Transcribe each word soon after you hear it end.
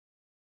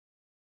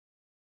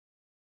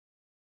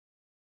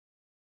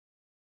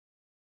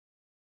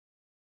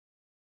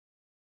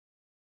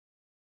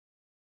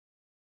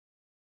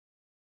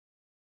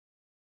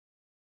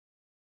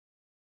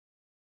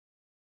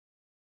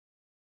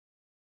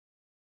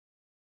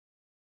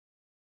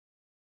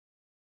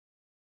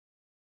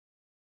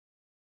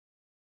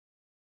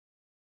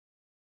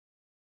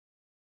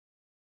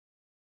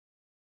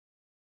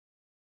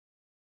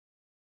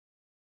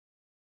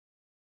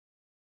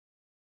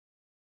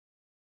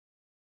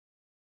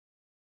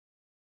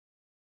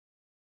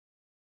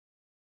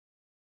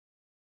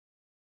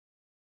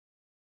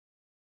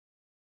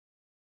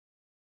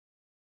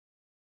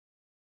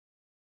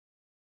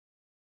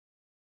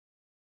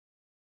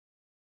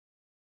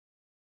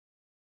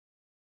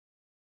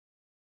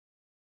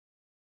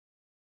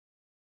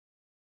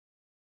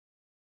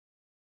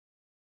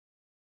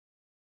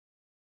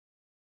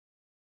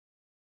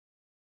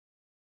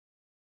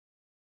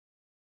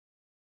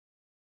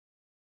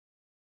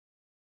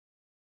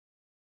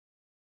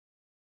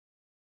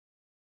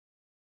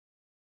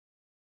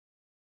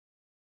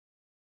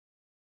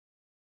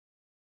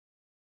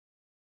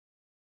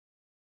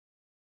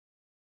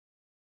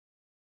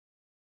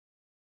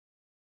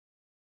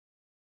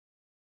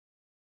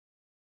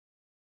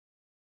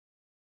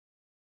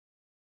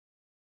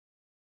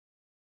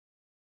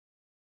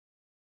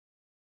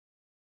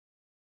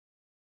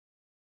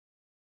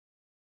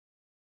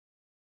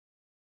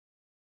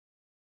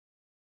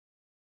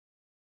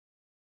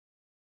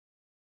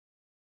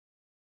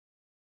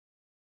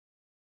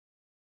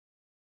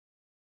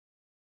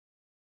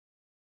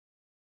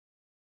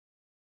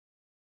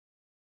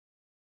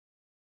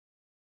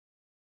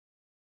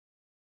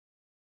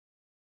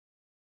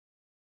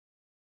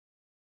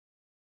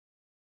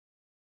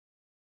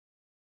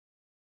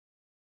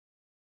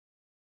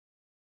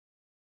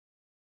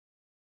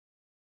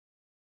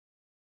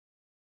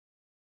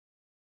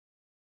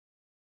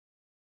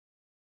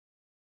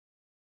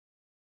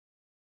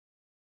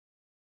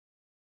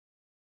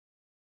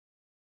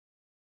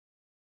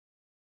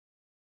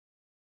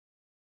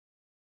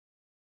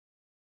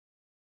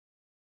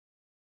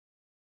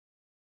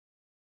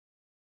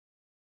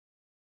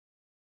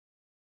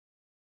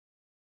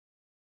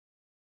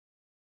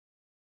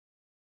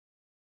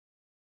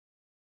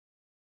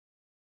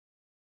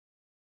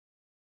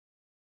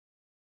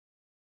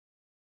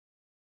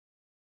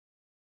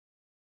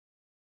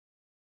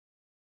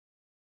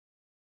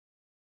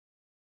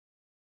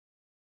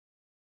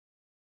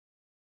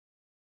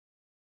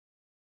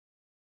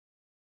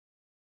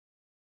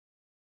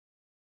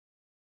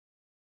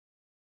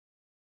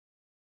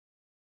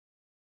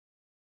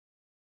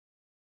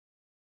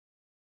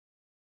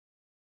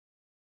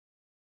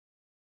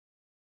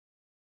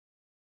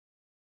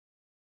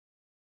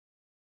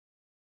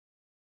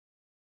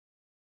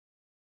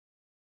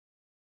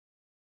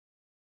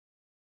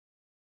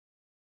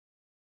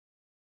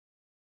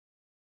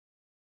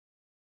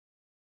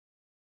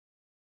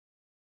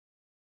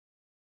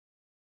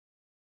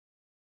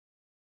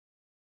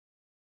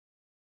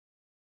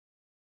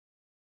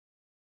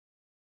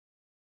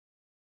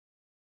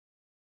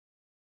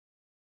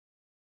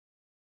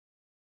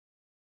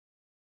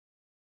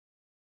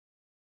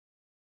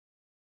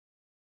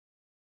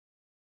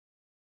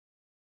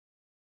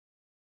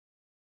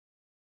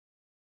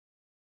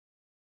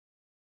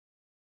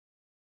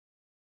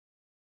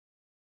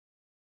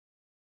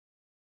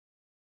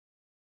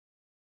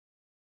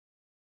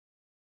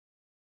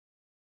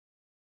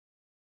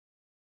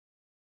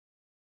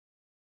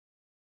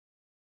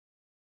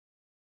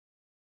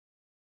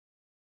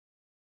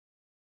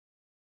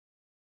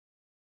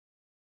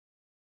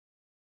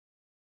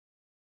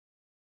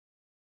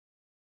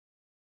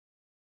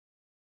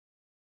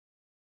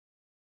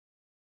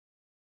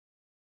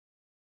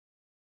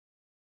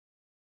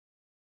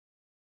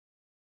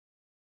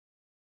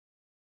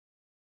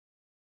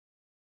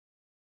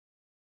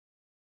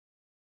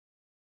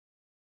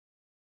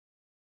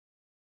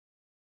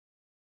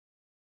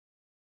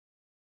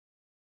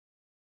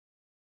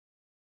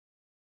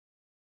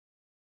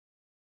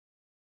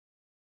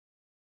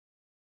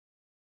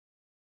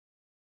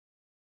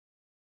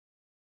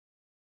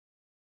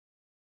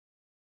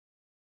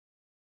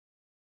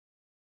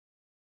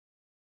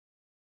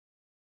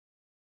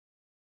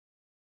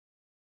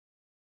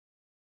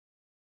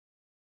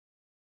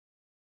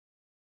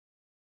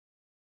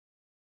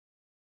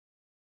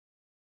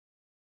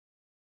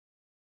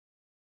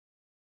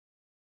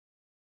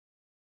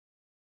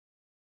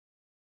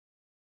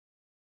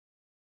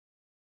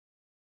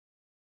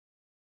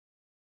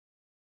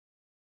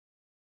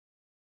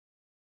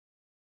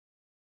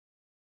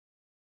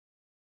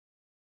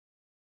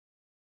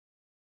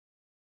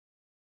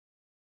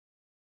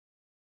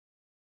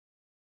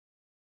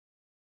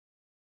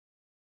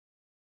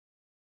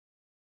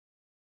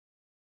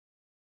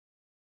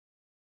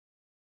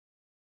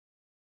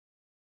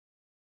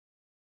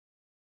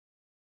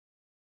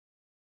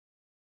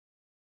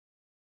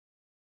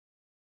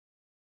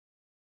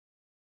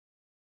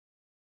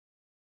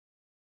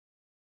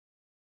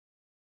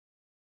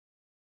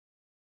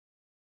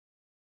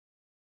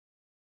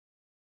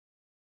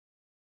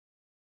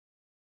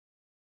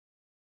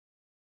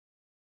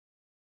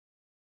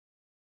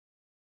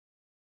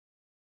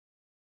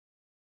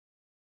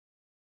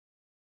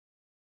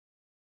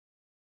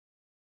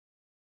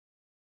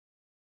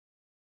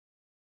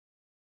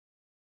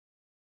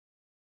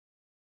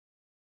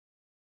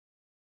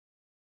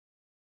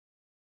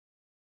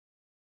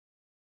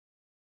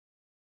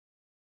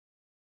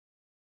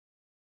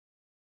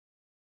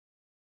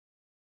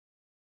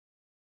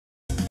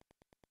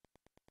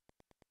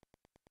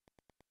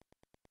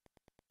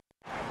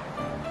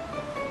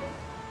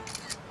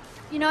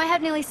You know, I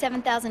have nearly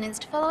 7,000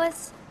 Insta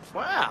followers,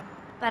 Wow.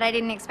 but I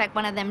didn't expect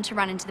one of them to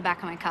run into the back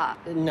of my car.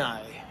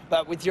 No,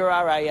 but with your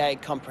RAA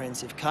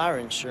comprehensive car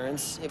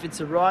insurance, if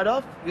it's a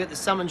write-off, you get the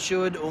sum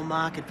insured or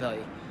market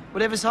value,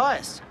 whatever's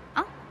highest.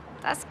 Oh,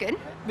 that's good.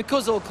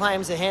 Because all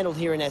claims are handled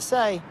here in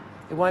SA, it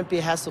won't be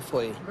a hassle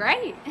for you.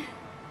 Great.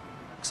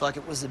 Looks like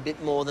it was a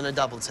bit more than a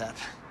double tap.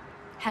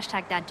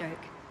 Hashtag dad joke.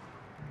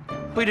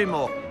 We do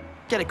more.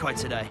 Get a quote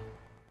today.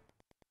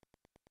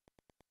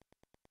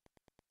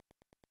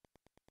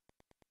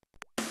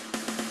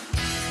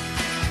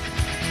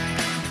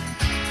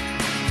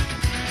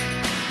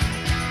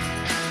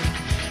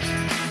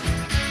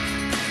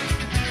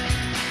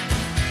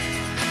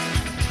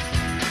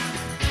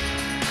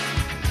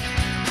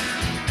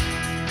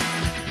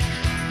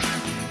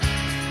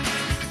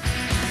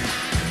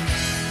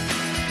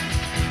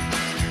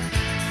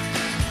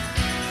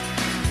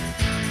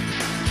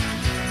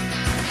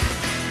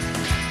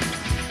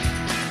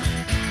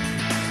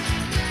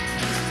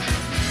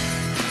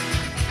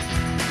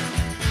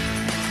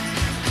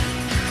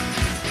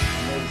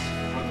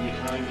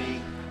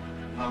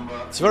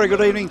 It's a very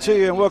good evening to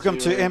you and welcome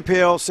to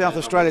NPL South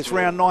Australia. It's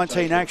round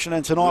 19 action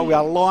and tonight we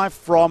are live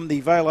from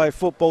the Velo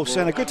Football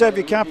Centre. Good to have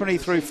your company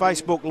through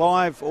Facebook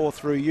Live or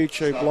through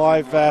YouTube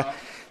Live.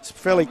 It's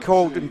fairly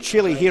cold and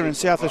chilly here in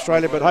South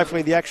Australia, but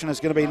hopefully the action is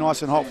going to be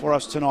nice and hot for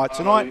us tonight.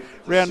 Tonight,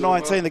 round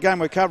 19, the game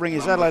we're covering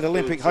is Adelaide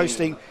Olympic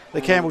hosting the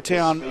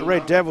Campbelltown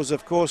Red Devils,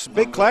 of course.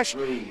 Big clash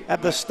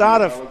at the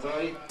start of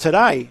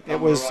today. It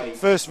was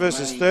first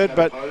versus third,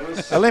 but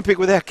Olympic,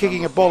 without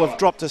kicking a ball, have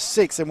dropped to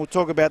sixth, and we'll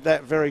talk about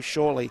that very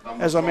shortly.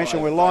 As I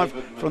mentioned, we're live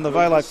from the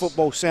Velo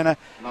Football Centre,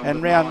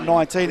 and round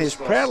 19 is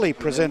proudly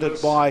presented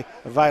by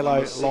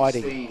Velo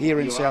Lighting here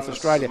in South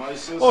Australia.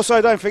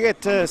 Also, don't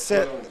forget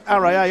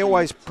RAA,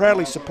 always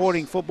proudly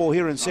supporting football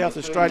here in South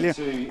Australia.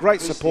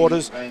 Great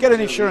supporters. Get an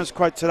insurance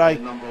quote today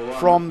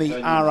from the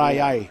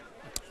RAA.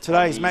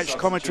 Today's match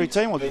commentary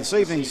team, or this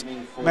evening's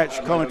match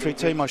commentary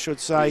team, I should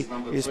say,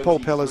 is Paul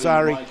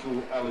Pellizzari,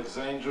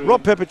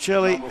 Rob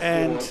Peppicelli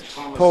and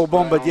Paul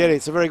Bombardieri.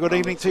 It's a very good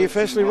evening to you.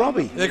 Firstly,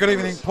 Robbie. Yeah, good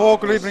evening, Paul.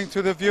 Good evening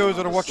to the viewers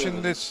that are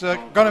watching this,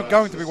 going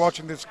to be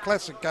watching this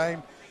classic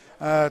game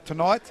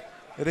tonight.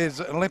 It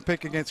is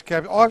Olympic against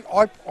Campbell.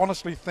 I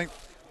honestly think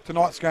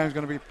tonight's game is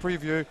going to be a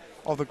preview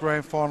of the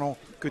grand final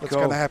that's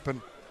going to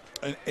happen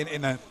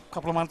in a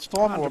couple of months'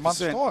 time or a month's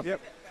time.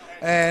 Yep.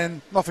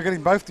 And not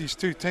forgetting both these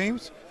two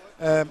teams,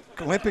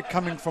 Olympic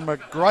coming from a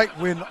great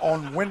win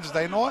on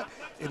Wednesday night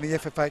in the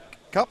FFA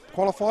Cup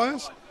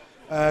qualifiers,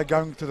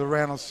 going to the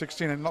round of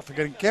 16, and not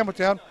forgetting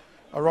Campbelltown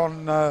are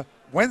on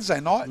Wednesday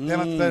night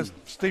down at the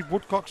Steve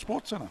Woodcock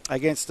Sports Centre.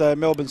 Against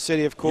Melbourne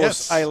City, of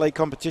course, Yes. A-League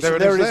competition.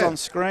 There it is on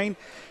screen.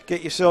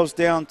 Get yourselves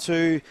down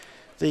to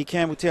the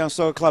Campbelltown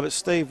Soccer Club at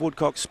Steve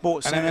Woodcock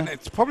Sports Centre. And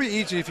it's probably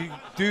easy if you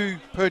do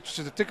purchase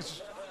the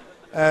tickets.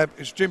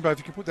 It's Jimbo, if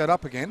you can put that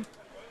up again.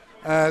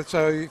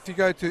 So if you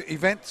go to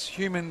events,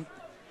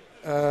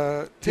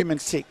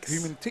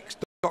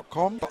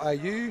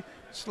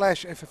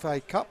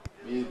 humantix.com.au/FFA Cup,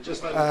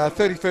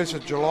 31st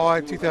of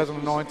July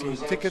 2019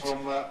 tickets.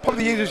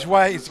 Probably the easiest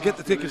way is to get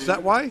the tickets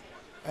that way,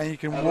 and you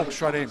can walk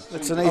straight in.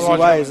 It's an easy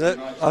way, is it?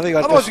 I think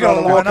I'd just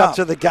walk up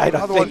to the gate.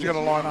 Otherwise you've got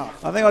to line up.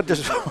 I think I'd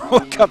just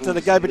walk up to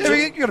the gate. But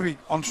you've got to be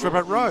on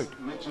Strabbat Road.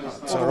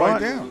 It's all all the way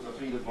right. down.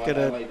 Get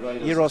a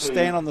Euros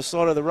stand on the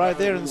side of the road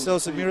there and sell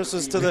some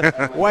Euros to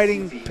the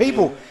waiting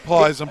people.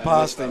 Pies and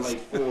pasties.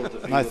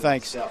 No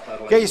thanks.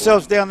 Get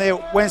yourselves down there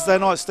Wednesday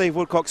night, Steve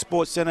Woodcock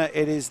Sports Centre.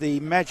 It is the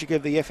magic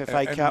of the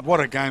FFA And Cup. what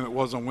a game it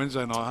was on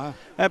Wednesday night, huh?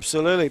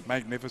 Absolutely.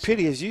 Magnificent.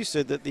 Pity, as you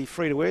said, that the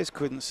free-to-airs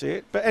couldn't see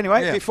it. But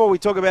anyway, before we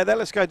talk about that,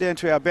 let's go down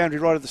to our boundary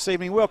rider this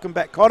evening. Welcome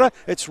back, Cotter.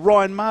 It's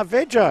Ryan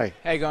Marvejo.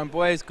 How you going,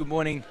 boys? Good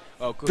morning.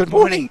 Oh, Good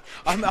morning.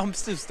 I'm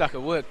still stuck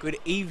at work. Good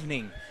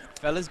evening,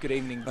 fellas. Good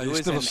evening, You're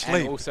viewers still and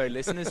asleep. also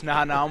listeners.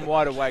 I'm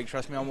wide awake.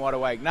 Trust me, I'm wide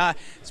awake.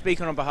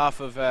 Speaking on behalf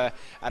of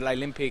Adelaide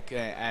Olympic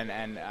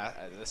and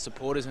the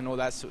supporters and all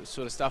that sort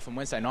of stuff on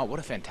Wednesday night, what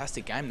a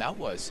fantastic game that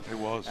was. It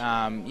was.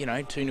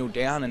 2-0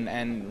 down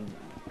and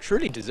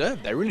truly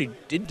deserved. They really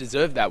did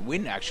deserve that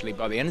win, actually,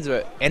 by the end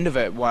of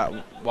it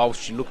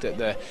whilst you looked at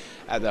the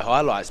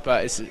highlights.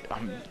 But it's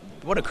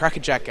what a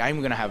crackerjack game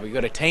we're going to have. We've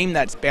got a team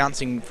that's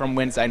bouncing from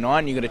Wednesday night,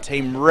 and you've got a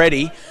team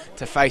ready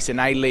to face an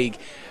A-League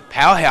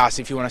powerhouse,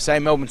 if you want to say.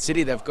 Melbourne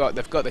City, they've got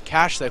the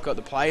cash, they've got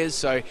the players,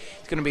 so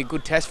it's going to be a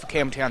good test for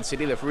Campbelltown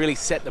City. They've really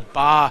set the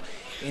bar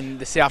in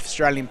the South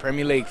Australian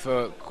Premier League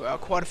for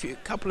quite a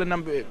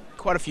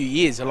few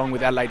years, along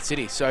with Adelaide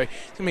City. So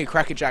it's going to be a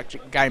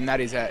crackerjack game that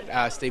is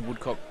at Steve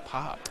Woodcock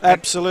Park.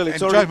 Absolutely.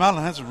 And Joe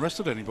Mullen hasn't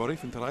rested anybody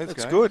from today's game.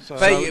 That's good. So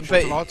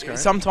But tonight's game.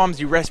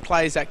 sometimes you rest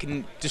players that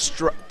can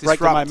disrupt the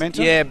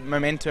momentum? Yeah,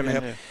 momentum.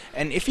 Yep.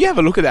 And if you have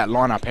a look at that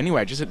lineup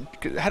anyway, just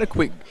had a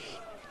quick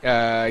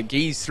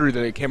geese through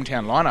the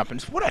Campbelltown lineup, and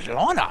what a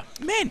lineup,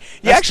 man!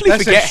 You actually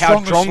forget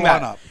how strong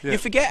that. Yeah. You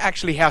forget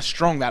how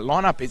strong that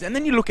lineup is, and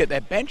then you look at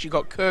their bench. You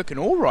got Kirk and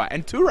Allright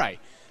and Toure.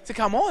 So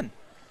come on,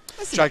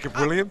 Jacob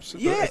Williams.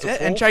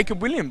 And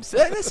Jacob Williams.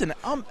 That's an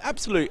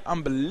absolute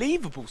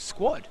unbelievable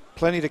squad.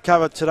 Plenty to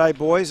cover today,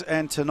 boys,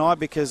 and tonight,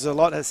 because a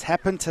lot has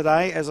happened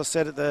today. As I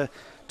said at the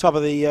top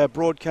of the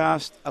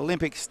broadcast,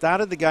 Olympic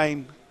started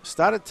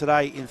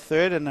today in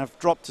third and have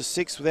dropped to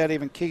sixth without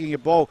even kicking a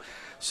ball.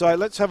 So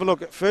let's have a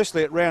look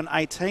firstly at round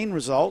 18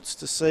 results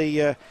to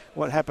see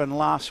what happened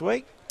last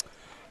week.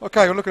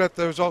 Okay, we're looking at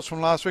the results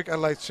from last week.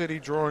 Adelaide City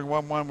drawing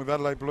 1-1 with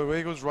Adelaide Blue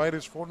Eagles.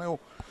 Raiders 4-0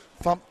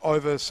 thump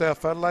over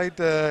South Adelaide.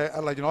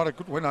 Adelaide United,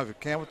 good win over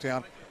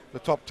Campbelltown, the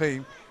top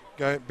team,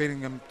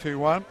 beating them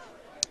 2-1.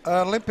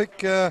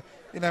 Olympic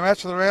in their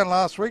match of the round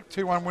last week,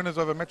 2-1 winners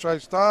over Metro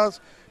Stars.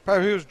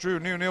 Parra Hills drew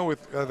 0-0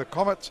 with the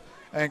Comets,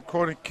 and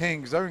Croydon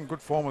Kings, they're in good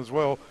form as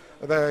well.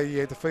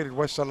 They defeated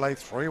West Adelaide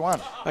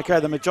 3-1. Okay,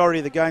 the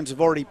majority of the games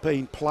have already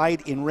been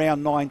played in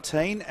round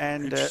 19.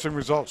 And interesting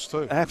results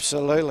too.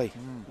 Absolutely.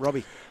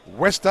 Robbie.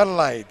 West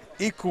Adelaide,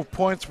 equal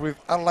points with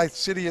Adelaide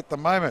City at the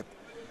moment.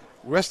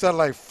 West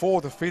Adelaide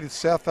 4 defeated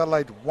South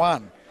Adelaide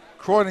 1.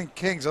 Croydon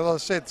Kings, as I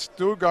said,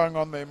 still going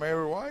on their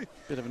merry way.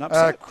 Bit of an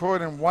upset.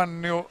 Croydon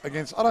 1-0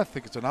 against, I don't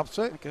think it's an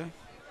upset. Okay.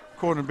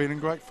 Croydon been in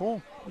great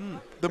form.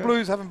 The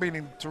Blues haven't been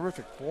in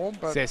terrific form.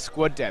 But it's their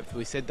squad depth.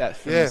 We said that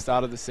from the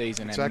start of the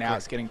season, and now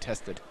it's getting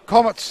tested.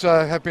 Comets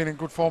have been in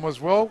good form as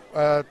well.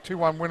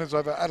 2-1 winners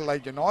over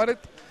Adelaide United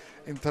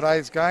in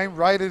today's game.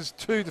 Raiders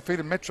 2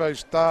 defeated Metro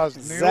Stars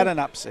 0. Is that an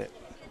upset?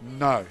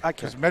 No,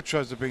 because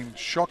Metros have been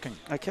shocking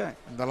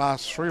in the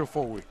last 3 or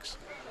 4 weeks.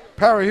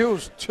 Parra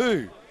Hills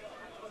 2.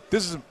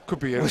 Could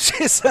be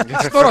it's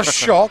not a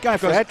shock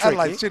because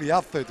Adelaide City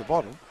are third to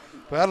bottom.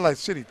 But Adelaide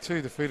City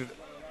 2 defeated,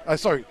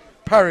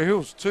 Parra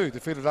Hills 2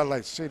 defeated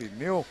Adelaide City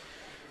 0.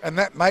 And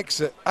that makes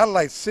it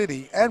Adelaide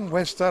City and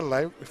West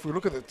Adelaide, if we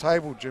look at the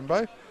table,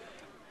 Jimbo,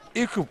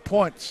 equal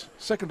points,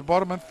 second to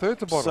bottom and third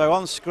to bottom. So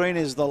on screen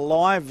is the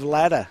live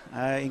ladder,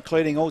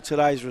 including all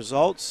today's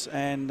results,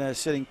 and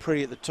sitting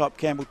pretty at the top,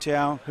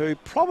 Campbelltown, who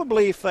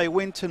probably, if they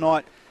win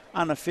tonight,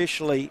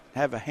 unofficially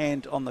have a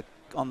hand on the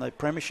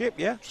premiership.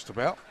 Yeah, just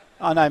about.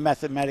 I know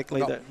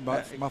mathematically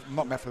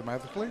not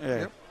mathematically.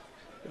 Yeah, yep.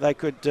 They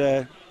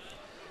could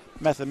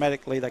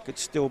mathematically they could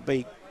still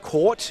be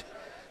caught,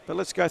 but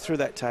let's go through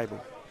that table.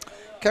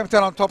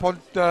 Campbelltown on top on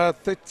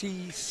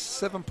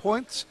 37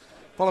 points.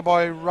 Followed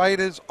by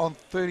Raiders on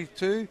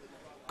 32.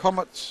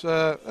 Comets,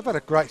 they've had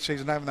a great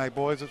season, haven't they,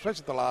 boys?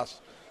 Especially the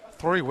last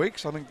 3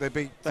 weeks. I think they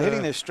beat... They're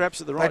hitting their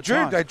straps at the right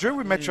time. They drew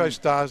with Metro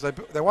Stars.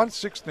 They won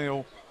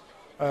 6-0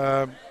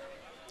 a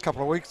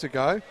couple of weeks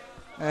ago.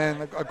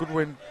 And a good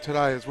win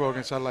today as well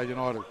against Adelaide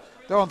United.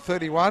 They're on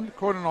 31.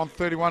 Croydon on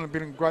 31 have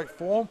been in great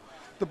form.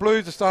 The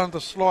Blues are starting to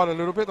slide a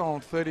little bit. They're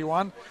on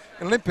 31.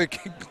 Olympic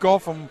gone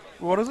from,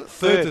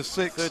 third to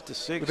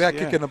sixth without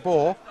kicking the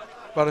ball.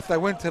 But if they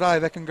win today,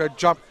 they can go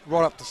jump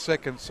right up to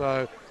second.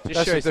 So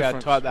just shows how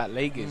tight that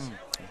league is.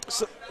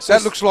 So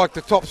that looks like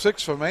the top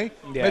 6 for me.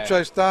 Yeah.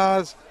 Metro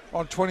Stars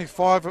on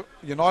 25,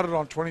 United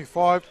on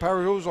 25,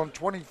 Parra Hills on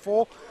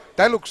 24.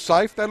 They look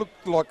safe. They look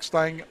like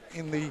staying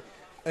in the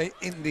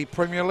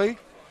Premier League.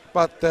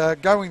 But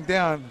going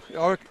down,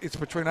 it's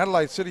between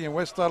Adelaide City and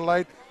West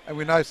Adelaide, and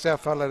we know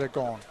South Adelaide are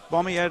gone.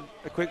 Bommy, you had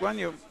a quick one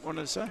you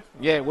wanted to say?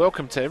 Yeah,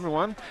 welcome to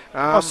everyone.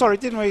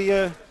 Didn't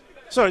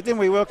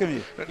we welcome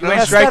you? You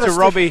went straight to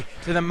Robbie,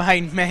 to the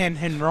main man,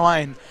 and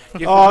Ryan. You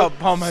forgot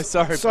Bomber,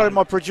 sorry.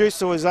 My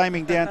producer was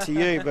aiming down to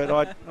you, but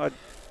I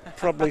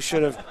probably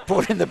should have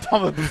brought in the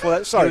Bomber before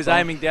that. Sorry, he was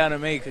aiming down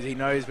at me because he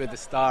knows where the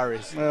star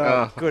is.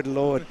 Oh, good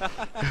Lord.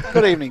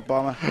 Good evening,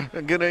 Bomber.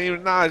 Good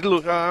evening. No,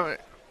 look,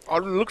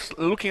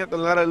 looking at the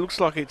ladder, it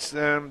looks like it's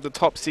the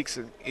top 6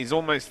 is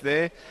almost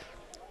there.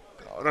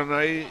 I don't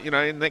know, in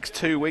the next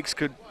 2 weeks,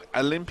 could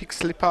Olympic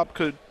slip up,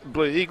 could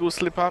Blue Eagles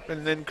slip up,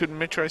 and then could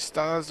Metro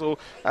Stars or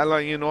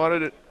Adelaide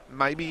United,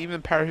 maybe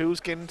even Parra Hills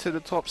get into the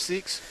top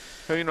 6?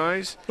 Who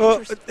knows?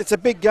 Well, it's a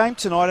big game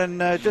tonight, and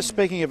just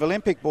speaking of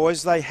Olympic,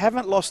 boys, they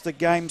haven't lost a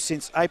game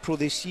since April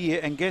this year,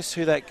 and guess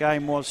who that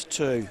game was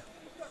to?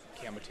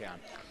 Campbelltown.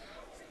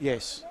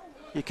 Yes.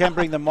 You can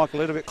bring the mic a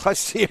little bit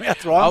close to your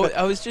mouth, right?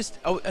 I was just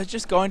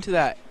going to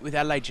that with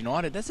Adelaide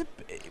United.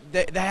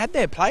 They had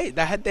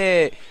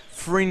their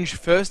fringe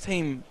first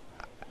team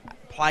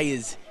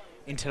players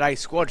in today's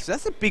squad. So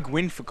that's a big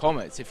win for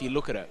Comets if you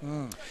look at it.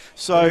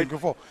 So,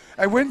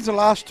 and when's the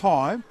last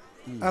time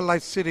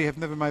Adelaide City have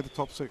never made the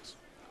top 6?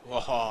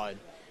 Oh,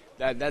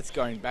 that's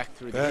going back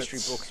through the history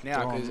books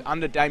now, because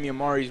under Damien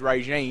Murray's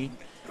regime,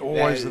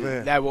 always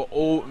there. They were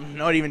all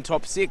not even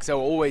top 6; they were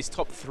always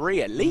top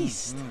 3 at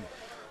least.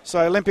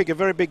 So Olympic, a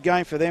very big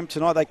game for them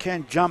tonight. They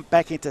can jump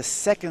back into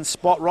second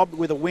spot, Rob,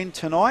 with a win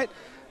tonight,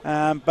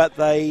 but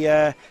they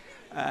are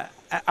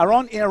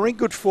in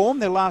good form.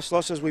 Their last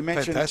loss, as we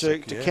mentioned, to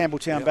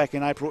Campbelltown back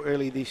in April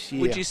early this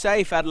year. Would you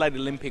say if Adelaide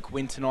Olympic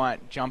win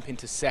tonight, jump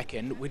into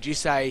second, would you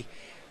say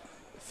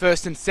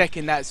first and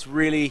second, that's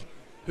really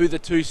who the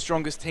 2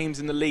 strongest teams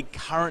in the league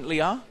currently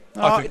are?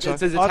 I think so.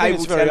 Does the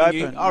table tell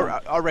you?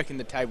 I reckon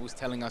the table's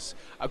telling us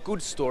a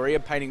good story,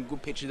 painting a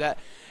good picture of that.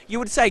 You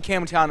would say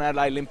Campbelltown and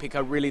Adelaide Olympic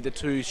are really the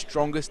 2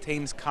 strongest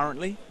teams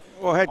currently?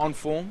 Well, on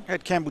form.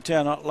 Had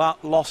Campbelltown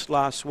not lost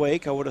last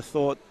week, I would have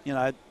thought,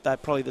 they're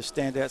probably the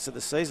standouts of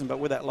the season. But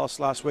with that loss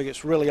last week,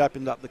 it's really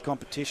opened up the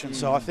competition.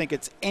 So I think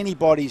it's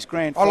anybody's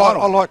grand final.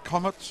 I like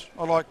Comets.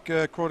 I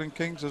like Croydon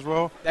Kings as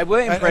well. They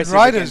were impressive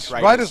and against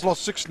Raiders. Raiders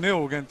lost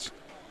 6-0 against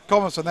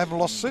Comets and they haven't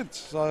lost since.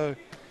 So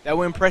they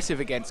were impressive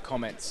against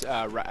Comets.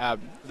 They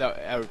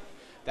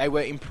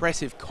were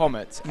impressive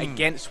Comets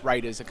against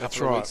Raiders a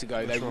couple of weeks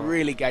ago. They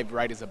really gave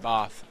Raiders a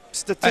bath.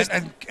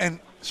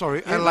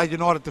 Adelaide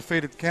United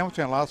defeated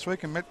Campbelltown last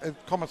week, and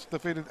Comets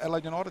defeated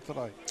Adelaide United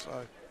today.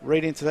 So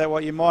read into that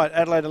what you might.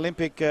 Adelaide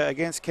Olympic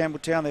against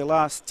Campbelltown, their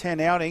last 10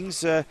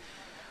 outings.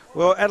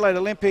 Well, Adelaide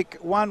Olympic,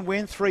 1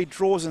 win, 3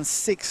 draws and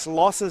 6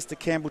 losses to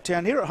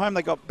Campbelltown. Here at home,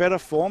 they got better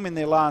form in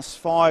their last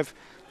 5.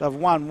 They've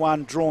won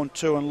 1, drawn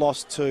 2 and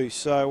lost 2.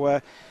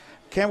 So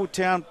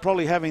Campbelltown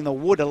probably having the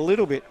wood a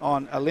little bit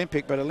on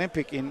Olympic, but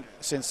Olympic in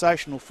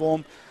sensational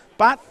form.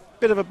 But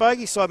bit of a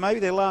bogey side. Maybe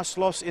their last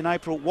loss in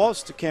April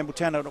was to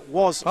Campbelltown, and it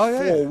was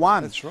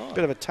 4-1. That's right.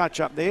 Bit of a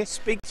touch up there.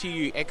 Speak to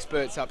you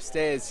experts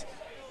upstairs.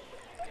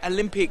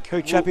 Olympic.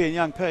 Who, Chappie and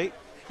young Pete?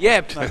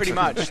 Yeah, pretty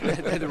much.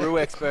 They're the real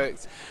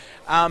experts.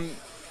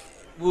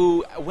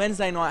 Will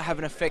Wednesday night have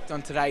an effect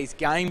on today's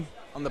game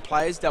on the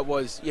players that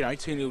was,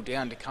 2-0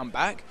 down to come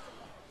back?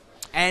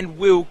 And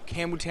will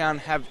Campbelltown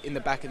have in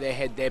the back of their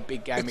head their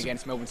big game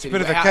against Melbourne City?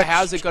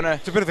 How's it going to?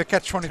 It's a bit of a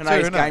catch-22.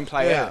 Today's game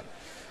play out.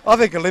 I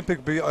think Olympic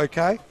will be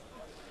okay.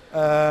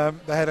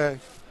 They had a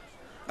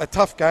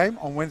tough game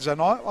on Wednesday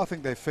night. I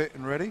think they're fit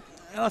and ready.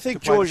 And I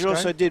think George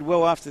also did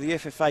well after the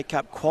FFA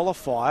Cup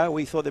qualifier.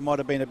 We thought there might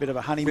have been a bit of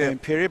a honeymoon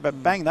period,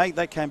 but bang,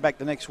 they came back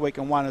the next week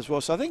and won as well.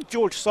 So I think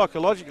George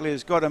psychologically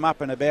has got him up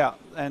and about,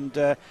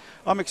 and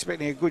I'm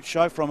expecting a good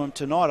show from him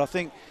tonight. I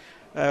think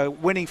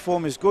winning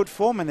form is good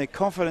form, and their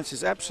confidence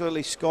is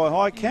absolutely sky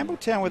high.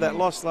 Campbelltown with that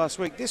loss last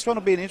week. This one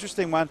will be an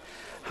interesting one.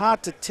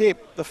 Hard to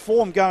tip. The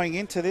form going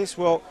into this,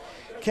 well,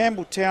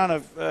 Campbelltown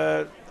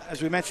have,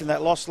 as we mentioned,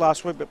 that loss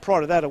last week, but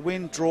prior to that, a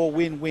win, draw,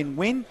 win, win,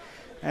 win.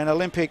 And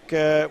Olympic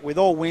with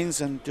all wins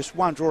and just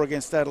 1 draw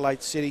against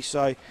Adelaide City,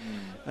 so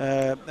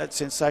that's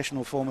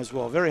sensational form as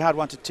well. Very hard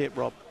one to tip,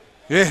 Rob.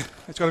 Yeah,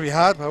 it's going to be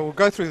hard, but we'll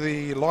go through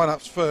the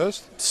lineups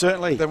first.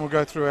 Certainly. Then we'll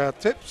go through our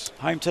tips.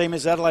 Home team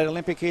is Adelaide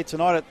Olympic here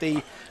tonight at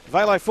the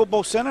Velo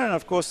Football Centre, and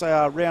of course they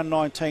are round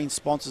 19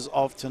 sponsors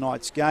of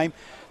tonight's game.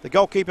 The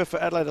goalkeeper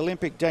for Adelaide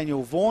Olympic,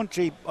 Daniel Vaughan.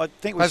 I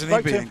think we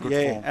spoke to him.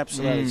 Form?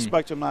 Absolutely.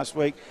 Spoke to him last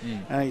week,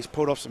 and he's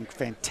pulled off some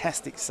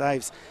fantastic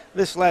saves.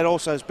 This lad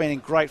also has been in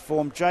great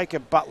form.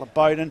 Jacob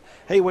Butler-Bowden.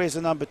 He wears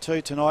the number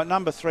 2 tonight.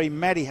 Number 3,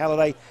 Matty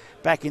Halliday,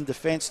 back in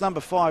defence. Number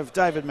 5,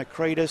 David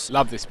McCreadis.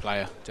 Love this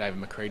player,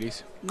 David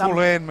McCreadis.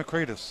 Pauline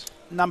McCreadis.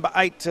 Number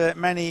 8,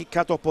 Manny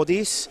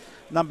Katopodis.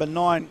 Number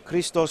 9,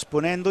 Christos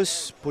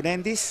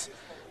Punendis.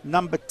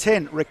 Number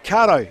 10,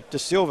 Ricardo Da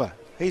Silva.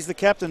 He's the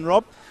captain,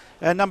 Rob.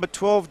 Number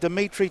 12,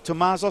 Dimitri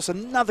Tomazos,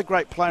 another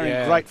great player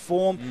in great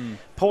form.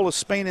 Paula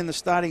Speen in the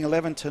starting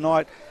 11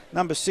 tonight.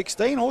 Number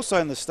 16,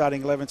 also in the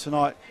starting 11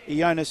 tonight,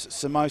 Ionis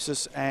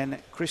Simosis, and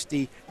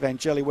Christy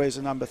Vangeli wears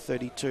the number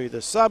 32. The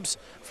subs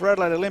for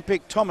Adelaide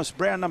Olympic, Thomas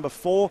Brown, number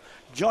 4,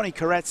 Johnny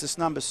Karatzis,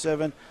 number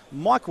 7,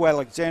 Michael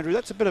Alexandru,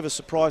 that's a bit of a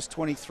surprise,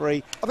 23.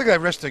 I think they're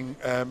resting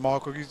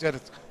Michael. He's had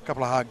a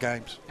couple of hard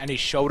games. And his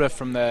shoulder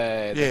from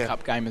the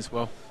cup game as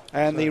well.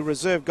 And the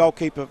reserve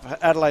goalkeeper for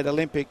Adelaide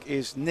Olympic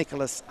is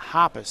Nicholas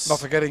Harpus. Not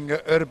forgetting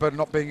Erdeberg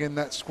not being in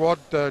that squad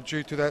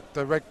due to that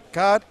red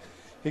card.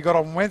 He got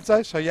on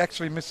Wednesday, so he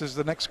actually misses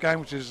the next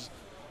game, which is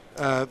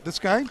this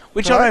game.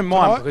 Which I don't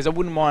mind, because I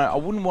wouldn't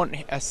want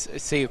to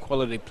see a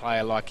quality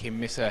player like him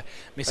miss a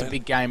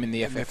big game in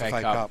the FFA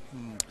Cup.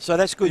 So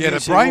that's good. He had a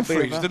brain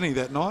freeze, didn't he,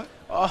 that night?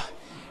 Oh,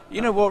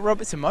 you know what,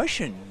 Rob? It's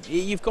emotion.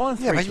 You've gone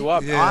 3-2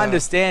 up. Yeah. I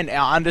understand.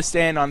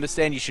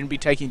 You shouldn't be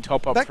taking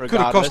top ups regardless. That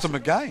could have cost him a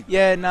game.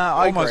 Yeah, no,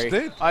 I Almost agree.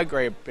 did. I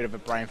agree. A bit of a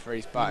brain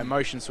freeze, but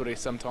emotion sort of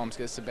sometimes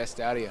gets the best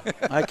out of you.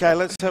 Okay,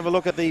 let's have a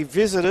look at the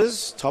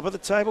visitors. Top of the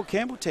table,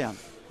 Campbelltown.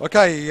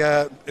 Okay,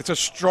 it's a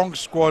strong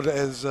squad,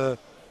 as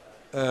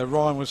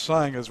Ryan was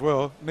saying as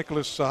well.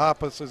 Nicholas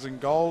Harpus is in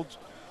goals.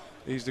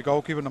 He's the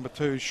goalkeeper. Number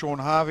 2 is Sean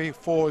Harvey.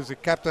 4 is the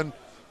captain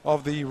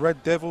of the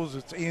Red Devils.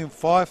 It's Ian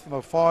Fife.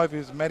 Number 5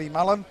 is Matty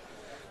Mullen.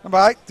 Number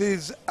 8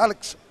 is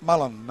Alex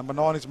Mullen. Number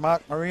 9 is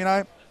Mark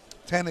Marino.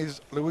 10 is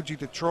Luigi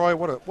DeTroy.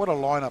 What a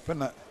lineup,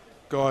 isn't it,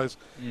 guys?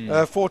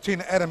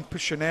 14, Adam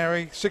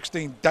Piscinari.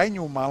 16,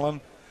 Daniel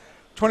Mullen.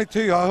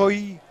 22, Hold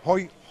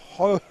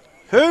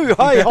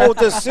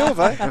Da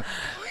Silva.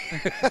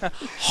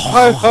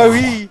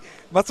 Hoi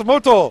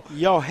Matsumoto.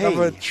 Yohei.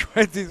 Number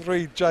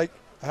 23, Jake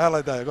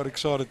Halliday. I got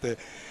excited there.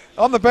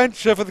 On the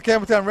bench for the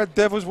Campbelltown Red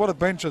Devils, what a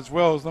bench as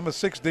well. Is number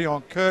 6,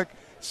 Dion Kirk.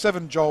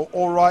 7, Joel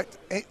Allwright.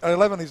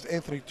 11 is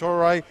Anthony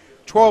Torre.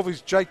 12 is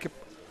Jacob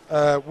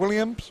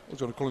Williams. I was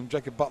going to call him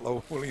Jacob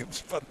Butler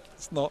Williams, but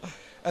it's not.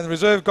 And the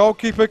reserve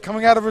goalkeeper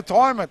coming out of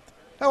retirement.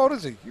 How old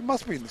is he? He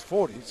must be in his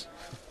 40s.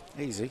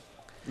 Easy.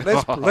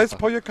 Les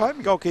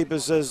Poyakomi.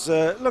 Goalkeepers is,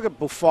 look at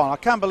Buffon. I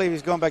can't believe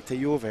he's gone back to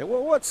Juve.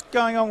 Well, what's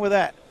going on with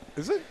that?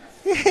 Is it?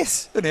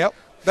 Yes. Anyhow,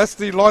 that's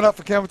the lineup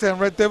for Campbelltown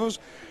Red Devils.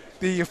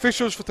 The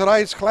officials for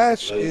today's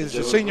clash is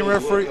the senior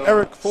referee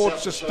Eric Ford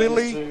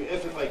Sestilli.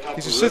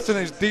 His assistant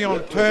is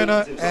Dion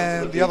Turner,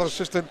 and the other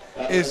assistant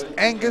is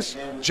Angus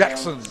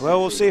Jackson.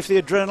 Well, we'll see if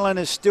the adrenaline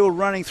is still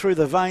running through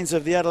the veins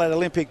of the Adelaide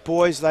Olympic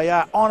boys. They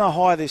are on a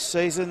high this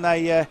season.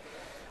 They, I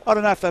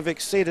don't know if they've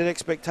exceeded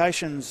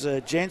expectations,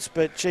 gents,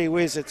 but gee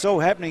whiz, it's all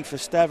happening for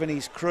Stav and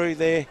his crew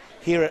there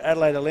here at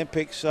Adelaide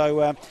Olympic.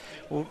 So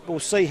we'll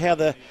see how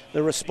the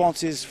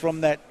response is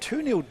from that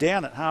 2-0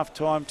 down at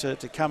half-time to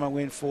come and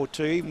win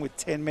 4-2, even with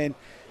 10 men,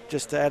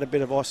 just to add a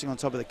bit of icing on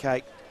top of the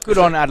cake. Good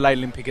on Adelaide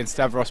Olympic and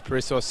Stavros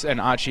Perissos and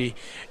Archie.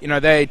 You know,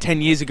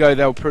 10 years ago,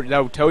 they'll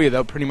tell you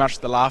they're pretty much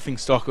the laughing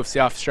stock of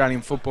South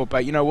Australian football.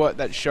 But you know what?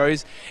 That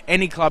shows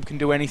any club can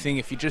do anything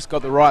if you just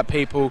got the right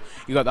people,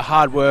 you got the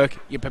hard work,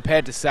 you're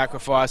prepared to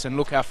sacrifice, and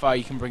look how far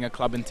you can bring a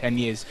club in 10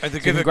 years. And so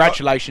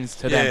congratulations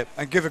to them.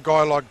 And give a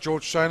guy like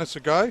George Sonis a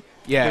go.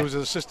 Yeah. He was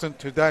an assistant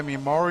to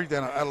Damien Murray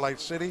down at Adelaide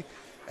City,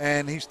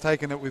 and he's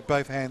taken it with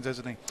both hands,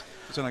 hasn't he?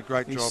 He's done a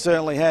great job. He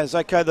certainly has.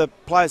 Okay, the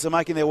players are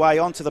making their way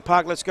onto the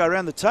park. Let's go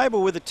around the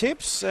table with the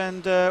tips,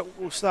 and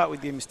we'll start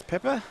with you, Mr.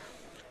 Pepper.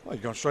 Well,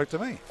 you're going straight to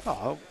me.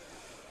 Oh,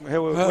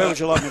 where would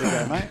you like me to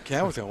go, mate?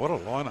 Campbelltown, what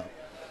a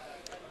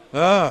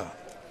lineup.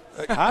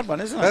 Hard one,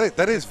 isn't it?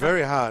 That is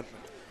very hard.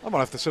 I might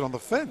have to sit on the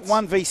fence.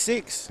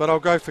 1v6. But I'll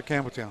go for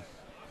Campbelltown.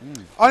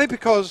 Only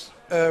because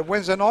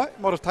Wednesday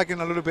night might have taken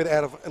a little bit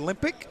out of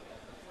Olympic,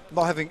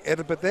 not having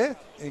Edinburgh there.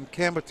 In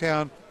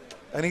Campbelltown,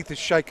 they need to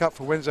shake up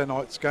for Wednesday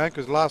night's game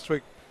because last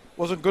week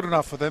wasn't good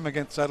enough for them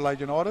against Adelaide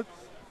United.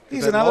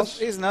 Here's another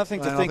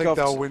thing to think of.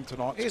 They'll win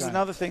tonight. Here's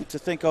another thing to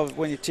think of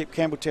when you tip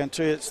Campbelltown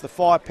too. It's the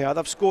firepower.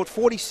 They've scored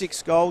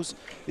 46 goals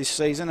this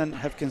season and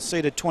have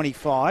conceded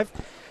 25.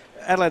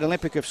 Adelaide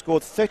Olympic have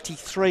scored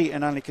 33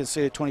 and only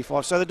conceded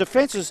 25. So the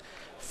defence is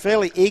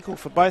fairly equal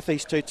for both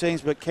these two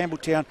teams, but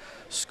Campbelltown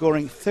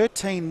scoring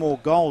 13 more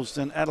goals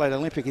than Adelaide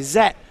Olympic. Is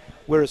that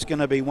where it's going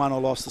to be won or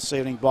lost this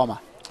evening, Bomber?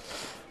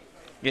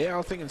 Yeah,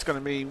 I think it's going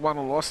to be won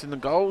or lost in the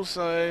goals.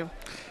 So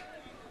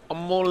I'm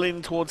more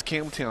leaning towards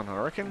Campbelltown,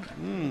 I reckon.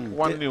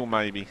 1-0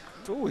 maybe.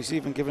 Oh, he's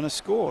even given a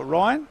score.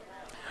 Ryan?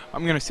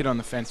 I'm going to sit on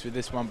the fence with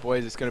this one,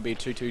 boys. It's going to be a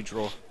 2-2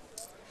 draw.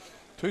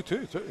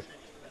 2-2 too.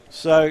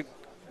 So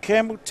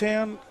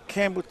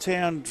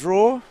Campbelltown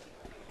draw.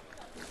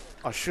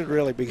 I should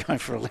really be going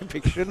for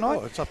Olympic, shouldn't I?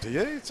 Oh, it's up to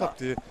you. It's up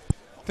to you.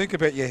 Think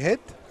about your head.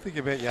 Think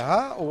about your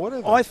heart or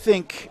whatever. I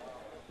think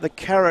the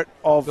carrot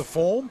of the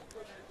form.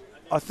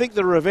 I think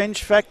the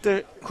revenge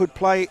factor could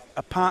play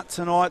a part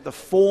tonight, the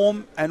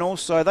form, and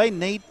also they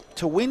need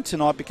to win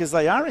tonight because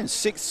they are in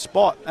 6th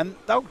spot and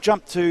they'll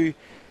jump to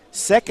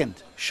 2nd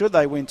should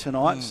they win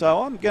tonight.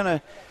 So I'm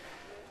gonna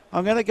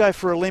go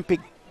for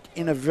Olympic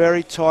in a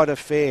very tight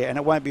affair, and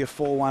it won't be a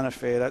 4-1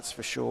 affair, that's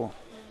for sure.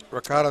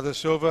 Ricardo da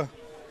Silva,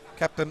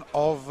 captain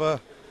of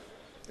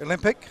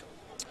Olympic.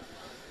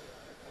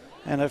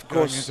 And of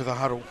going course, into the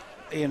huddle.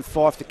 Ian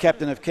Fife, the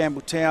captain of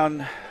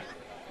Campbelltown.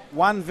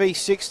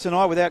 1v6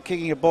 tonight without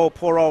kicking a ball.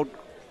 Poor old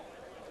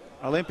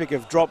Olympic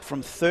have dropped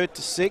from 3rd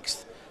to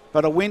 6th,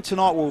 but a win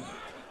tonight will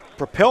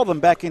propel them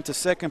back into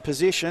 2nd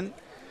position,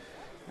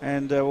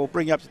 and we'll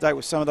bring you up to date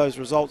with some of those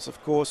results, of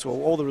course,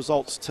 or all the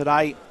results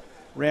today.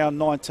 Round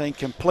 19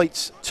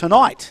 completes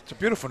tonight. It's a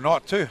beautiful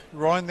night too.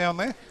 Ryan down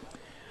there.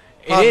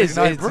 It is.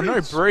 It's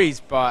no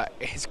breeze, but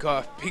it's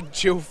got a big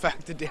chill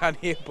factor down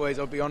here, boys.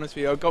 I'll be honest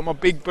with you. I've got my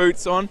big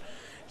boots on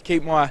to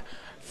keep my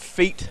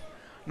feet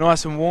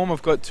nice and warm.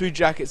 I've got 2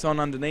 jackets on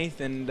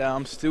underneath, and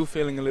I'm still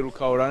feeling a little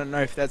cold. I don't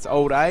know if that's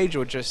old age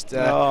or just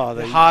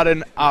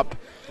harden up,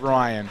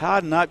 Ryan.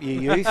 Harden up,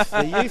 you youth.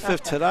 The youth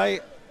of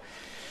today.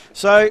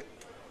 So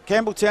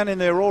Campbelltown in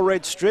their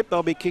all-red strip,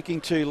 they'll be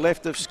kicking to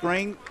left of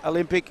screen.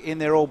 Olympic in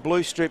their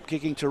all-blue strip,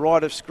 kicking to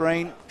right of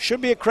screen.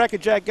 Should be a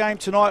crackerjack game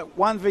tonight,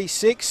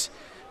 1v6.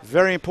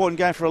 Very important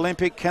game for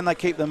Olympic. Can they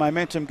keep the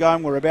momentum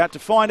going? We're about to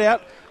find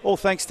out. All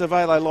thanks to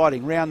Velo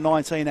Lighting. Round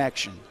 19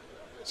 action.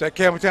 So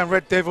Campbelltown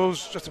Red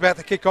Devils just about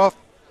to kick off,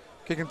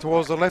 kicking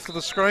towards the left of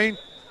the screen,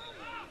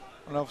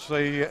 and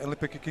obviously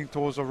Olympic kicking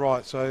towards the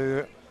right.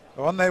 So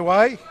they're on their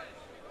way.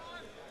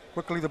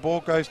 Quickly the ball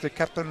goes to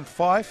Captain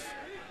Fife,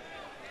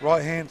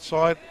 right hand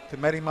side to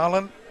Matty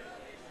Mullen.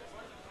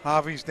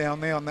 Harvey's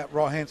down there on that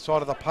right hand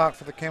side of the park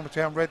for the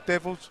Campbelltown Red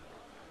Devils.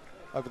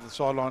 Over the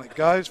sideline it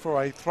goes for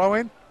a throw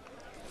in.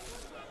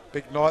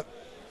 Big night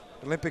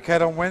Olympic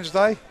had on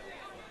Wednesday.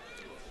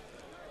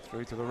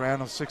 Through to the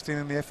round of 16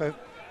 in the FA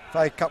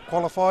Cup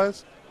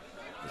qualifiers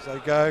as they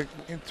go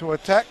into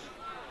attack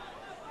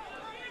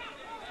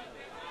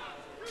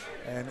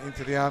and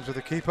into the arms of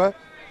the keeper,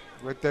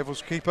 Red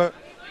Devils keeper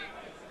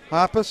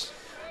Harpus.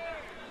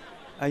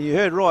 You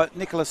heard right,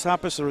 Nicholas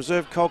Harpus, the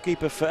reserve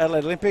goalkeeper for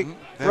Adelaide Olympic.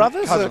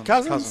 Brothers? Cousins?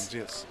 Cousins,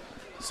 yes.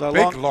 So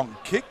big long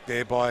kick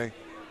there by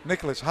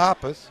Nicholas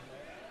Harpus.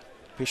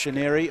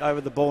 Piscineri over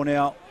the ball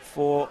now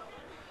for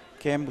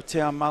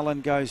Campbelltown.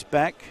 Mullen goes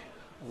back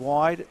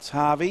wide. It's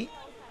Harvey.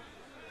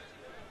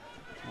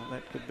 Well,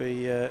 that could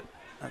be,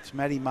 that's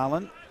Matty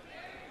Mullen.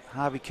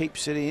 Harvey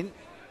keeps it in.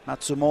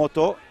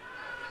 Matsumoto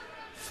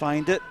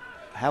feigned it.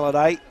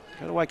 Halliday,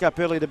 got to wake up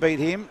early to beat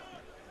him.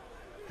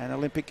 And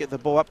Olympic get the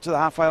ball up to the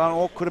halfway line.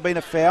 Or could have been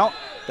a foul.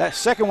 That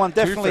second one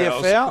definitely a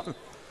foul.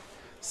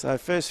 So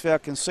first foul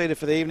conceded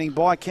for the evening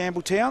by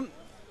Campbelltown.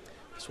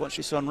 Just watch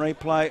this on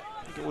replay.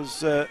 I think it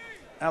was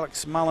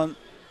Alex Mullen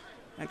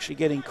actually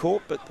getting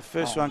caught, but the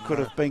first one could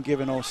have been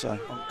given also.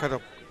 I'm going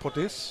to put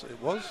this.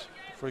 It was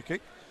a free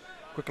kick.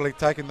 Quickly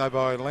taken though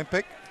by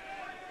Olympic.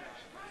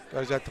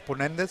 Goes out to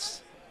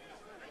Punendas.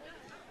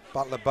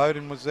 Butler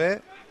Bowden was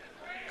there.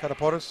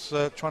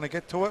 Katapotis trying to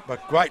get to it,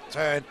 but great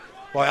turn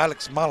by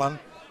Alex Mullen.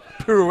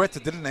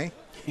 Pirouetted, didn't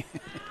he?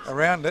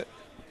 Around it.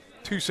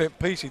 2-cent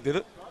piece he did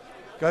it.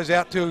 Goes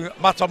out to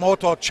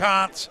Matsumoto,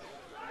 chance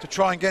to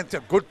try and get to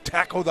a good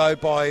tackle though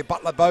by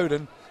Butler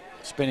Bowden.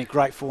 It's been in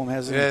great form,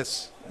 hasn't it?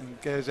 Yes,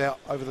 and goes out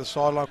over the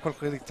sideline,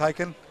 quickly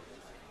taken.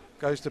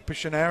 Goes to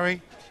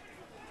Pictionary,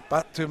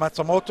 but to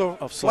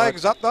Matsumoto. Offside.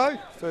 Flags up though,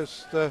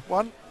 first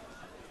one.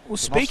 Well,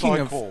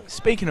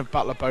 speaking of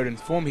Butler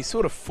Bowden's form, he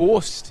sort of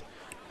forced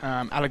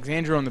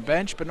Alexandra on the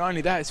bench, but not only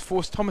that, it's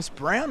forced Thomas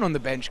Brown on the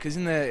bench, because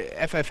in the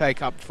FFA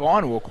Cup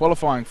final, or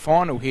qualifying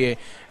final here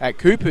at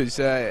Coopers,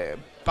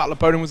 Butler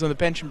Bowden was on the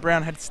bench and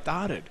Brown had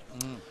started.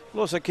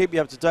 We'll also keep you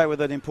up to date with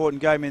an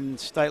important game in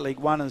State League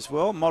 1 as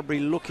well.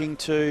 Modbury looking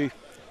to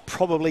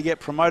probably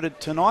get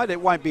promoted tonight. It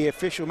won't be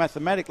official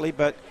mathematically,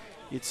 but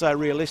you'd say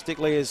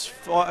realistically as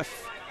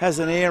Fife has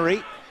an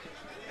airy.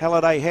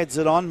 Halliday heads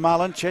it on.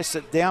 Mullen chests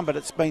it down, but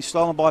it's been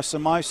stolen by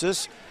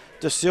Samosis.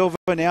 De Silva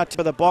now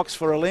to the box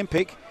for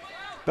Olympic.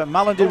 But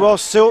Mullen did well.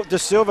 De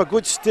Silva,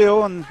 good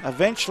steal, and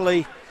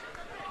eventually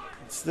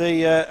it's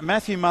the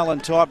Matthew Mullen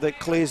type that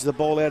clears the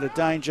ball out of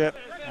danger,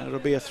 and it'll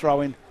be a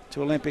throw-in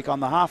to Olympic on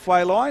the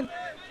halfway line.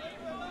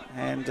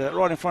 And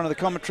right in front of the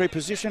commentary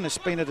position is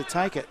Spina to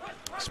take it.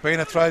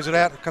 Spina throws it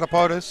out to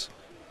Katapotis.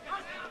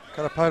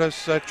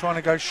 Katapotis trying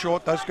to go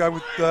short, does go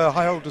with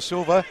Hale De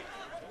Silva.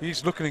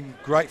 He's looking in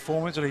great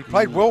form, isn't he?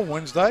 Played well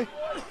Wednesday.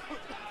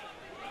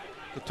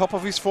 The top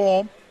of his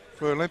form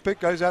for Olympic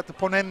goes out to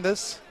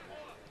Ponendas.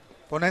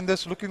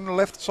 Ponendas looking to the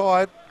left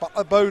side,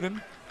 Butler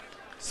Bowden.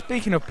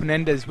 Speaking of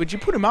Penendez, would you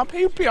put him up?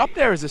 He'll be up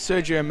there as a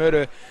Sergio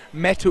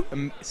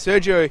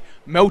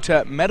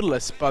Melter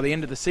medalist by the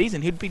end of the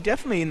season. He'd be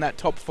definitely in that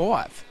top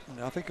 5.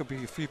 I think there'll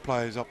be a few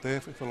players up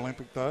there for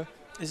Olympic though.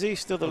 Is he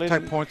still the He'll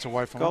leading take points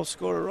away from goal him.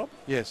 scorer, Rob?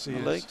 Yes, he in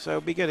is. the league, so he'll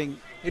be getting...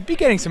 He'd be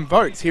getting some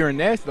votes here and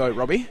there though,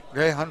 Robbie.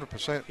 Yeah,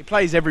 100%. He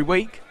plays every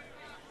week.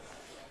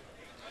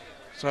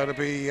 So it'll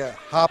be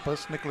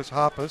Nicholas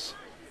Harpers,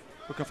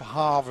 looking for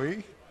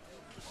Harvey.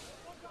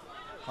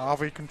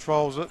 Harvey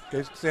controls it,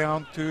 gets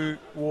down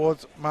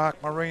towards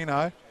Mark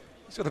Marino.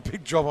 He's got a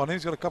big job on him.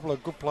 He's got a couple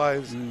of good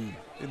players in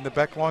the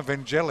back line.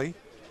 Vangelli.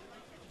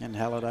 And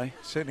Halliday.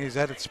 Certainly he's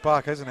added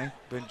spark, hasn't he?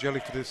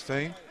 Vangelli for this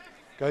team.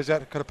 Goes out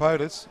to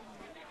Katapotis.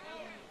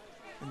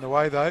 In the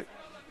way, though,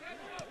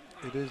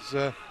 it is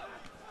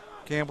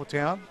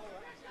Campbelltown.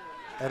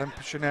 Adam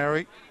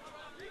Pictionary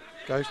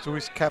goes to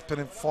his captain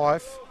in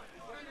Fife.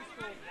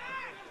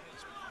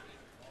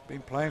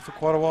 Been playing for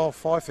quite a while,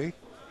 Fifey.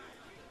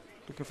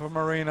 Looking for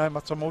Marino.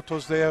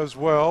 Matsumoto's there as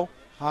well.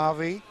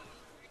 Harvey.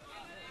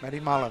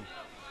 Matty Mullen.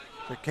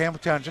 So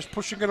Campbelltown just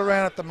pushing it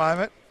around at the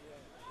moment.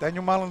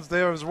 Daniel Mullen's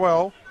there as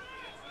well.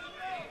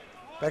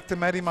 Back to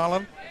Matty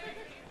Mullen.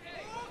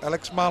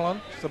 Alex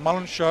Mullen. It's the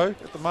Mullen show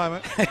at the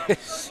moment.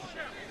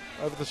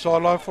 Over the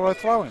sideline for a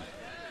throw-in.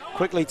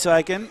 Quickly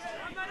taken.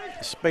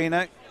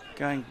 Spina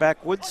going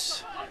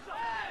backwards.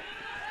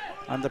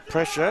 Under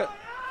pressure.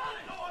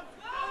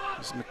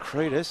 It's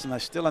Macretus, and they're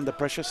still under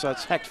pressure, so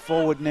it's hacked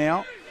forward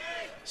now.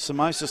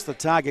 Samosis, the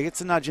target, gets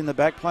a nudge in the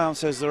back. Play on,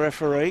 says the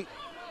referee.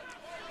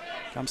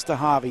 Comes to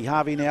Harvey.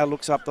 Harvey now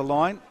looks up the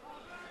line.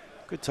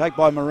 Good take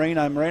by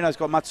Marino. Marino's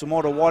got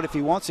Matsumoto wide if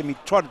he wants him. He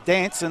tried to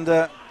dance, and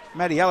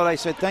Matty Halliday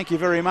said thank you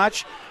very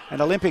much.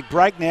 An Olympic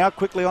break now,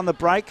 quickly on the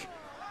break.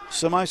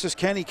 Samosis,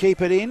 can he keep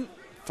it in?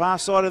 Far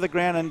side of the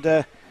ground,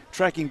 and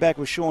tracking back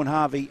with Sean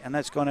Harvey, and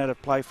that's gone out of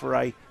play for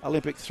a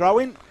Olympic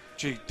throw-in.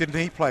 Gee, didn't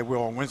he play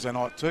well on Wednesday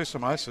night too,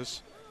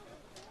 Samosis?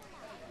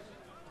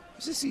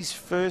 Is this his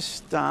first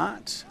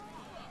start?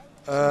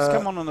 He's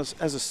come on as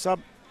a sub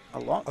a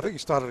lot. I think he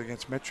started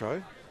against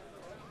Metro.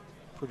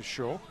 Pretty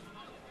sure.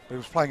 But he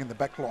was playing in the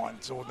back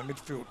lines or the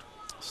midfield.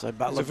 So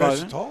Butler Bowden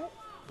versatile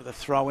with a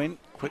throw-in,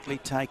 quickly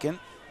taken.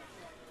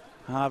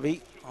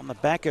 Harvey on the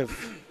back of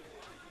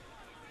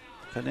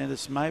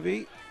Fernandez maybe.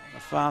 On the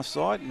far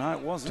side. No, it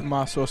wasn't.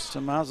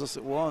 Tomazos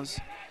it was.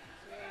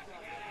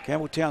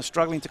 Campbelltown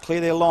struggling to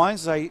clear their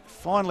lines. They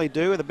finally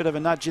do with a bit of a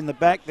nudge in the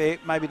back there,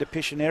 maybe to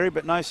Pictionary,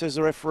 but no, says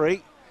the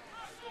referee.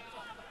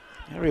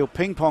 Aerial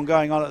ping pong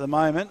going on at the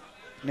moment.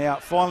 Now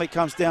it finally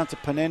comes down to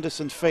Penendis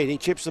and feet. He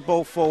chips the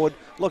ball forward,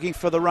 looking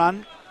for the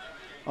run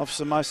of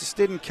Samosis.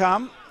 Didn't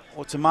come,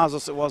 or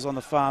Tomazos it was on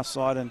the far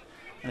side, and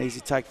an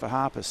easy take for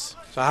Harpers.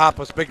 So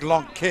Harpers, big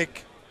long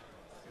kick.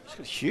 He's got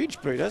a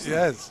huge boot, hasn't he?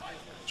 Yes.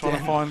 Trying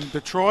to find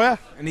Detroyer.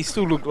 And he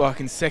still looked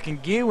like in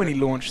second gear when he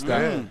launched that.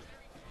 Yeah.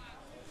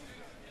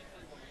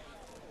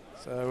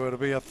 So it'll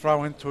be a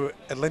throw into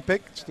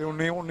Olympic. Still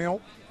 0-0.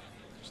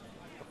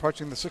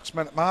 Approaching the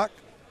 6-minute mark.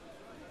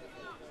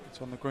 It's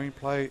on the green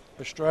play,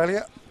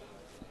 Australia.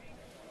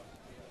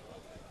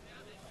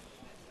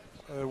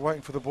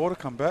 Waiting for the ball to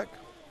come back.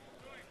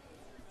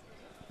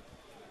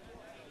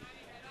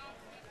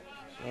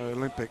 So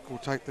Olympic will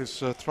take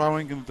this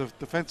throwing in the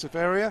defensive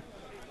area.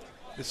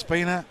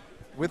 Espina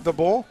with the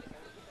ball.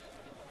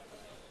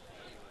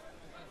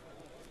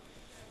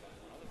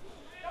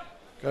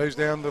 Goes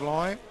down the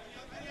line.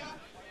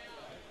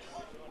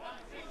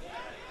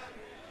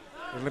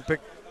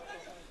 Olympic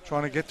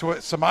trying to get to it.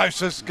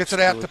 Samosas gets it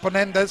out to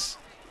Penendez.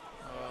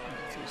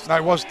 No,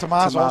 it was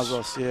Tomazos.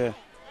 Tomazos, yeah.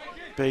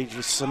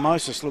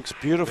 Samosas looks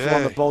beautiful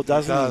on the ball,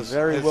 doesn't he?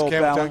 Very well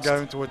balanced.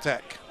 Going to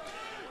attack.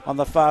 On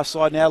the far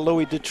side now,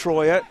 Louis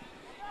Detroit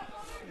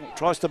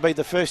tries to be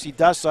the first. He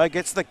does so.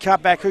 Gets the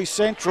cutback. Who's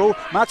central?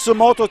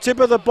 Matsumoto,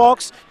 tip of the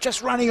box.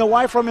 Just running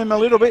away from him a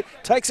little bit.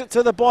 Takes it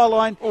to the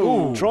byline.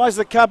 Ooh. Tries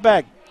the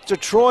cutback.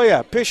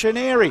 Detroit,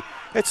 Piscineri.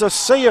 It's a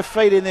sea of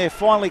feet in there.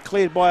 Finally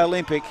cleared by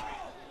Olympic.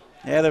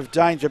 Out of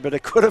danger, but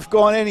it could have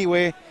gone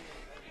anywhere.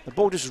 The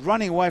ball just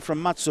running away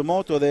from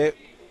Matsumoto there.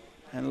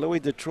 And Louis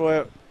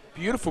Detroit.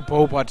 Beautiful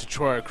ball by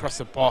Detroit across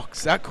the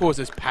box. That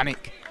causes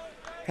panic.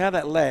 How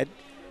that lad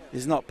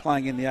is not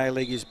playing in the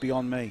A-League is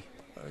beyond me.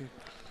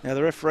 Now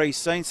the referee's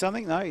seen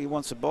something. No, he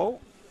wants a ball.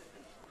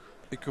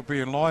 It could be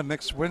in line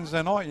next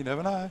Wednesday night. You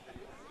never know.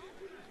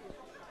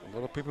 A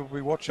lot of people will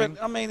be watching.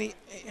 But, I mean, he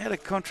had a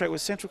contract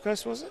with Central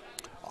Coast, was it?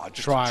 Oh,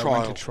 just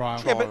went to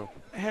trial. Yeah, but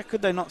how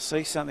could they not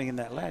see something in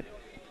that lad?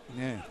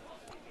 Yeah.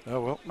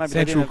 Oh, well. Maybe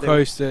Central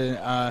Coast,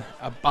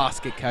 a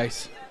basket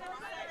case.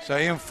 So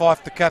Ian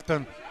Fife, the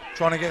captain,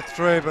 trying to get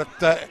through,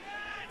 but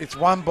it's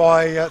won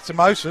by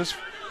Samosas.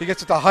 He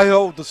gets it to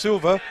Hayo De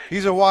Silva.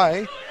 He's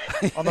away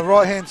on the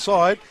right-hand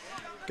side.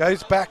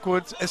 Goes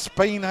backwards.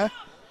 Espina.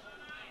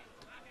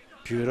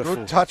 Beautiful.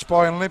 Good touch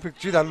by Olympic.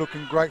 Gee, they look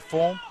in great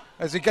form.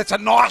 As he gets a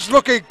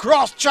nice-looking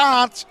cross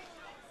chance.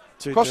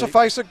 Across the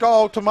face of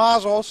goal,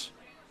 Tomazos.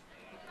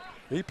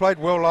 He played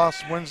well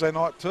last Wednesday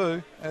night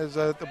too, as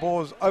the ball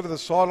was over the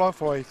sideline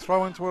for a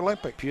throw into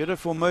Olympic.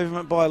 Beautiful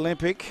movement by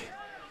Olympic.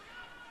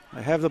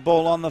 They have the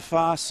ball on the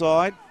far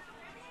side.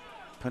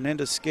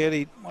 Penendez scared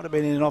he might have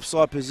been in an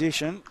offside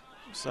position.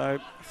 So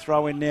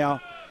throw in now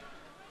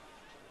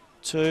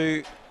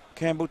to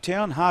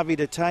Campbelltown. Harvey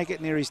to take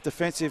it near his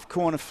defensive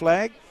corner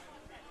flag.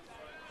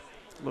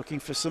 Looking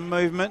for some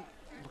movement,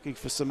 looking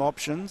for some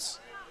options.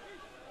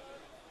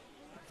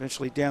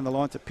 Eventually down the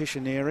line to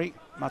Piscineri.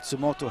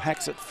 Matsumoto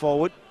hacks it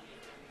forward.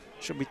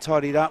 Should be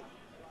tidied up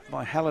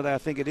by Halliday, I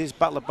think it is.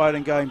 Butler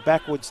Bowden going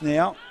backwards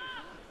now.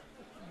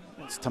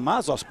 It's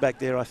Tomazos back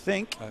there, I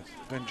think.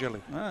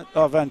 Vangeli.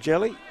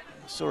 Vangeli.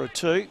 Saw a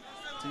 2.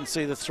 Didn't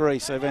see the 3.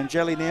 So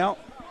Vangeli now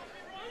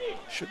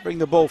should bring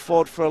the ball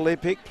forward for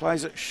Olympic.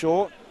 Plays it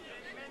short.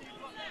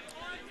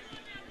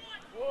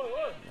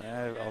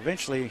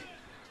 Eventually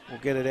we'll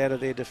get it out of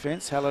their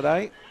defence.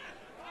 Halliday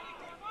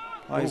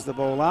plays the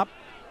ball up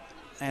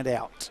and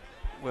out.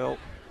 Well,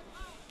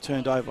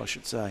 turned over, I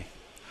should say.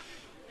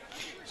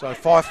 So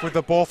Fife with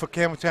the ball for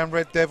Campbelltown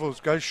Red Devils.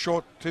 Goes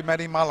short to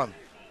Matty Mullen.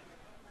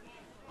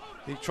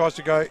 He tries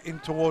to go in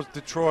towards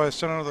Detroit,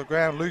 centre of the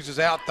ground, loses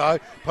out though.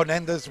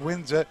 Penendez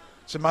wins it.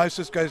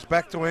 Samosas goes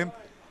back to him,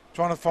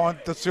 trying to find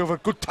De Silva.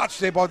 Good touch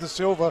there by De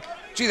Silva.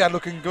 Gee, they're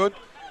looking good.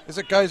 As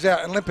it goes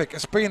out, Olympic.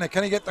 Espina,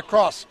 can he get the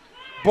cross?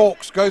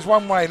 Borks goes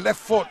one way, left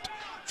foot,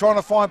 trying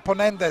to find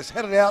Penendez.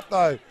 Headed out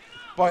though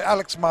by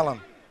Alex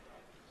Mullen.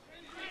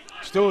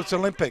 Still it's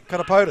Olympic.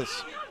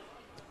 Katapotis.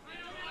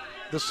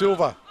 De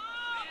Silva.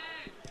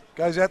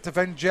 Goes out to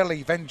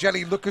Vangeli.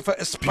 Vangeli looking for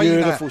Espina.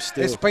 Beautiful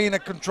steal.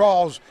 Espina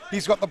controls.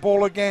 He's got the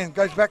ball again.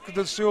 Goes back to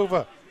De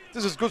Silva.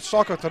 This is good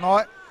soccer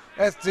tonight.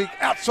 That's the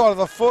outside of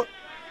the foot.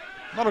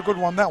 Not a good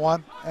one, that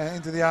one. And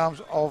into the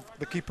arms of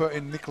the keeper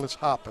in Nicholas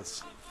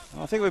Harpers.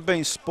 I think we've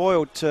been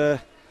spoiled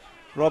to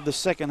rob the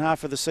second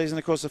half of the season.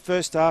 Of course, the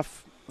first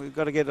half, we've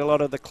got to get a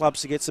lot of the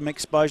clubs to get some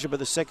exposure, but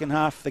the second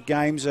half, the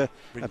games are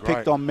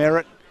picked on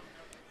merit.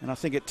 And I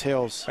think it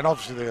tells. And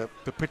obviously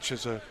the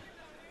pitches are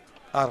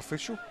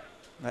artificial.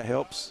 That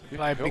helps.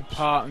 Play a big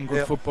part in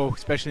good football,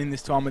 especially in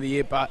this time of the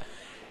year. But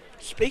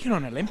speaking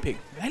on Olympic,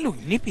 they look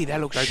nippy, they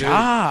look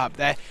sharp.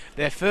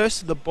 They're first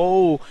to the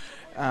ball,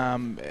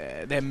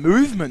 their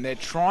movement, their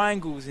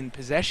triangles in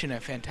possession are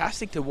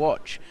fantastic to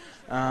watch.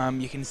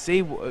 You can see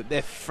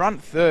their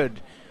front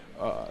third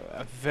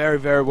are very,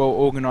 very well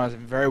organised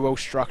and very well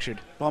structured.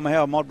 Bomber,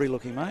 how are Modbury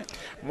looking, mate?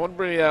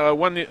 Modbury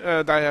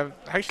they have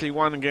actually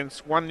won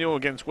 1-0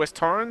 against West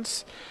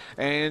Torrens,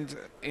 and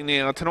in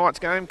tonight's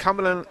game,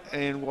 Cumberland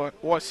and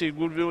White Sea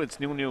Woodville, it's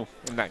 0-0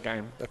 in that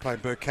game. They play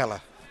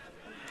Burkalla,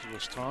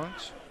 West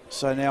Torrens.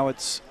 So now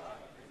it's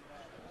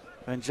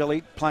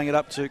Vangeli playing it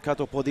up to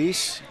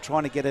Katopodis,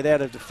 trying to get it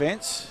out of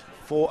defence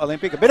for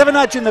Olympic. A bit of a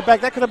nudge in the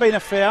back. That could have been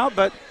a foul,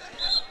 but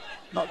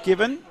not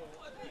given.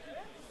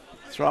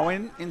 Throw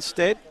in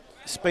instead.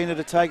 Spina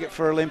to take it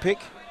for Olympic.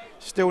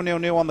 Still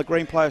 0-0 on the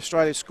Green Play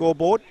Australia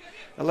scoreboard.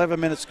 11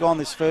 minutes gone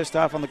this first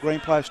half on the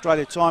Green Play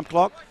Australia time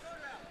clock.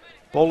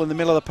 Ball in the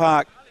middle of the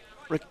park.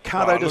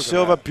 Ricardo De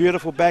Silva,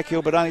 beautiful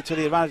backheel, but only to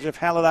the advantage of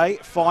Halliday.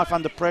 Fife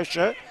under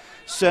pressure.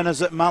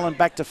 Centres at Mullen,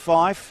 back to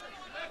Fife.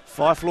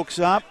 Fife looks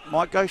up,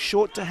 might go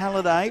short to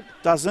Halliday.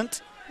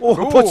 Doesn't.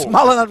 Oh, puts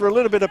Mullen under a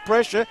little bit of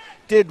pressure.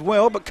 Did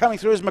well, but coming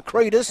through is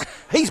Makridis.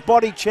 He's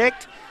body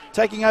checked.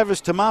 Taking over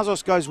as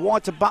Tomazos goes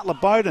wide to Butler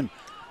Bowden.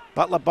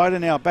 Butler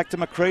Bowden now back to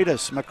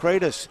Makridis.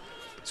 Makridis.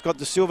 It's got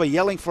De Silva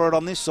yelling for it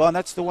on this side.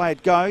 That's the way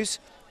it goes.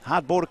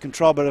 Hard ball to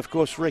control, but of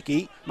course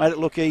Ricky made it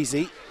look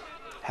easy.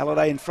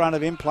 Halliday in front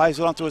of him, plays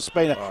it onto a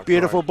spinner.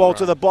 Beautiful ball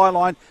to the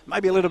byline.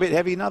 Maybe a little bit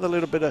heavy. Another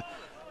little bit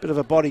of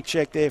a body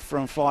check there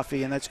from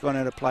Fifey, and that's gone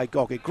out of play.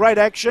 Golke. Great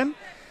action.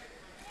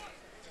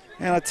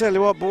 And I tell you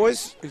what,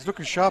 boys. He's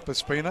looking sharp as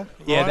spinner.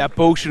 Yeah, right? That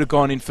ball should have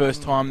gone in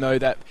first time, though.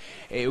 That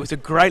it was a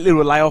great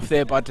little layoff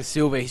there by De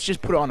Silva. He's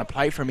just put it on a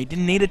plate for him. He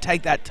didn't need to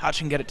take that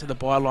touch and get it to the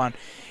byline.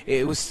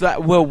 It was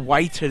that well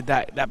weighted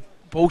that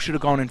ball should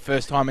have gone in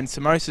first time. And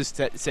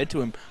Samosas said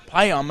to him,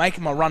 "Play on, make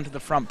him a run to the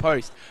front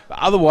post." But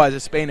otherwise, a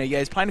spinner,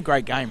 he's playing a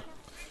great game.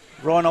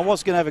 Ryan, I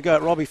was going to have a go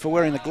at Robbie for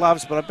wearing the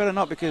gloves, but I better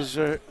not because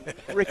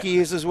Ricky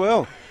is as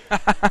well.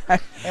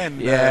 And,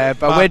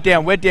 but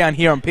we're down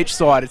here on pitch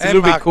side. It's a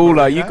little bit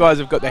cooler. You guys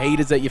have got the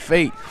heaters at your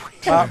feet.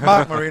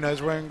 Mark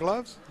Marino's wearing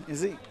gloves.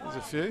 Is he? There's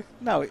a few.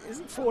 No,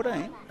 isn't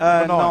 14?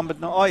 Number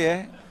 9. Oh,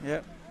 yeah.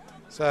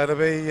 So it'll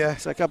be...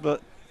 So a couple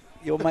of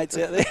your mates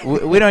out there.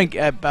 we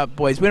don't,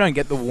 boys, we don't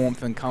get the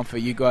warmth and comfort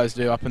you guys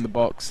do up in the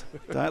box.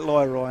 Don't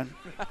lie, Ryan.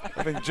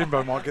 I think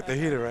Jimbo might get the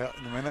heater out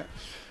in a minute.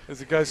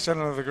 As it goes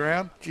centre of the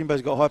ground.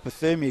 Jimbo's got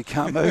hypothermia, he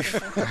can't move.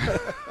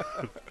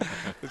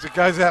 As it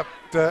goes out,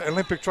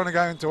 Olympic trying to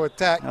go into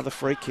attack. Another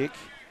free kick.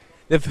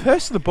 They've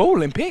first the ball,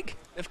 Olympic.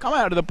 They've come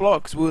out of the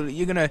blocks. We're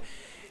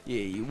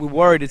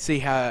worried to see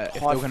if they're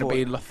going to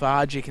be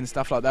lethargic and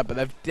stuff like that, but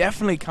they've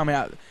definitely come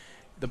out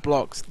the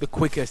blocks the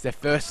quickest. They're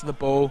first to the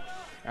ball.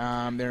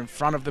 They're in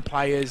front of the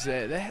players.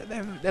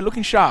 They're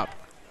looking sharp.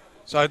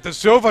 So De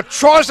Silva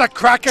tries to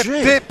crack it,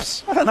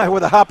 dips. I don't know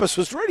whether Harpus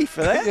was ready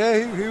for that.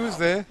 Yeah, he was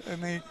there,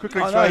 and he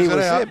quickly throws it out. He was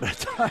there, but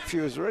I don't know if he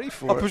was ready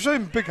for it. I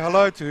presume big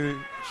hello to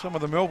some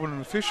of the Melbourne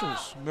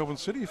officials, Melbourne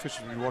City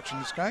officials will be watching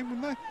this game,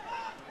 wouldn't they?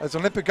 As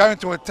Olympic go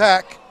into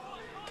attack.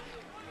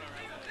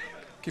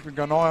 Keeping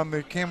an eye on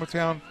the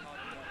Campbelltown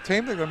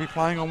team. They're going to be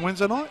playing on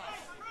Wednesday night.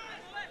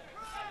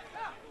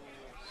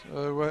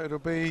 So it'll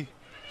be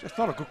just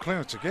not a good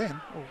clearance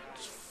again. Oh,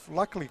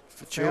 luckily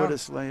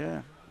fortuitously,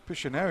 yeah.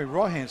 Piscinari,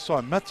 right-hand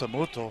side,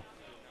 Matsumoto.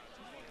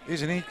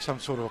 Isn't he some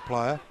sort of a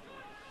player?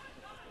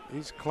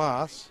 He's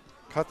class.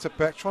 Cuts it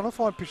back, trying to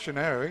find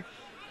Piscinari.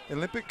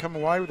 Olympic come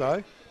away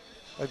though.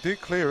 They do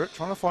clear it,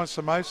 trying to find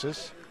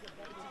Samosas.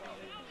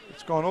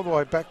 It's gone all the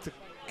way back to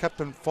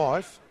Captain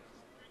Fife.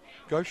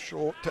 Goes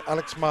short to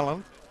Alex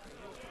Mullen.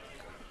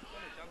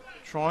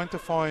 Trying to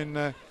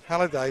find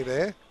Halliday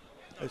there.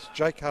 It's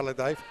Jake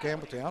Halliday for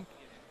Campbelltown.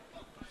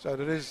 So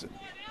that is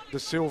De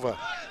Silva.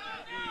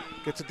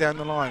 Gets it down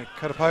the line.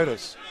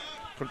 Katapotis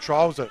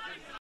controls it.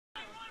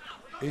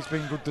 He's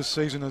been good this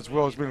season as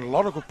well. There's been a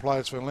lot of good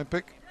players for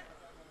Olympic.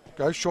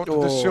 Goes short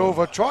to De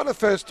Silva. Try the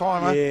first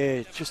timer.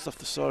 Yeah, just off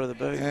the side of the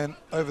boot. And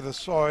over the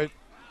side,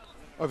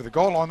 over the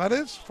goal line that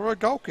is, for a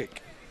goal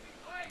kick.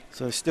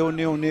 So still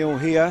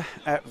 0-0 here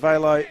at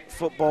Velo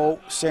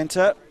Football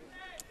Centre.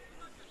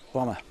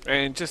 Bomber.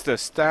 And just a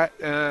stat,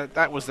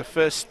 that was the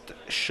first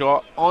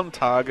shot on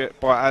target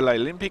by Adelaide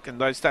Olympic, and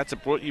those stats are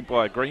brought you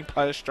by Green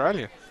Play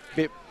Australia.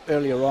 Bit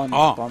earlier on,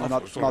 Bomber,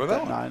 not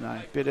that.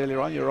 No, bit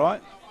earlier on, you're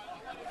right.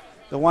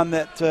 The one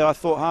that I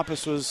thought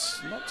Harpus was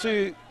not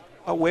too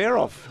aware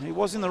of. He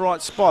was in the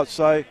right spot,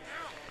 so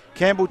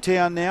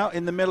Campbelltown now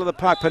in the middle of the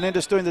park.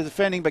 Penendus doing the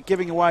defending but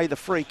giving away the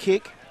free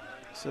kick.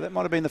 So that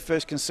might have been the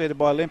first conceded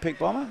by Olympic,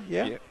 Bomber,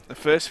 yeah? The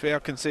first foul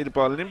conceded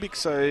by Olympic,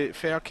 so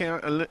foul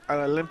count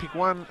Olympic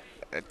 1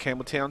 at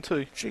Campbelltown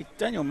 2. Gee,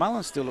 Daniel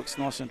Mullen still looks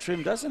nice and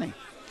trim, doesn't he?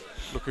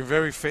 Looking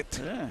very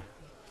fit. Yeah.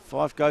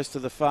 Fife goes to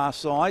the far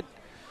side,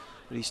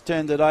 but he's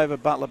turned it over.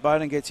 Butler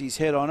Bowden gets his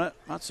head on it.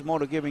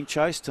 Matsumoto giving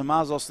chase.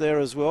 Tomazos there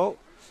as well.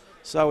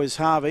 So is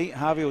Harvey.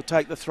 Harvey will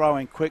take the throw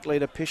in quickly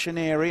to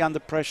Piscinari under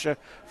pressure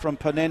from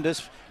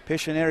Penendus.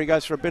 Piscinari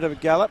goes for a bit of a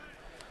gallop.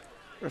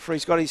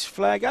 Referee's got his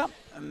flag up,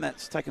 and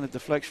that's taken a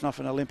deflection off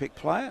an Olympic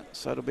player.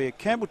 So it'll be a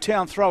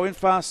Campbelltown throw in,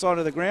 far side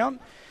of the ground.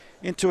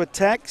 Into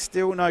attack,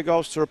 still no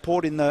goals to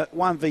report in the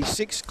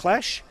 1v6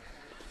 clash.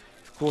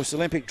 Of course,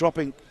 Olympic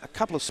dropping a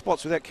couple of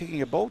spots without kicking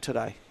a ball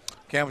today.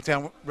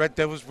 Campbelltown Red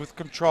Devils with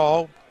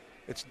control.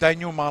 It's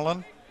Daniel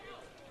Mullen.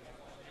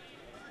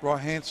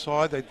 Right-hand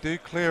side, they do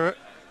clear it.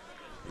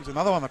 There's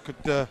another one that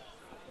could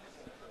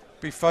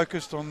be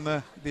focused on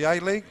the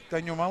A-League,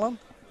 Daniel Mullen.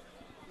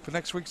 For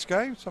next week's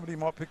game, somebody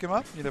might pick him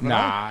up. You never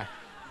know.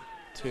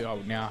 Too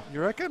old now.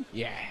 You reckon?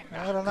 Yeah,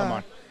 I don't know. Come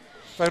on.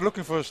 They're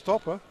looking for a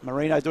stopper.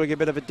 Marino doing a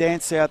bit of a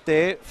dance out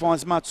there.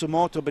 Finds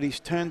Matsumoto, but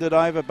he's turned it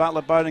over.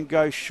 Butler Bowden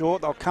goes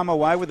short. They'll come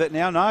away with it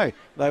now. No,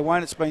 they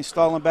won't. It's been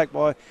stolen back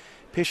by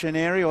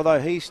Piscinari, although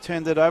he's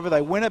turned it over.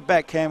 They win it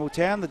back,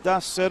 Campbelltown. The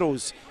dust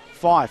settles.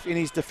 Fife in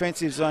his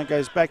defensive zone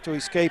goes back to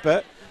his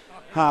keeper,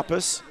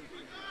 Harpus.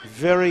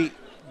 Very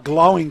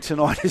glowing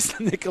tonight is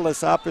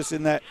Nicholas Harpus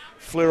in that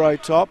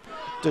fluoro top.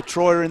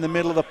 Detroit in the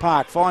middle of the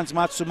park. Finds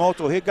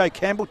Matsumoto. Here go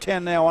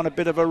Campbelltown now on a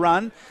bit of a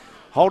run.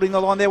 Holding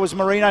the line there was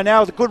Marino.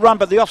 Now it's a good run,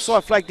 but the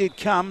offside flag did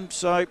come,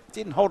 so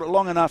didn't hold it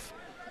long enough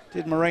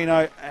did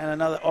Marino, and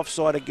another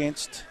offside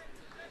against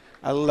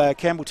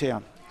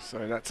Campbelltown.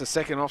 So that's a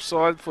second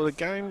offside for the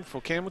game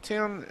for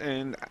Campbelltown,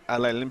 and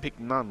Adelaide Olympic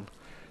none.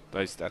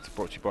 Those stats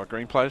brought to you by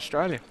Green Play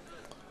Australia.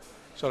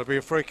 So it'll be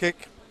a free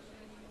kick.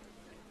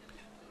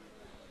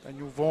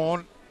 Daniel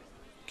Vaughan,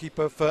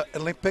 keeper for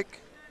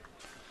Olympic.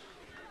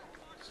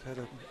 He's had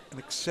an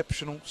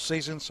exceptional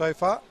season so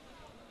far.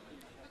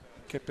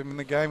 Kept him in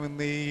the game in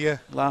the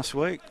Last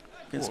week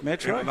against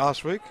Metro.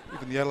 Last week,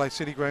 even the Adelaide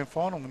City Grand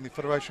Final in the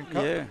Federation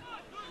Cup. Yeah.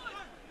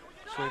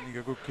 Certainly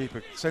a good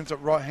keeper. Sends it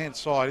right hand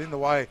side in the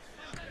way.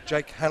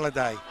 Jake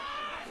Halliday.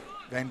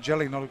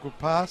 Vangeli, not a good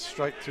pass.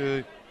 Straight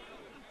to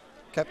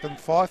Captain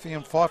Fife.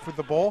 Ian Fife with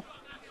the ball.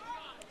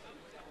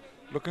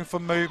 Looking for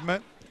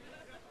movement.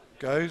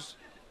 Goes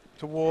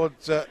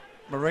towards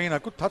Marino.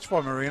 Good touch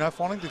by Marino.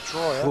 Finding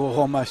Destroyer. Oh,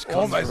 almost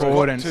Got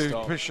and to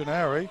stop.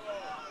 Piscinari.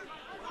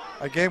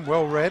 Again,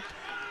 well read.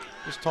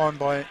 This time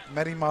by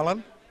Matty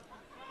Mullen.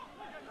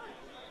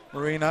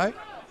 Marino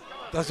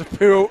does a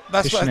pill.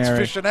 That's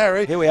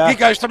Piscinari. Here we are. He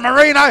goes to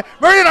Marino.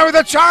 Marino with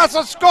a chance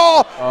to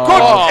score.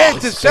 Good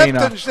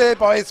interception there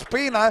by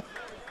Espina.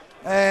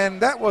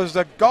 And that was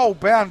a goal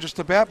bound just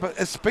about. But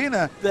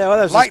Espina, Yeah, well,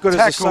 that was as late good as a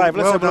tackle, save.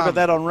 Let's well have a look done. at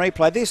that on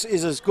replay. This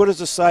is as good as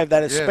a save.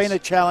 That has Yes. been a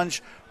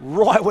challenge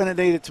right when it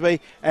needed to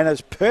be, and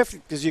as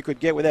perfect as you could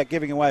get without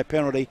giving away a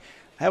penalty.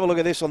 Have a look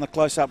at this on the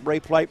close-up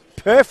replay.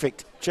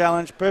 Perfect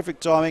challenge,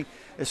 perfect timing.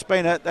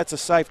 Espina, that's a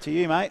save to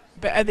you, mate.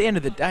 But at the end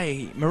of the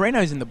day,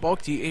 Marino's in the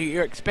box.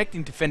 You're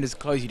expecting defenders to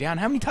close you down.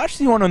 How many touches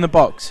do you want on the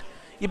box?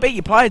 You beat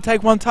your player,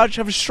 take one touch,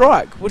 have a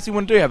strike. What does he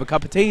want to do? Have a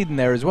cup of tea in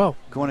there as well.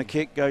 Corner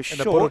kick goes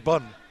And a bottle short.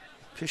 bun.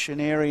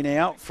 Piscinari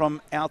now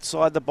from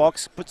outside the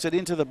box, puts it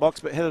into the box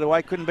but headed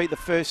away, couldn't beat the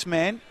first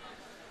man.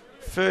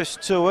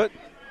 First to it,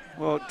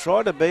 well,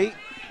 tried to beat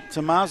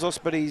Tomazos,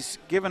 but he's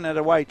given it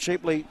away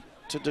cheaply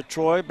to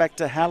Detroit, back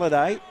to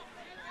Halliday.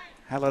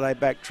 Halliday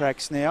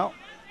backtracks now.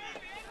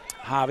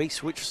 Harvey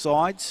switch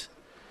sides.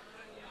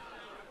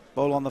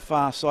 Ball on the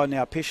far side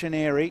now.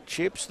 Piscinari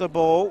chips the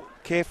ball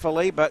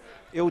carefully but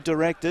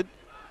ill-directed.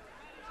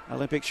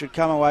 Olympic should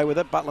come away with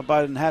it. Butler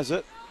Bowden has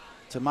it.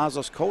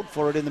 Tomazos called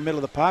for it in the middle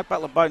of the park.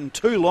 Butler Bowden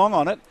too long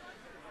on it.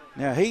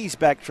 Now he's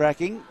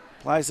backtracking.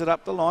 Plays it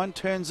up the line.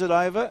 Turns it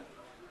over.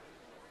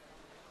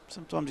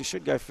 Sometimes he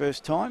should go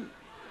first time.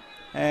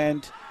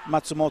 And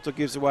Matsumoto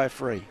gives away a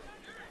free.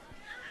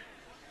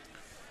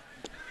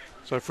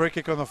 So free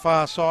kick on the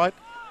far side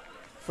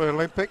for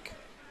Olympic.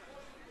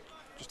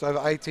 Just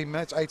over 18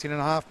 minutes, 18 and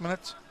a half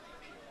minutes.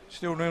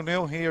 Still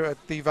 0-0 here at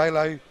the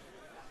Velo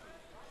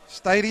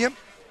Stadium.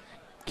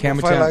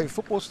 Velo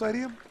Football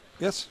Stadium.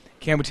 Yes.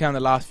 Campbelltown, the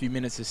last few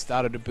minutes, has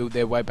started to build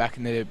their way back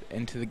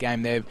into the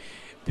game. They're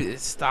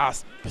star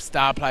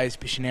players,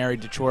 Piscinari,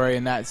 Detroit,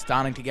 and that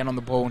starting to get on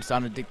the ball and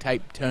starting to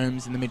dictate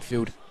terms in the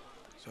midfield.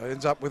 So it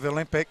ends up with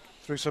Olympic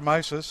through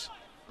Samosis.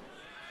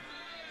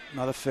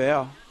 Another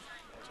foul.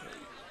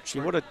 Gee,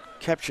 what a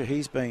capture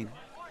he's been.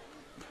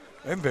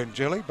 And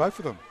Vangeli, both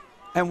of them.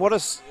 And what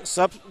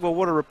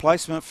what a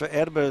replacement for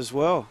Edba as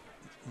well.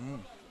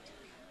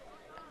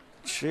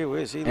 Gee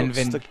whiz, he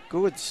looks the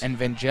goods. And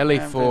Vangeli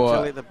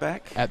Vangeli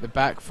at the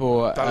back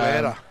for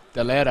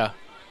Dalera.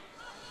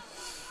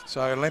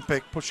 So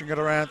Olympic pushing it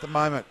around at the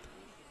moment.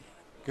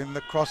 Getting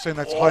the cross in,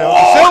 that's high on.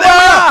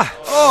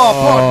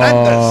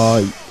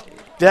 Fernandez.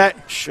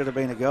 That should have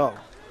been a goal.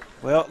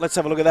 Well, let's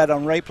have a look at that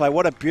on replay.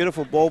 What a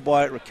beautiful ball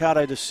by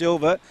Ricardo da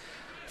Silva.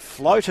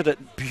 Floated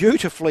it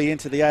beautifully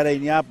into the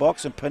 18-yard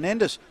box, and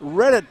Penendus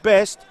read it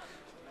best.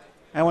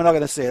 And we're not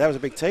going to see it. That was a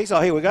big tease.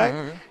 Oh, here we go.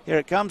 Mm-hmm. Here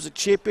it comes, a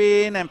chip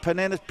in, and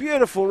Penendus,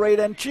 beautiful read.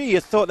 And gee, you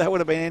thought that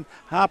would have been in.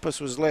 Harpus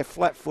was left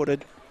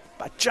flat-footed,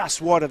 but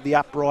just wide of the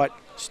upright.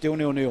 Still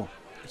 0-0.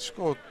 He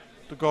scored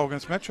the goal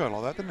against Metro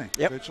like that, didn't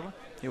he? Yep. Virtually.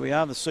 Here we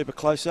are, the super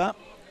close-up.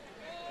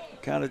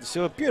 Ricardo da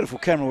Silva, beautiful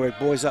camera work,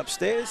 boys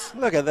upstairs.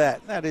 Look at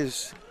that. That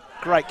is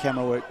great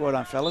camera work. Well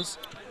done, fellas.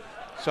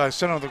 So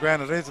centre of the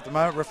ground it is at the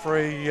moment.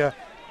 Referee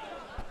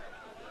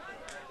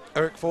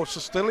Eric Forster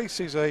Stilly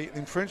sees an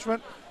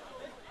infringement.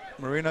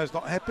 Marino's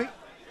not happy.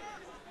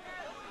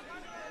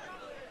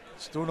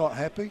 Still not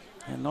happy.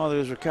 And neither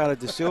is Ricardo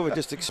da Silva.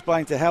 Just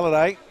explained to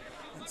Halliday,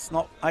 it's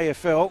not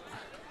AFL.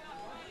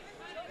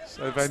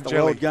 So It's the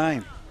world Vangeli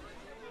game.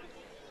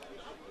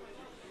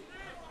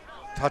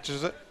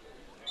 touches it.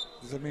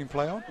 Does that mean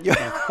play on? Yeah.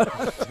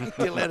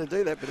 You're allowed to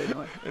do that, but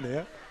anyway.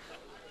 Anyhow.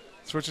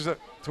 Switches it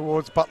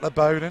towards Butler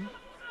Bowden.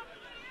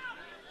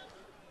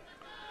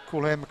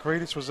 Coolhand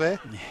McCreadis was there.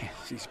 Yeah,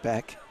 she's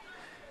back.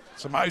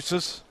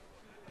 Samosas.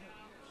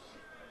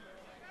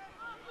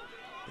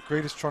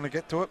 McCreadis trying to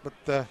get to it,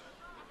 but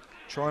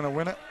trying to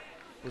win it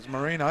was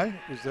Marino.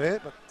 Was there,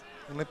 but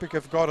Olympic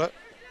have got it.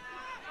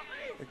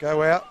 They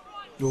go out.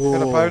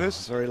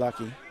 Katapotis Very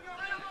lucky.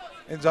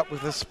 ends up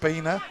with a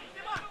spinner.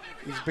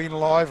 He's been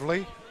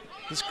lively.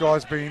 This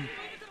guy's been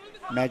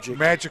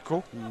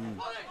magical.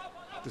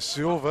 De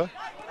Silva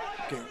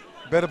getting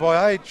better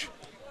by age.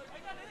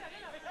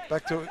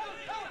 Back to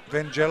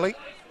Vangeli.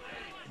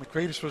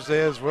 McCreadis was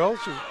there as well.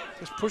 She's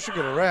just pushing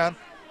it around.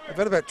 They've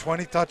had about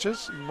 20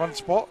 touches in one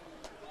spot.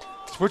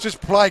 Switches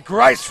play,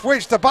 great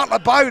switch to Butler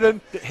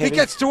Bowden. He heavy.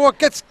 gets to it,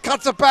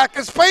 cuts it back.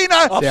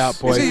 Espina. It's out,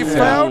 boys. Is he It's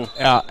fouled?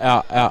 Out.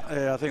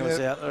 Yeah, I think it was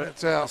out.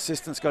 It's out.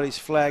 Assistant's got his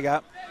flag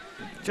up.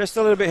 Just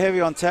a little bit heavy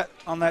on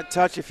that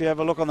touch. If you have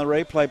a look on the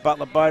replay,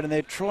 Butler Bowden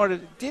there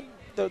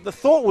the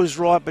thought was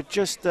right, but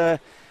just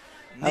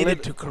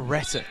Needed to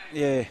caress it.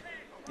 Yeah,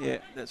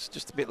 that's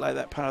just a bit late,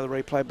 that part of the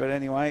replay. But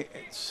anyway,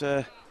 it's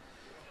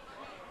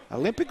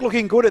Olympic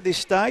looking good at this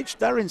stage.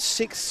 They're in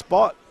 6th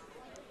spot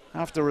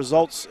after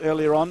results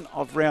earlier on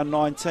of round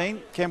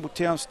 19.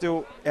 Campbelltown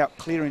still out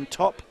clear in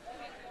top.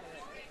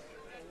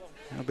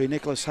 It'll be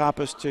Nicholas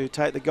Harpers to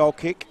take the goal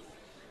kick.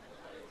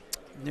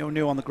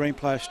 0-0 on the Green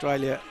Play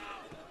Australia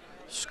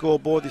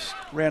scoreboard. This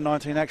round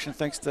 19 action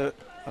thanks to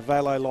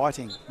Avelo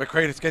lighting.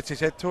 McCreadis gets his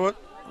head to it.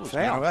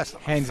 Foul. No, that's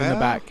not Hands foul. in the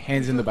back.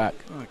 Hands in the back.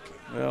 Okay.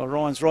 Well,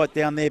 Ryan's right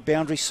down there,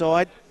 boundary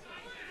side.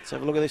 Let's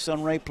have a look at this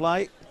on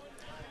replay.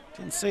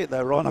 Didn't see it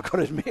though, Ryan, I've got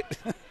to admit.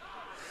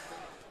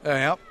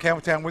 Anyhow,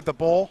 Campbelltown with the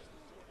ball.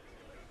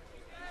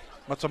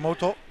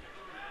 Matsumoto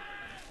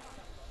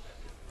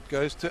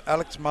goes to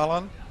Alex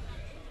Mullen.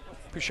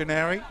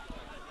 Pictionary.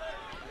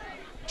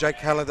 Jake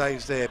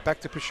Halliday's there. Back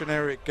to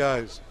Pictionary it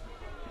goes.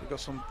 We've got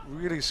some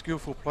really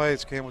skillful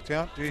players,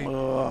 Campbelltown. Gee,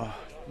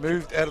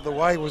 moved out of the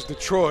way was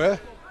Detroit.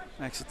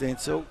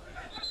 Accidental.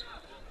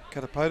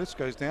 Katapotis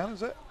goes down,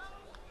 is it?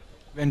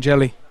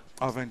 Vangeli.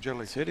 Oh,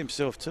 Vangeli. He's hurt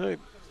himself too.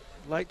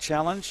 Late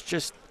challenge,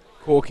 just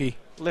Corky.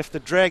 left the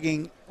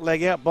dragging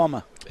leg out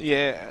bomber.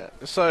 Yeah,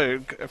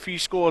 so a few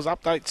scores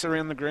updates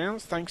around the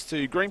grounds thanks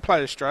to Green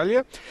Play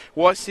Australia.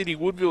 White City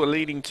Woodville are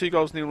leading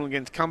 2-0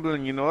 against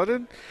Cumberland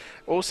United.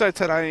 Also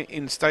today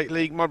in State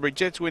League, Modbury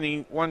Jets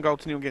winning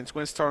 1-0 against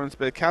West Torrens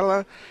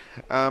Berkala.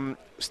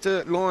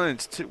 Sturt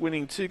Lions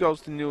winning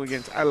 2-0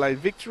 against Adelaide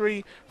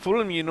Victory.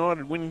 Fulham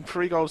United winning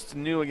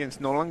 3-0 against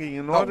Noarlunga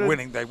United. Not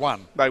winning, they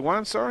won. They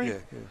won, sorry. Yeah.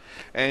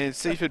 And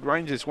Seaford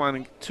Rangers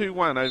won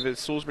 2-1 over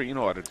Salisbury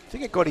United. I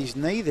think it got his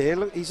knee there.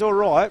 Look, he's all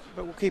right,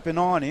 but we'll keep an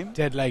eye on him.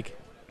 Dead leg.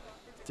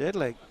 Dead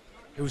leg.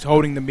 He was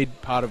holding the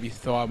mid part of his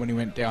thigh when he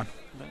went down.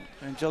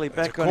 Angeli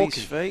back a on his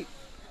corky. feet.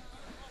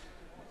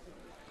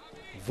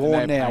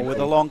 Vaughan now with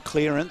a long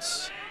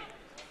clearance.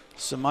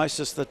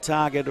 Samosis the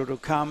target. It'll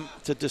come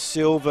to De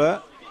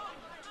Silva.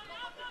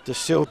 De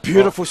Silva,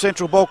 beautiful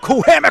central ball.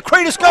 Cool hammer.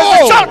 Cretus goes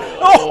for shot.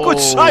 Oh, good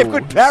save.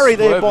 Good parry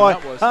there by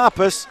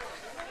Harpers.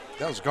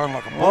 That was going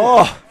like a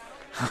ball. Oh,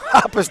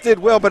 Harpers did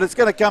well, but it's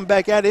going to come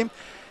back at him.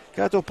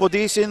 Kato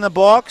Podis in the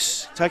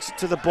box. Takes it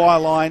to the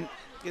byline.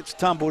 Gets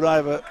tumbled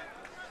over.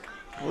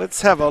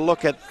 Let's have a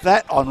look at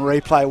that on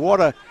replay.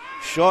 What a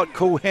shot.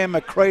 Cool hammer.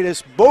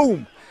 Cretus.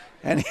 Boom.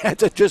 And he had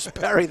to just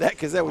parry that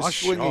because that was Nice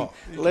swinging shot.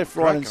 left,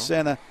 right, and Crack on.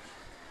 centre.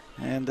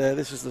 And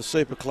this is the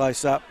super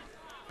close-up.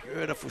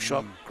 Beautiful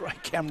shot.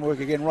 Great camera work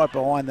again right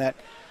behind that.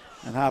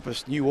 And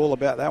Harpers knew all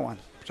about that one.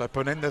 So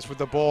Penendez with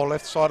the ball,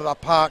 left side of the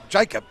park.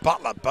 Jacob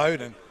Butler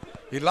Bowden.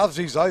 He loves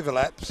his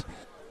overlaps,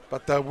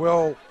 but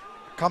will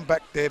come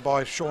back there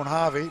by Sean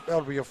Harvey.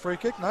 That'll be a free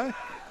kick, no?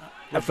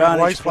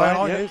 Advantage Waste playing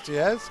play, on, yep. yes, he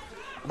has.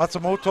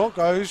 Matsumoto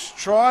goes,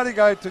 trying to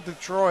go to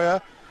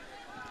Detroit.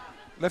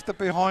 Left it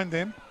behind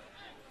him.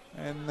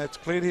 And that's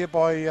cleared here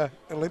by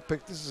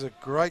Olympic. This is a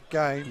great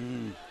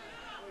game.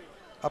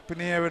 Up in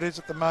the air it is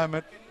at the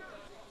moment.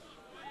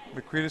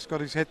 McCreadis got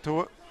his head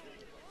to it.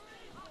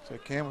 So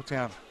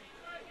Campbelltown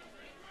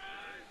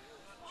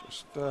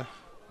just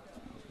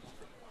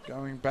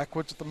going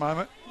backwards at the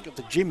moment. Got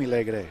the Jimmy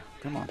leg there.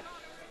 Come on.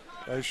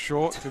 Goes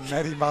short to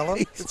Matty Mullen.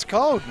 It's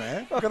cold,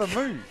 man. Got to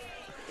move.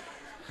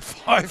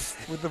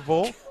 5 with the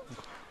ball.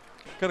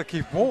 Got to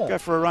keep warm. Go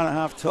for a run at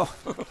half time.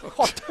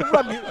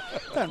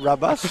 Don't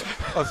rub us.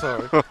 Oh,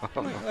 sorry.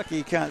 Lucky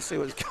you can't see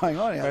what's going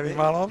on out Matty there.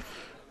 Mullen.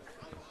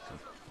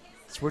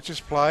 Switches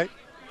play.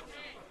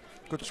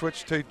 Good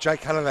switch to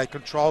Jake Halliday.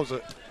 Controls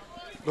it.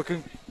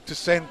 Looking to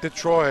send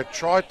Detroit.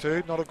 Try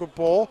to. Not a good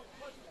ball.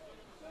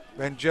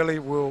 Vangeli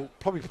will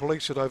probably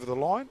police it over the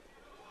line.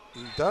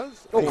 He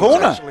does. Oh, He's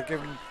corner. actually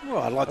giving Well,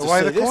 I'd like to away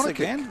see the this corner kick.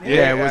 again.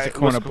 Yeah, it was it the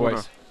corner, was corner.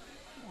 boys.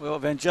 Well,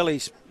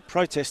 Vangeli's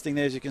protesting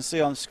there, as you can see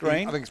on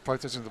screen. I think he's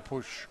protesting the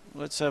push.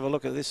 Let's have a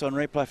look at this on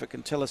replay if it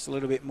can tell us a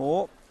little bit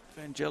more.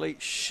 Vangeli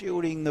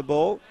shielding the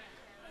ball.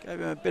 Gave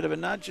him a bit of a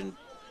nudge and...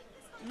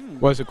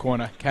 Was a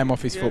corner. Came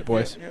off his foot,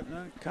 boys.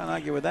 No, can't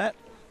argue with that.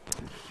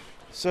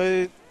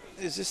 So,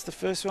 is this the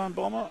first one,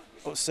 Bomber,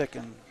 or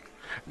second?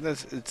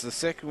 It's the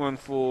second one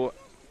for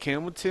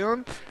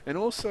Campbelltown, and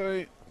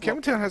also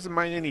Campbelltown hasn't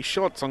made any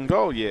shots on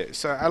goal yet.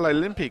 So LA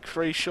Olympic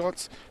 3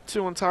 shots,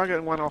 2 on target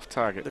and 1 off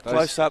target. The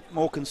close-up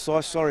more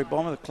concise. Sorry,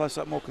 Bomber. The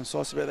close-up more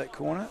concise about that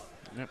corner.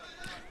 Yep.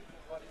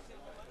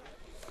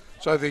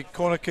 So the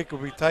corner kick will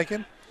be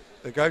taken.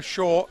 They go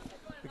short.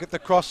 They get the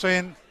cross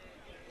in.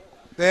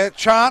 Their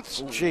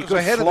chance. Gee, was good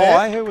ahead of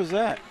fly. there. Who was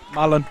that?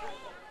 Mullen.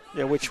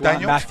 Yeah, which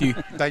Daniel. one? Matthew.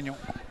 Daniel.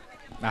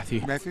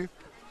 Matthew. Matthew.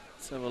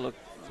 Let's have a look.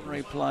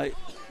 Replay.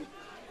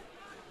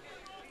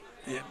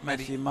 Yeah,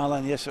 Matthew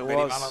Mullen. Yes, it Matty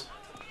was. Mullen.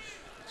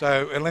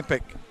 So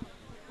Olympic.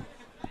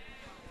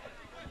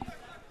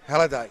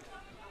 Halliday.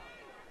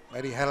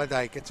 Eddie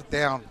Halliday gets it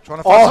down.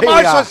 Trying to Oh, find here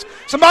we are. Samosas.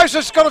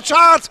 Samosas got a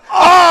chance.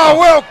 Oh,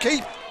 well,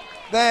 keep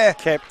there.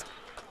 Kept.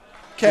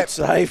 Kept.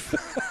 Safe.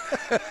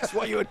 That's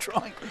what you were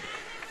trying.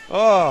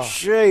 Oh,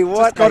 Gee,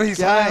 what just got a his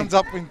game. hands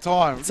up in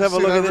time. Let's have a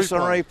look at this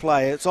on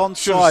replay. It's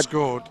Should have onside.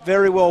 scored.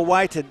 Very well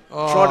weighted.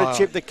 Tried Oh. to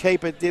chip the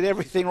keeper, did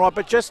everything right,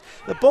 but just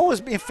the ball was,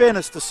 in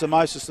fairness to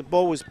Samosas, the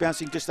ball was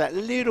bouncing just that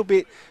little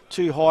bit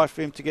too high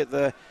for him to get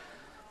the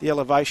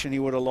elevation he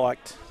would have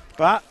liked.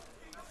 But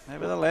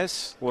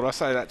nevertheless, Would I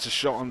say that's a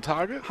shot on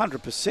target?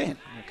 100%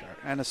 Okay.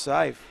 and a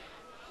save.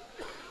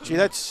 Gee,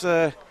 that's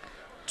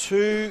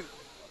two,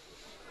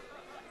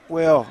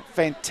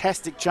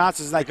 fantastic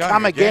chances. They They're going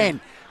come again.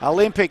 again.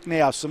 Olympic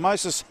now.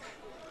 Samosas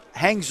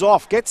hangs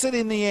off, gets it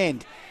in the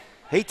end.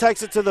 He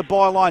takes it to the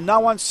byline. No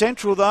one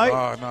central, though.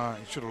 Oh, no,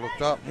 he should have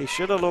looked up. He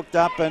should have looked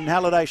up, and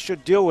Halliday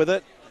should deal with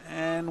it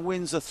and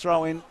wins the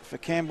throw-in for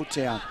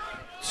Campbelltown.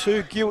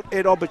 Two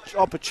gilt-edged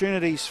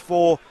opportunities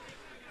for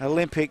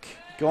Olympic.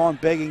 Gone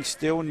begging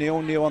still,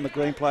 0-0 on the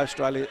Green Play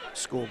Australia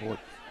scoreboard.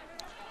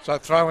 So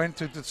throw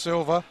into De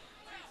Silva.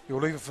 He'll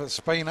leave it for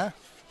Spina.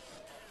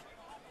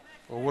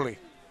 Or will he?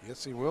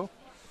 Yes, he will.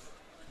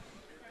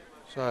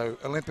 So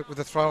Olympic with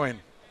the throw in.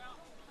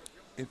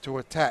 Into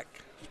attack.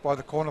 Just by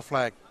the corner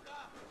flag.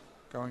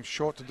 Going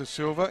short to De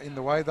Silva. In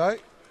the way though.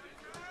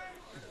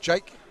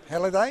 Jake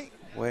Halliday.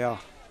 Wow.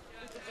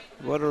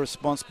 What a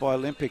response by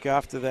Olympic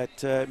after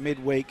that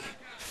midweek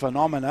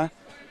phenomena.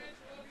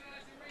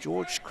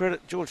 George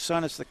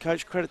Sonis, the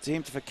coach, credit to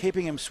him for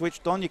keeping him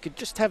switched on. You could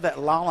just have that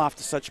lull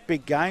after such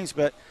big games,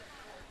 but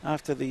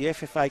after the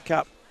FFA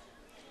Cup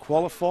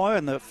qualifier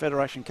and the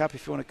Federation Cup,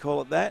 if you want to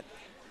call it that,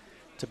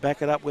 to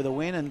back it up with a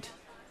win, and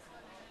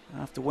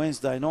after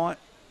Wednesday night,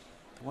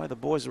 the way the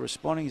boys are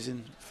responding is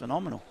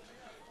phenomenal.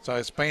 So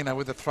Espina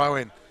with the throw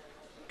in.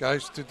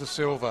 Goes to De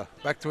Silva.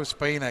 Back to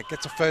Espina.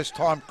 Gets a first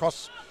time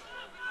cross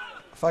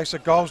face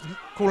of goals.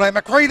 Kool-Aid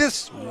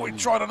Makridis. Oh, he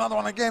tried another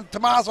one again.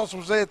 Tomazos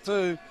was there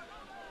too.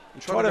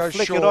 Tried to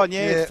flick it on,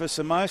 for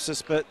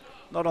Samosas, but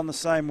not on the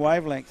same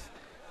wavelength.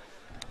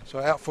 So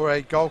out for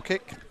a goal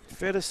kick.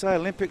 Fair to say,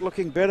 Olympic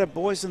looking better,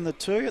 boys, than the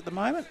two at the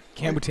moment.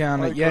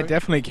 Campbelltown, yeah,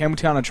 definitely.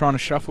 Campbelltown are trying to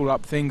shuffle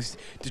up things.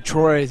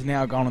 Detroit has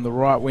now gone on the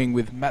right wing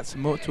with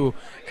Matsumoto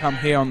come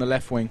here on the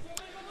left wing.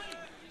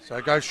 So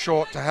it goes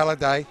short to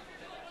Halliday.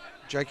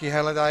 Jakey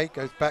Halliday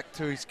goes back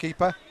to his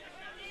keeper.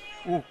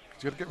 Ooh,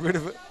 he's got to get rid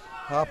of it.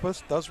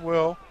 Harpers does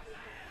well.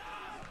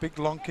 Big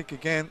long kick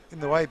again in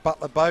the way.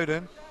 Butler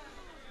Bowden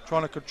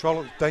trying to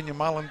control it. Daniel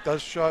Mullen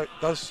does so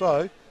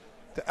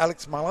to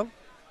Alex Mullen.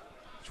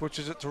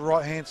 Switches it to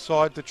right hand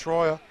side to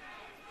Troyer.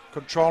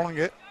 Controlling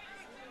it.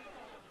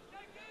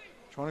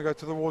 Trying to go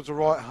towards the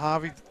right.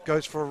 Harvey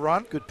goes for a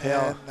run. Good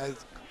power. And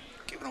they've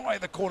given away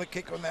the corner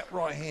kick on that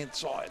right hand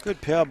side.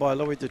 Good power by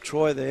Louis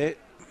Detroit there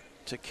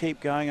to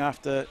keep going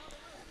after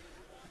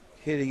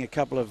hitting a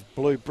couple of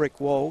blue brick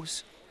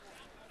walls.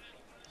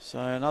 So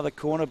another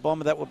corner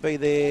bomber, that would be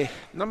their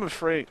Number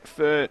three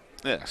for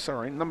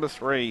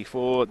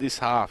this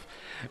half,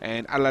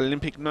 and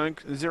Olympic no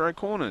 0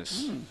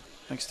 corners.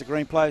 thanks to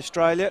Green Play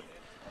Australia.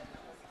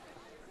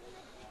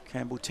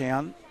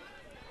 Campbelltown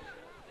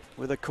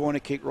with a corner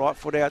kick, right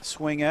foot out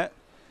swinger.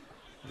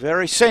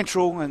 Very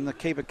central, and the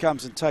keeper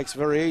comes and takes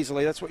very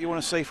easily. That's what you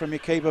want to see from your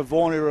keeper.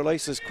 Vaughan, who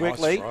releases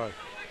quickly. Nice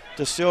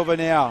De Silva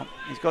now.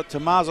 He's got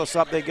Tomazos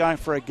up there going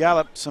for a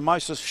gallop.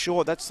 Samosas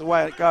short. That's the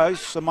way it goes.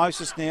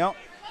 Samosas now.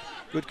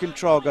 Good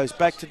control. Goes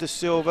back to De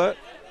Silva.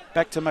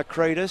 Back to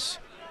Makridis.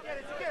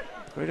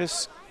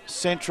 Makridis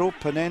central.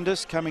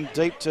 Penendis coming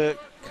deep to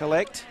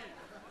collect.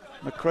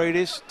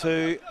 Makridis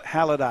to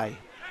Halliday.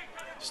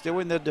 Still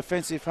in the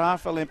defensive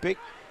half, Olympic.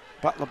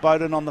 Butler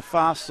Bowden on the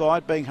far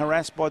side being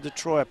harassed by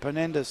Detroit.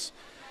 Penendis.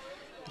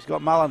 He's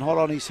got Mullen hot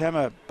on his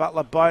hammer.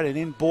 Butler Bowden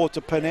in board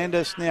to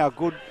Penendis now.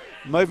 Good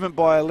movement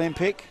by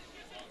Olympic.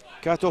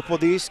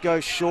 Katopodis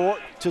goes short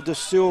to De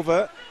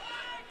Silva.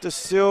 De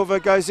Silva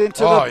goes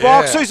into the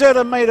box. Who's out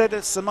of meter?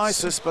 It's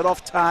Samosas, but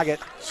off target.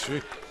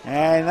 Shoot.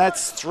 And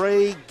that's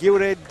 3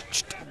 gilded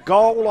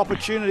goal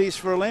opportunities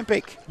for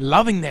Olympic.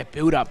 Loving their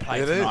build-up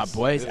play It tonight, is.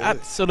 boys. It is.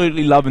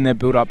 Absolutely loving their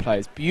build-up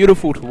plays.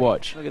 Beautiful to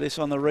watch. Look at this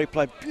on the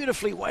replay.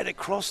 Beautifully weighted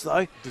cross,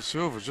 though. De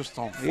Silva's just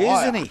on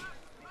fire. Isn't he?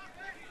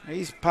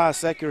 His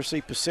pass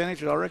accuracy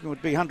percentage, I reckon,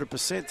 would be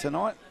 100%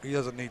 tonight. He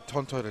doesn't need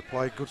Tonto to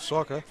play good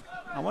soccer.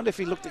 I wonder if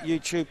he looked at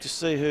YouTube to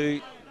see who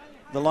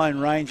the Lone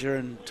Ranger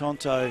and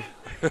Tonto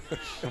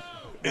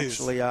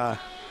actually are.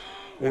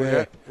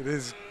 Yeah, it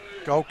is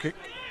goal kick.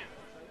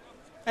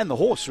 And the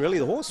horse, really.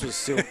 The horse was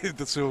still.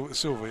 The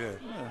Silva,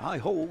 yeah. Hi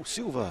ho,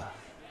 Silver.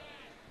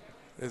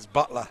 There's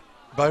Butler.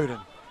 Bowden.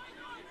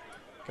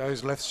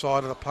 Goes left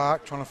side of the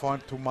park trying to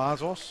find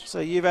Tomazos. So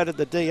you've added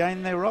the DA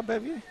in there, Rob,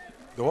 have you?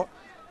 The what?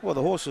 Well,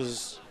 the horse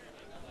was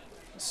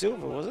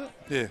Silver, was it?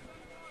 Yeah.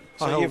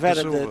 So Hi-ho, you've De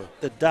added Silva.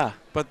 the da.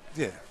 But,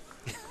 yeah.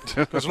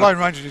 Because Lone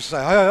Ranger used to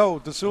say, hey, oh,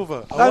 De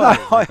Silva. No,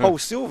 hi ho,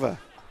 Silver.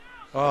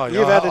 Oh, yeah.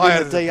 You've added I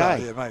in the DA.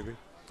 Yeah, maybe.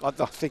 I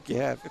think you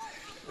have.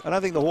 I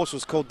don't think the horse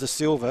was called De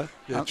Silva.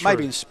 Yeah, maybe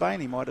true. in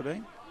Spain he might have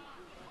been.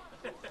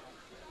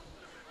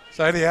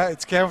 So anyhow,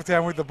 it's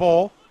Campbelltown with the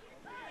ball.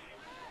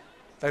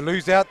 They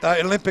lose out.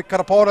 The Olympic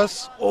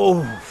Karapolis.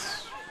 Oh,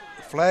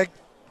 Flag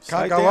can't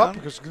Stay go down. up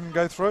because it didn't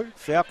go through.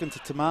 Falcon to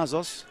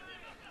Tomazos.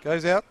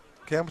 Goes out.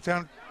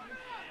 Campbelltown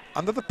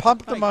under the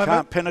pump at the They moment.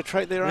 can't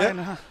penetrate their Yep. own.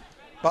 Huh?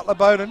 Butler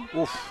Bowden.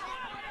 Oof.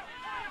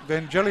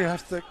 Then Jelly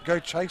has to go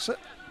chase it.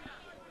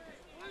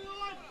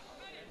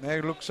 Now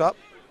he looks up,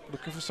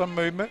 looking for some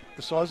movement.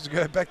 Decides to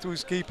go back to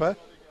his keeper.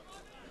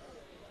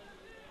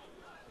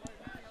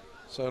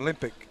 So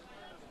Olympic.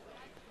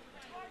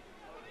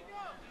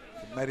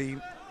 Matty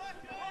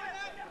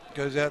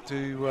goes out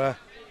to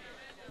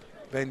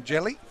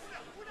Vangeli.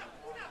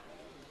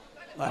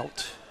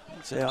 Out.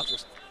 It's out.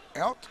 Just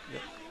out.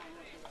 Yep.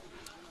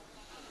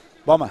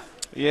 Bomber.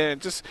 Yeah,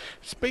 just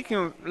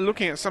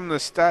looking at some of the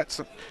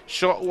stats,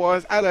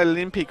 shot-wise, Adelaide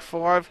Olympic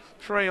 5,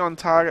 3 on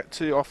target,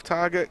 2 off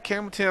target.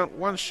 Campbelltown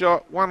 1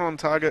 shot, 1 on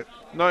target,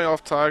 no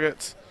off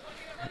targets.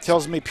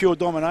 Tells me pure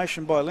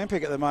domination by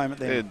Olympic at the moment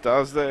then. It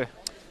does there.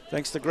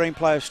 Thanks to Green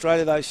Play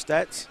Australia, those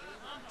stats.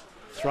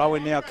 Throw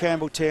in now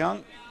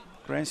Campbelltown.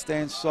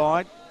 Grandstand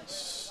side.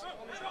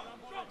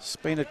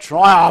 Spin a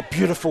try. Oh,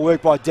 beautiful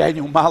work by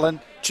Daniel Mullen.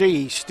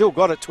 Gee, he's still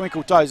got it,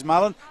 twinkle toes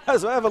Mullen.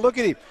 Have a look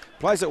at him.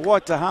 Plays it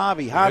wide to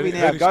Harvey. Harvey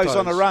now goes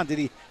on a run. Did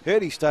he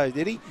hurt his toes,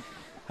 did he?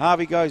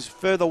 Harvey goes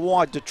further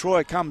wide.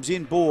 Detroit comes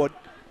inboard.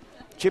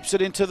 Chips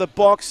it into the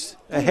box.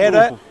 A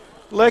header.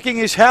 Lurking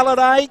is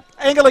Halliday.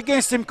 Angle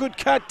against him. Good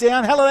cut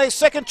down. Halliday's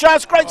second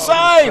chance. Great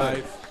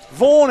save.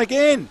 Vaughan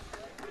again.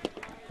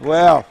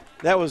 Wow.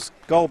 That was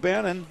goal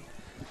bound and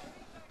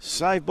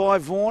saved by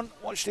Vaughan.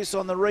 Watch this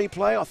on the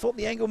replay. I thought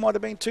the angle might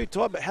have been too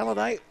tight, but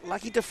Halliday,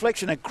 lucky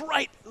deflection. A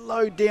great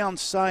low down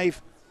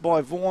save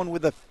by Vaughan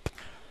with the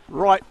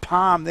right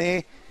palm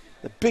there.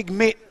 The big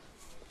mitt,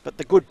 but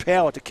the good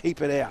power to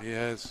keep it out.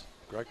 Yes,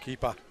 great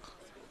keeper.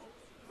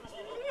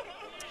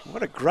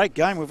 What a great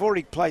game. We've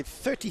already played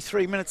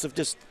 33 minutes of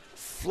just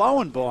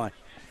flowing by.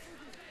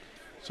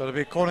 So it'll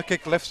be a corner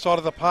kick left side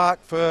of the park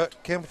for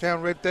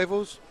Campbelltown Red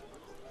Devils.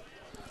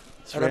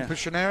 Adam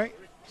Piscinari.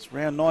 It's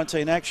round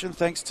 19 action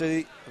thanks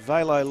to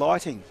Velo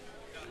lighting.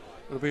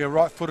 It'll be a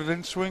right-footed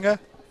in-swinger.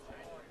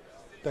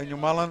 Daniel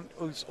Mullen,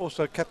 who's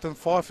also Captain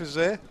Fife, is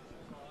there.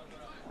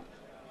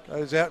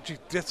 Goes out. Gee,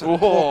 that's a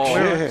poor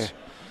clearance.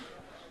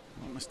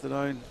 Yeah. Must have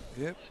known.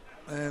 Yep.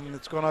 And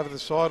it's gone over the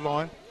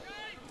sideline.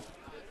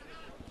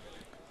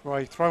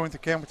 Right, throw into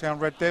Campbelltown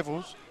Red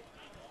Devils.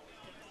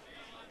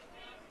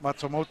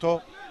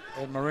 Matsumoto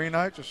and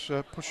Marino just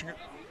pushing it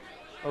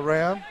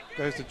around.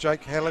 Goes to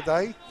Jake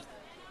Halliday.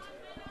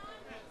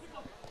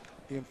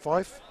 Ian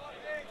Fife.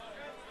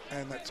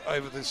 And that's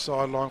over this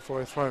sideline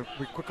for a throw.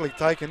 Be quickly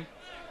taken.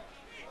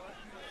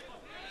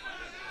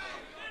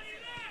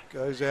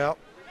 Goes out.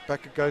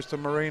 Back it goes to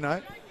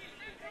Marino.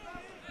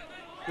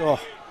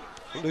 Oh,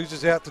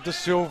 Loses out to De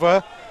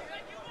Silva.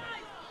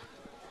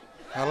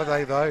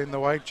 Halliday, though, in the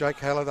way. Jake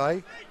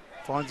Halliday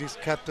finds his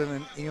captain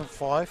in Ian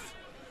Fife.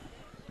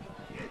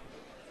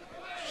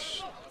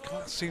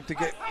 Can't seem to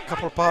get a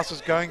couple of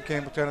passes going,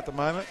 Campbelltown, at the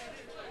moment.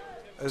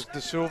 As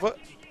De Silva.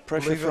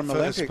 pressure from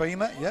Olympic.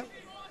 Espina, yep.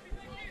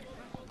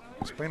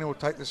 Espina will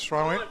take this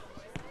throw in.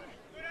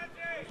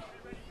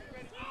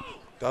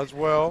 Does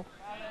well.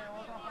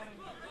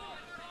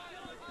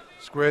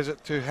 Squares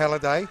it to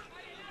Halliday.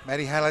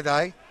 Matty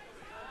Halliday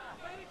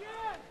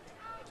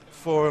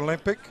for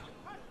Olympic.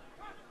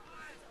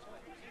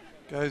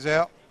 Goes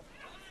out.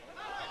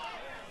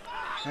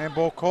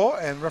 Handball call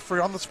and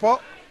referee on the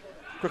spot.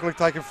 Quickly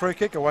taken free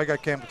kick. Away go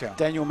Campbelltown.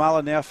 Daniel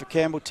Mullen now for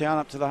Campbelltown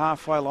up to the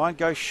halfway line.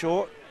 Goes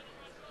short.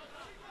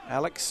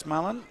 Alex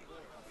Mullen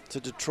to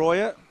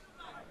Detroit.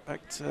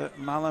 Back to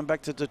Mullen.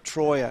 Back to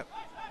Detroit.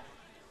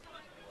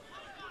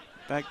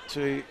 Back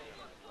to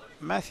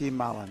Matthew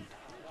Mullen.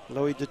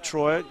 Louis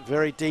Detroit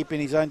very deep in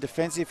his own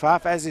defensive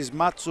half, as is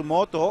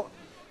Matsumoto.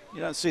 You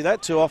don't see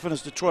that too often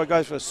as Detroit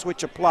goes for a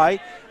switch of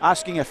play,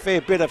 asking a fair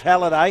bit of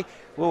Halliday.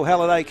 Will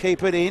Halliday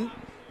keep it in?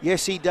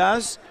 Yes, he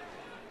does.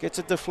 Gets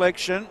a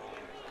deflection.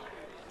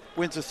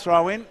 Wins a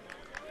throw in.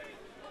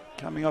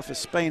 Coming off a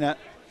Spina.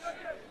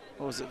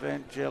 Or was it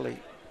Vangeli?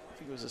 I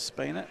think it was a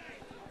Spina.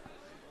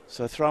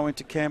 So throw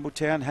into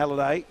Campbelltown.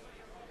 Halliday.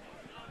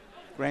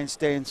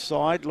 Grandstand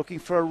side, looking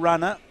for a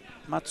runner.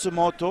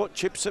 Matsumoto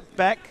chips it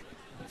back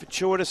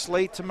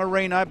fortuitously to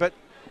Marino, but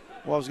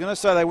well, I was going to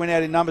say they went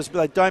out in numbers, but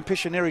they don't.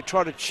 Piscinari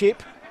try to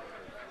chip.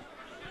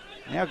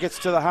 Now gets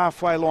to the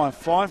halfway line.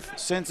 Fife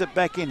sends it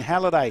back in.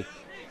 Halliday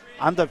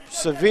under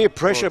severe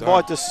pressure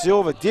by De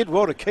Silva. Did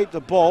well to keep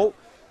the ball.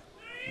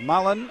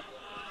 Mullen,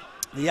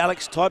 the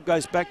Alex type,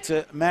 goes back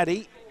to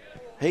Matty.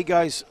 He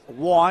goes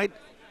wide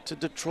to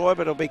Detroit,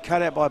 but it'll be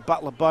cut out by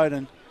Butler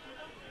Bowden.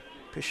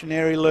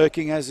 Piscinari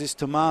lurking, as is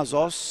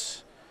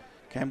Tomazos.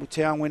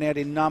 Campbelltown went out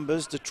in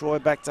numbers.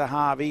 Detroit back to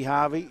Harvey.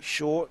 Harvey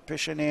short.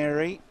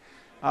 Piscinari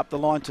up the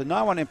line to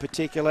no one in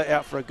particular,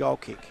 out for a goal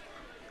kick.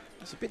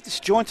 It's a bit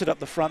disjointed up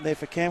the front there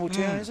for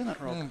Campbelltown, isn't it,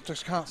 Rob?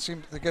 Just can't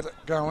seem to get it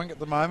going at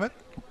the moment.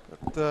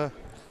 But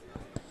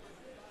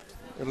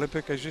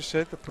Olympic, as you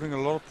said, they're putting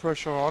a lot of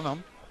pressure on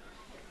them.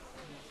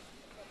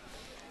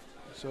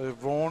 So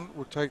Vaughan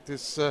will take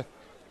this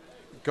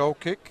goal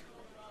kick.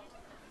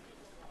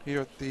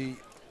 here at the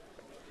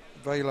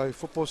Velo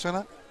Football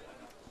Centre,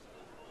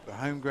 the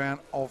home ground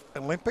of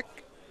Olympic.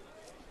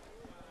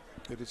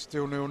 It is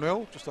still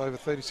 0-0, just over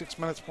 36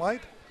 minutes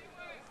played.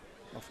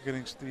 Not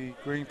forgetting the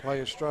Green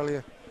Play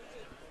Australia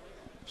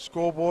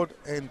scoreboard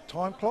and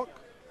time clock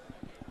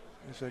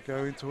as they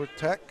go into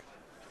attack.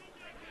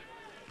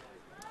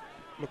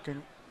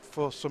 Looking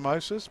for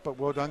samosas, but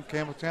well done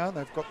Campbelltown.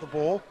 They've got the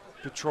ball.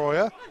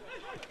 Detroyer,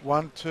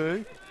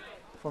 1-2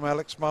 from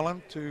Alex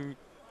Mullen to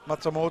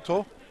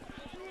Matsumoto.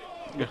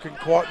 Looking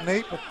quite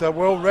neat, but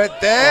well read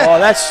there. Oh,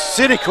 that's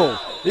cynical.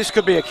 This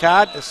could be a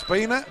card.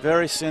 Espina.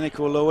 Very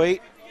cynical,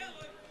 Louis.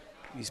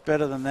 He's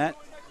better than that.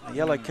 A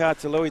yellow card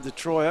to Louis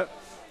Detroyer.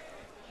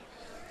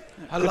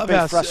 I Could love be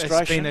how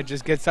frustration. Espina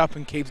just gets up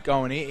and keeps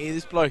going.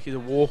 This bloke is a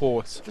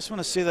warhorse. Just want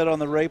to see that on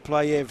the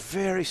replay. Yeah,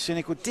 very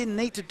cynical. Didn't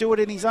need to do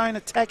it in his own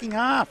attacking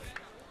half,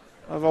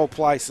 of all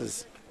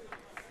places.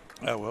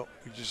 Oh, well,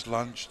 he just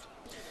lunged.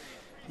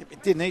 Yeah,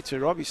 but didn't need to,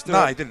 Rob. You still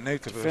No, have he didn't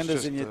need to.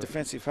 defenders in your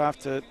defensive half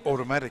to...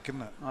 Automatic,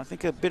 isn't it? I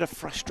think a bit of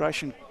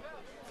frustration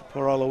for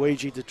poor old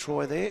Luigi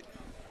Detroyer there.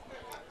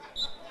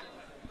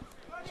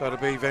 So it'll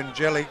be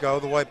Vangeli go all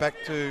the way back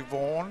to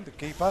Vaughan, the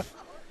keeper.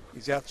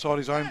 He's outside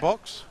his own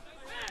box.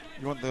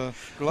 You want the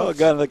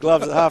gloves? I'll go to the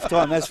gloves at half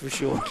time, that's for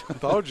sure.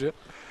 Told you.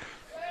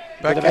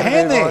 Bit of a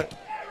hand there.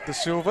 The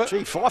silver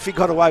Gee, Fifey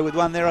got away with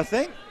one there, I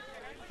think.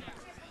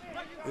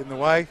 in the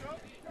way.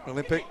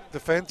 Olympic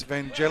defence.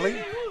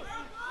 Vangeli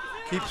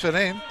keeps it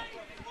in.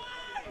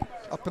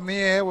 Up in the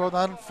air. Well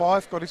done.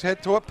 Fife got his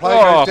head to it. Play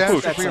goes down.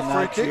 Should That's be a free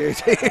nudge,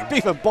 kick. yeah.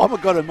 Even Bomber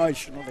got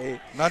emotional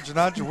there. Nudge,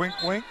 nudge. Wink,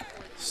 wink.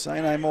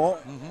 Say no more.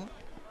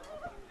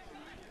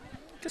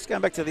 Just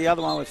going back to the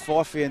other one with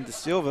Fifey and De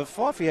Silva.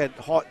 Fifey had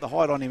the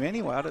height on him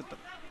anyway. I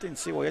didn't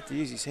see why he had to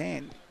use his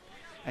hand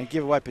and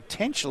give away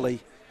potentially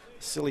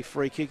a silly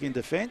free kick in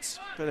defence.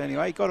 But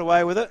anyway, he got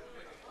away with it.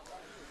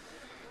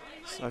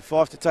 So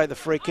Fife to take the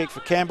free kick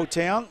for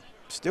Campbelltown.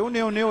 Still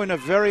 0-0 in a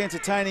very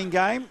entertaining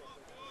game.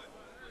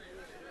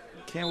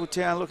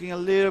 Campbelltown looking a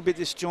little bit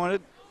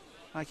disjointed,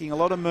 making a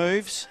lot of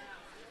moves.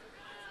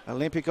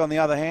 Olympic, on the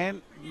other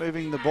hand,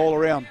 moving the ball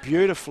around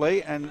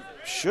beautifully and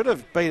should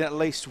have been at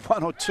least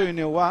 1 or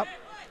 2-0 up.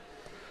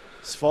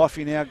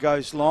 Fifey now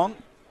goes long.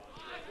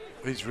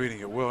 He's reading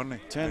it well, isn't he?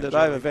 Turned it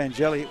over.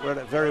 Vangeli read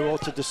it very well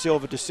to De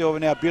Silva. De Silva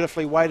now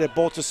beautifully weighted.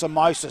 Ball to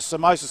Samosas.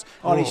 Samosas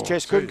on his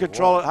chest. Couldn't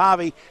control it.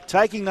 Harvey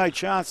taking no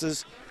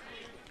chances.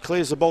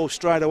 Clears the ball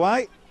straight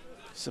away.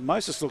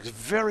 Samosas looks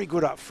very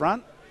good up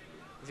front.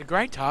 He's a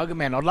great target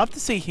man. I'd love to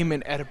see him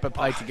and Edipa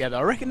play together.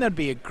 I reckon that'd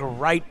be a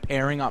great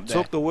pairing up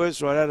there. Took the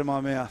words right out of my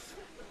mouth.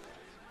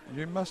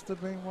 You must have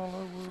been while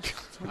I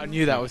was... I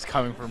knew that was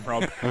coming from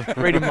Rob.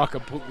 Read him like a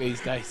book these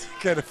days.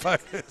 Get a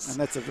focus. And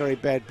that's a very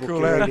bad book.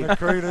 Cool out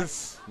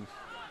Macretus.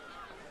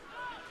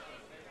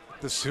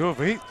 De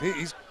Silva,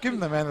 he's given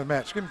the man of the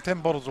match. Give him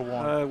 10 bottles of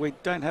wine. We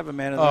don't have a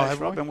man of the match,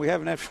 Rob, and we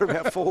haven't had for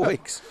about 4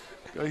 weeks.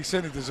 He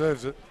certainly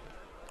deserves it.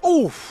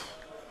 Oof!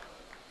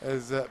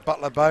 As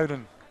Butler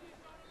Bowden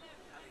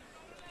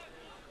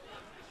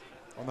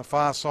on the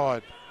far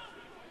side.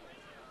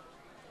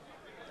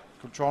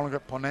 Controlling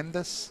it,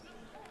 Ponendas.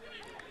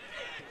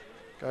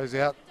 Goes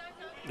out.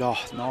 Oh,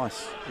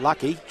 nice.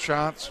 Lucky.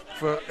 Chance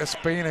for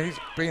Espina. He's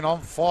been on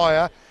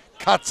fire.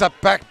 Cuts it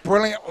back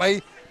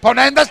brilliantly.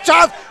 Ponendas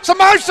chance.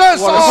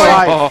 Samosas! What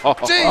a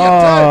save. Gee,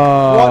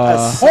 What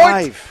a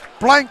point save.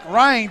 blank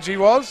range he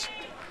was.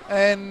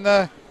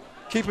 And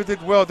keeper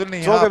did well, didn't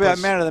he? Talk about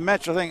Harpers? man of the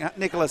match. I think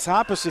Nicholas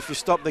Harpers, if you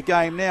stop the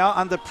game now,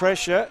 under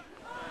pressure.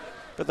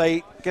 But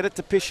they get it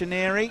to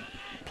Piscineri.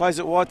 Plays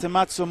it wide to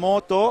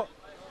Matsumoto.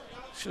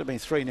 Should have been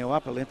 3-0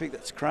 up, Olympic.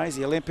 That's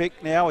crazy.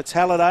 Olympic now, it's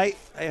Halliday.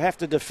 They have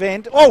to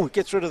defend. Oh,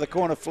 gets rid of the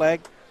corner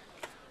flag.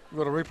 We've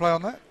got a replay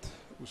on that.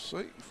 We'll see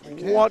if we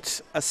can.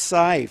 What a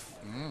save.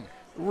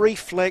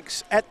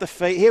 Reflex at the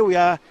feet. Here we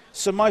are.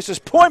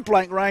 Samosas point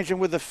blank range and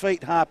with the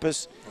feet,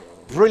 Harpers.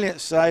 Brilliant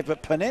save,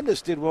 but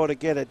Penendus did well to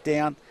get it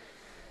down.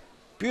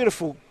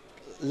 Beautiful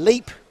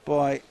leap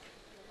by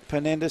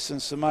Penendus, and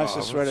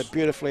Samosas read it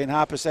beautifully, and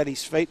Harpers at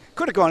his feet.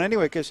 Could have gone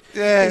anywhere because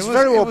he's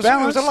very well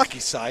balanced. It was a lucky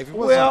save. It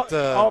Well,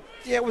 wasn't,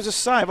 yeah, it was a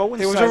save. I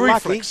wouldn't it was say a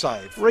lucky. reflex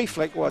save.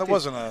 Reflex, well, It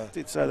wasn't a...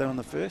 did say that on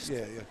the first.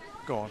 Yeah.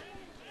 Go on.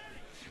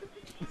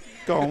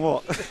 Go on,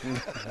 what?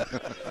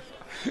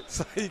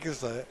 So you can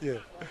say it, yeah.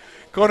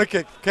 Corner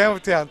kick,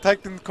 Campbelltown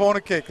taking the corner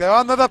kick. They're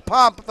under the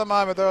pump at the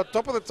moment. They're on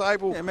top of the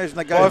table Yeah, imagine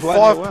they by go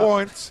 5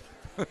 points.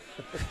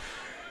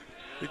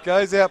 It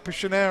goes out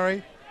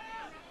Piscineri.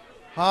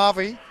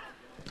 Harvey.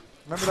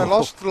 Remember they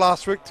lost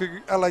last week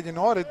to Adelaide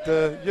United.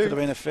 Could have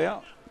been a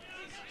foul.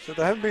 So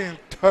they haven't been in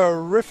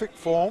terrific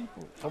form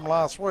from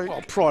last week.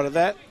 Well, prior to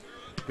that,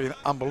 Been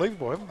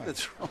unbelievable, haven't they?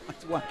 that's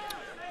right.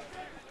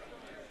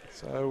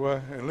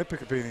 So Olympic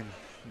have been in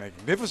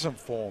magnificent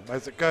form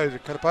as it goes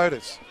with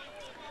Katapotis.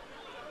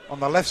 On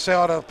the left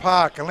side of the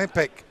park,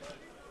 Olympic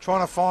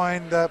trying to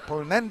find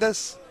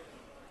Ponendas.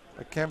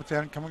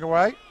 Campbelltown coming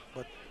away,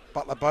 but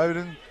Butler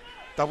Bowden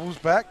doubles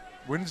back,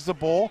 wins the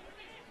ball,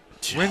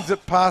 wins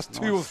it past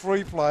 2 or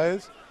 3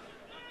 players,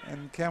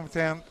 and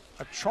Campbelltown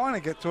are trying to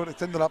get to it.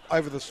 It's ended up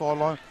over the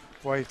sideline.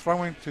 for a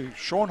throw-in to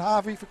Sean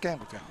Harvey for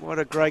Campbelltown. What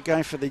a great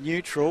game for the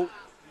neutral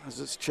as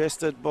it's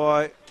chested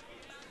by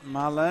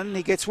Mullen.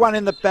 He gets one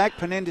in the back.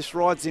 Penendis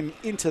rides him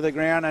into the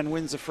ground and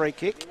wins a free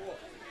kick.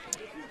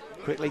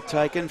 Quickly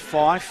taken.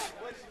 Fife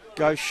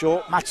goes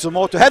short.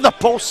 Matsumoto had the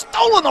ball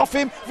stolen off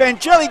him.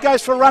 Vangeli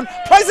goes for a run.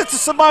 Plays it to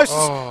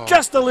Samosas.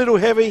 Just a little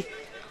heavy.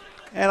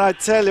 And I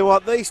tell you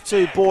what, these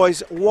two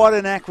boys, what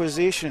an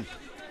acquisition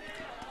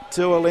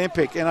to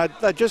Olympic. And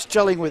they're just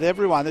gelling with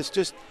everyone. It's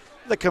just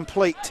the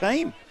complete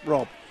team,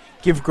 Rob.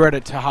 Give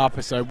credit to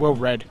Harper, so well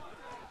read.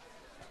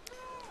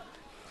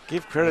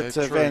 Give credit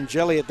to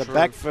Vangeli at the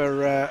back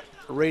for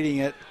reading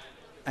it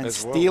and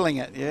As well. stealing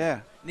it,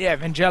 yeah. Yeah,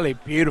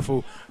 Vangeli,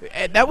 beautiful.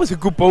 That was a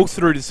good ball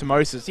through to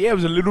Samosas. Yeah, it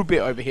was a little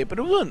bit over here, but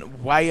it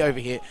wasn't way over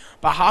here.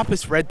 But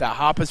Harper's read that.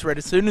 Harper's read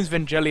as soon as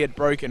Vangeli had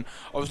broken.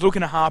 I was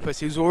looking at Harper's.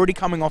 He was already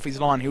coming off his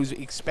line. He was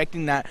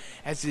expecting that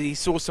as he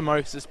saw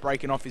Samosas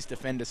breaking off his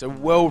defender. So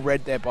well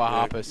read there by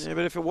Harper's. Yeah,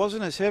 but if it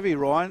wasn't as heavy,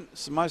 Ryan,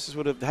 Samosas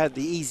would have had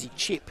the easy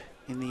chip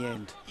in the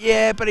end.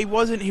 Yeah, but he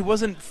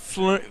wasn't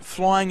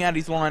flying out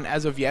his line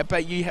as of yet.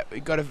 But you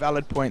got a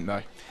valid point,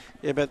 though.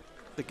 Yeah, but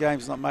the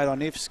game's not made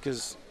on ifs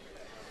because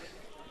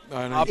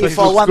No, if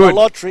I won the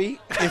lottery,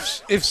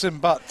 ifs and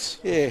buts.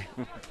 yeah,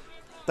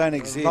 don't I'm not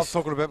exist.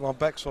 talking about my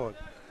backside.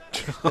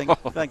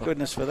 Thank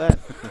goodness for that.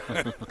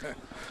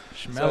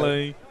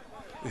 Schmelly.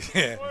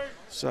 Yeah.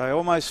 So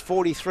almost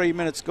 43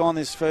 minutes gone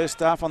this first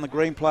half on the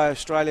Green Play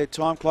Australia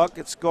time clock.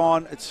 It's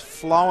gone, it's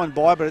flowing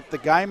by, but the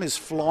game is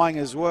flying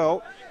as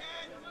well.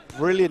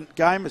 Brilliant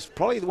game. It's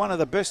probably one of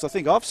the best I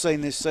think I've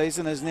seen this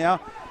season as now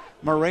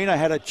Marino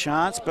had a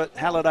chance, but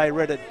Halliday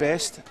read it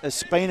best.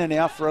 Espina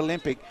now for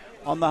Olympic.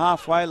 On the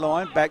halfway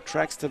line,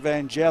 backtracks to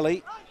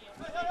Vangeli.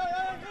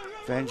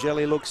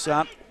 Vangeli looks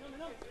up.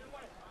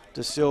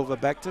 De Silva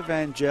back to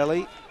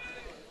Vangeli.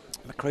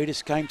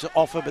 Makritis came to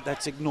offer, but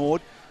that's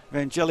ignored.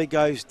 Vangeli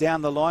goes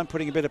down the line,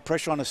 putting a bit of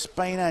pressure on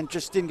Espina and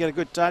just didn't get a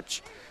good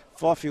touch.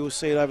 Fife will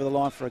see it over the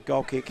line for a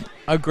goal kick.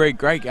 Agreed.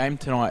 Great game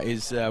tonight.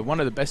 Is one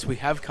of the best we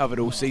have covered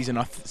all season.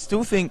 I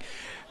still think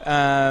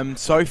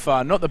so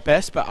far, not the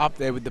best, but up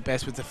there with the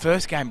best with the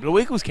first game. Blue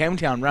Eagles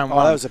Campbelltown round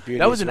one. That was a beauty.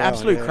 That was an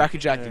absolute yeah.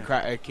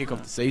 crackerjack kick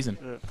off the season.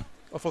 Yeah.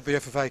 I thought the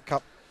FFA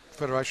Cup,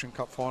 Federation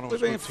Cup final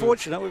was We've been good too.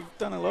 fortunate. We've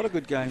done a lot of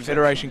good games.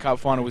 Federation Cup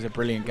final was a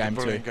brilliant game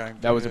too.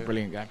 That was a yeah.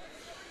 brilliant game.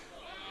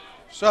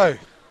 So,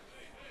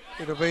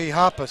 it'll be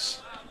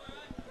Harpus.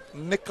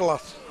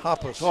 Nicholas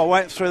Harpus. Oh,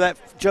 waiting through that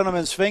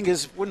gentleman's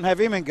fingers. Wouldn't have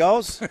him in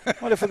goals.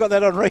 What if we got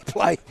that on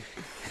replay?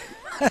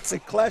 That's a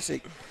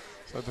classic.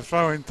 So the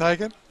throw-in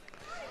taken.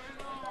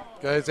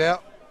 Goes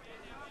out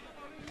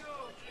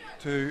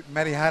to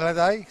Matty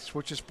Halliday.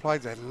 Switches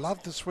played. They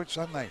love to switch,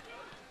 don't they?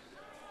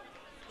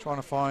 Trying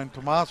to find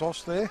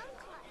Tomazos there.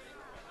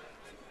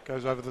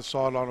 Goes over the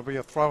sideline. It'll be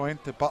a throw-in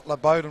to Butler.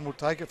 Bowden will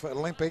take it for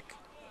Olympic.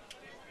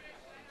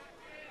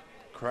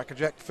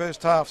 Crackerjack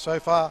first half so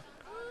far.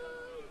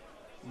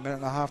 A minute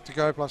and a half to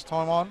go plus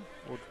time on.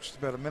 Or just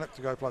about a minute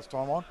to go plus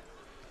time on.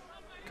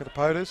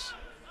 Katapotis.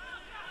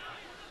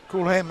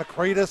 Coolham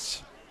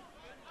Makritis.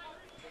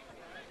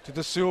 To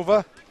De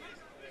Silva.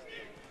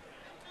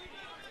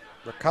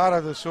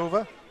 Ricardo De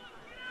Silva.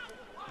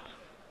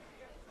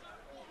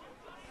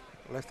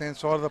 Left-hand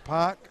side of the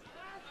park.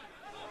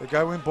 They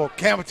go in ball.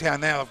 Campbelltown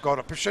now have got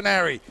it.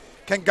 Piscinari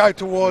can go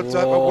towards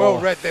it, but well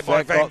read there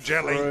by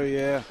Vangeli.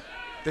 Yeah.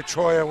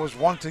 Detroit was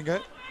wanting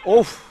it.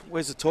 Oof,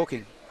 where's the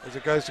talking? As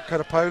it goes to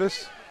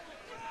Katapotis.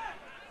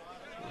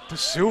 De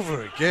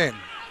Silva again.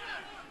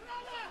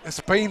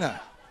 Espina.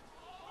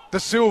 De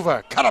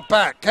Silva, cut it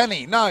back. Can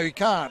he? No, he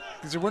can't.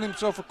 Does he win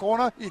himself a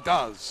corner? He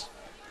does.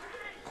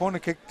 Corner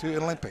kick to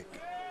Olympic.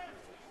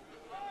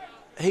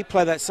 He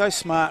played that so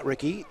smart,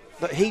 Ricky,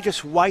 that he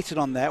just waited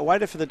on that,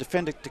 waited for the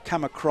defender to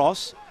come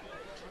across.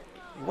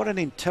 What an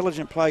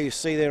intelligent player you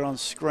see there on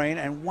screen,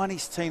 and won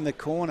his team the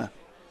corner.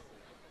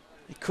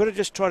 He could have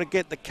just tried to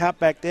get the cut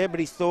back there, but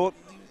he thought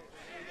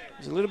it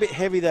was a little bit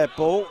heavy, that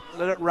ball.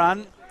 Let it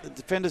run. The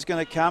defender's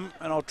going to come,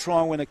 and I'll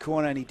try and win a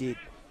corner, and he did.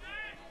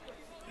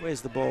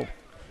 Where's the ball?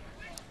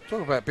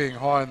 Talk about being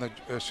high in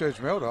the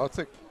Serge Melder. I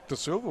think De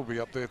Silva will be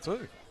up there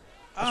too.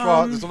 That's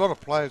right. There's a lot of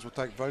players will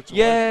take votes away.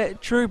 Yeah,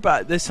 true,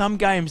 but there's some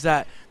games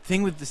that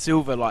thing with De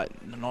Silva,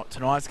 like not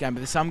tonight's game, but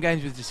there's some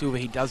games with De Silva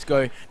he does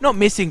go not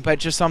missing, but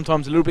just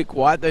sometimes a little bit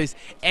quiet. Those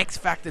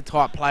X-factor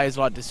type players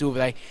like De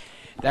Silva,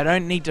 they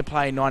don't need to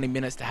play 90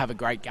 minutes to have a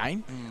great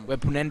game. Where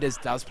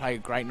Penendis does play a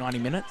great 90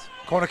 minutes.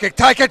 Corner kick,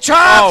 take a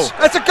chance. Oh.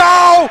 That's a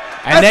goal.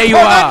 And there you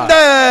are.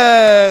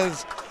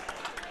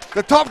 Penendis,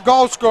 the top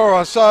goal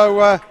scorer.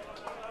 So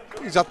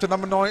he's up to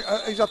number 9.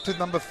 He's up to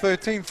number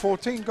 13,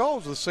 14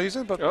 goals this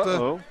season. But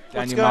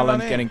Daniel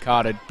Mullen's getting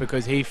carded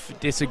because he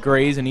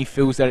disagrees and he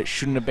feels that it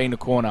shouldn't have been a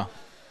corner.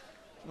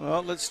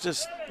 Well, let's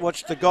just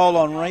watch the goal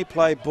on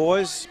replay,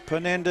 boys.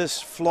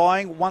 Penendis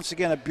flying. Once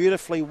again, a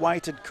beautifully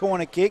weighted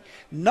corner kick.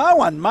 No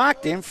one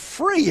marked him.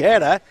 Free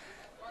header.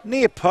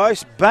 Near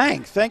post.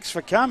 Bang. Thanks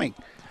for coming.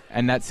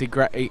 And that's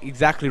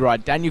exactly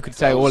right. Daniel could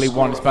say all he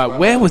wants, but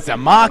where was the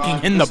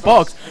marking in the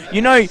box?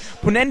 You know,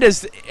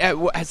 Punenda's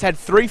has had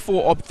three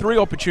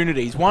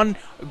opportunities. One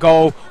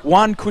goal,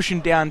 one cushion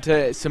down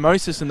to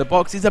Samosas in the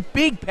box. He's a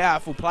big,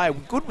 powerful player,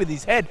 good with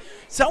his head.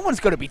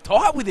 Someone's got to be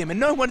tight with him, and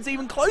no one's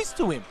even close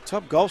to him.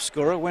 Top goal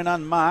scorer went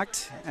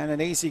unmarked, and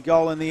an easy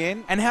goal in the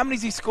end. And how many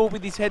has he scored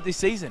with his head this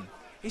season?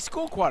 He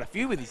scored quite a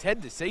few with his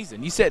head this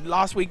season. You said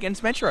last week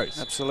against Metros.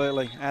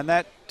 Absolutely. And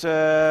that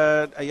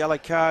a yellow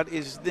card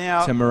is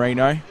now to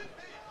Marino.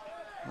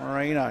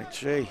 Marino,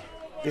 gee.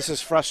 This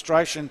is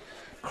frustration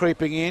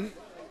creeping in.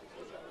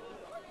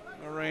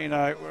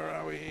 Marino, where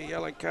are we?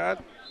 Yellow card.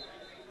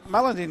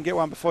 Mullen didn't get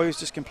one before. He was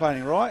just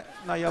complaining, right?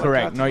 No yellow card.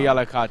 Correct. No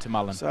yellow card to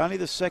Mullen. So only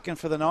the second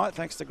for the night,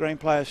 thanks to Green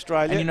Play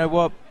Australia. And you know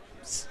what?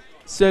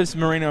 Serves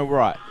Marino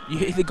right.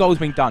 The goal's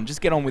been done.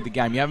 Just get on with the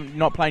game. You're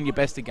not playing your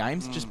best of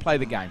games. Just play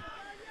the game.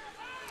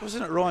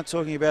 Wasn't it Ryan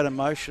talking about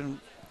emotion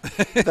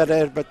that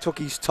Edbert took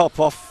his top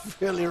off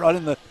earlier on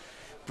in the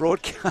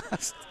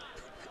broadcast?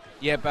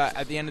 Yeah, but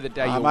at the end of the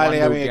day, you're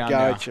 1-0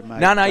 down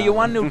now. No, you're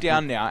 1-0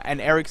 down now,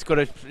 and Eric's got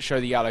to show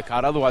the yellow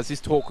card. Otherwise,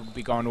 this talk will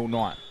be going all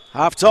night.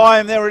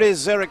 Half-time, there it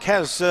is. Eric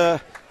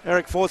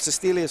Ford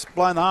Cestelius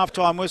blown the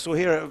half-time whistle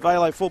here at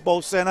Velo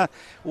Football Centre.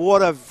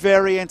 What a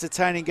very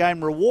entertaining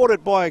game,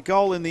 rewarded by a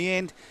goal in the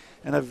end,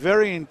 and a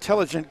very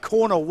intelligent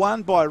corner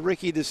won by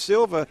Ricky De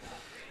Silva.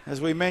 As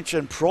we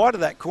mentioned, prior to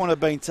that corner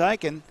being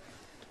taken,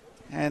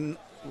 and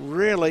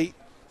really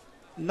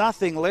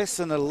nothing less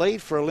than a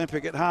lead for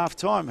Olympic at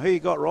half-time. Who you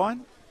got,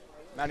 Ryan?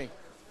 Manny.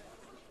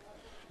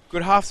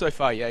 Good half so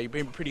far, yeah. You've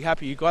been pretty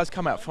happy. You guys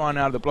come out flying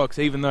out of the blocks,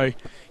 even though you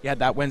had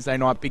that Wednesday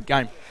night big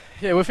game.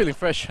 Yeah, we're feeling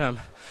fresh. Felt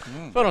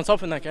on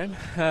top in that game.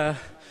 Yeah,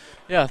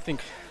 I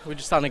think we're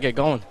just starting to get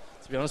going.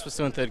 To be honest, we're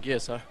still in third gear.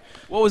 So,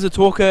 what was the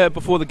talk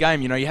before the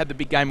game? You know, you had the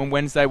big game on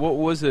Wednesday. What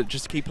was it?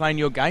 Just keep playing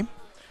your game?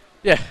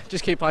 Yeah,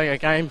 just keep playing our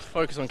game,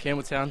 focus on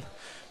Campbelltown,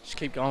 just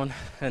keep going,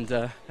 and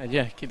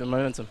yeah, keep the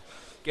momentum.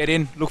 Get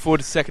in, look forward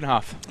to the second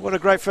half. What a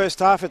great first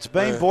half it's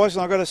been, boys,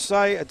 and I've got to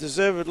say, a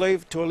deserved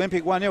lead to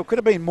Olympic 1-0. Could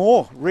have been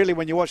more, really,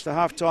 when you watch the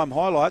half-time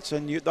highlights,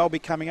 and they'll be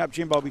coming up.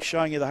 Jimbo will be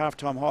showing you the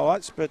half-time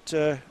highlights, but...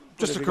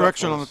 just a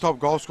correction on the top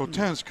goal score.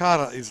 Terence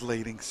Carter is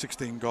leading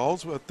 16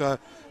 goals, but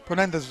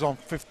Penendez is on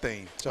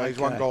 15, so he's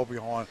one goal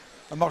behind.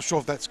 I'm not sure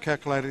if that's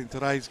calculated in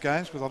today's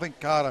games, because I think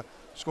Carter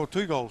scored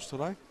 2 goals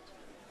today.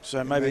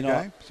 So maybe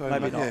not. So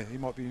maybe not. Yeah, he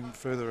might be even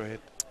further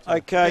ahead. So,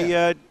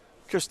 okay,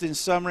 just in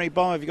summary,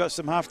 Bomb, have you got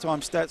some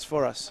halftime stats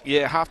for us?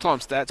 Yeah, halftime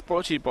stats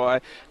brought to you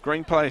by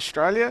Green Play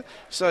Australia.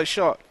 So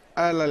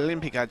Adelaide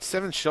Olympic had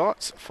 7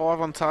 shots,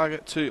 5 on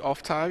target, 2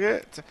 off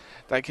target.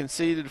 They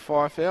conceded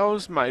 5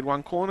 fouls, made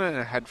 1 corner,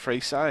 and had 3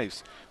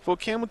 saves. For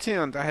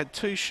Campbelltown, they had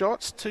 2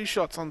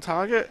 shots on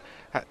target,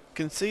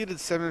 conceded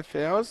 7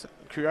 fouls,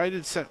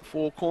 created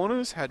 4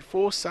 corners, had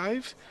 4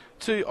 saves,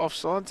 2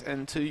 offsides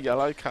and 2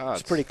 yellow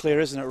cards. It's pretty clear,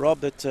 isn't it,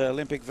 Rob, that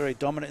Olympic very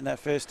dominant in that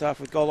first half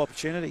with goal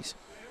opportunities.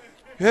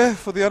 Yeah,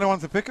 for the only one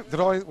to pick him.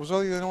 Was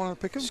I the only one to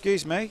pick him?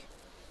 Excuse me.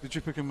 Did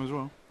you pick him as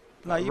well?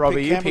 No,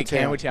 you picked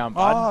Campbelltown,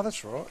 bud. Oh,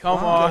 that's right. Come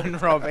on,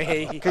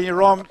 Robbie. Can you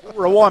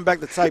rewind back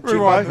the tape,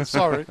 Jimbo?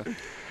 Sorry.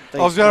 I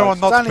was the only one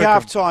not to pick him. It's only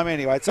half-time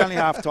anyway. It's only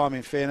half-time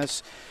in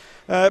fairness.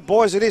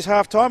 Boys, it is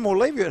half-time. We'll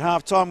leave you at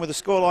half-time with the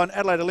scoreline.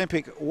 Adelaide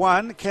Olympic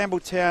 1,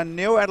 Campbelltown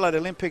 0. Adelaide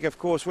Olympic, of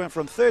course, went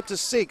from 3rd to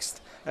 6th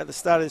at the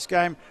start of this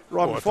game.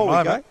 Right before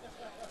we go.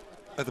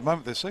 At the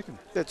moment, they're second.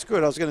 That's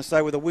good. I was going to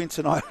say with a win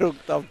tonight,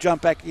 they'll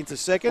jump back into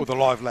second. With a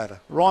live ladder.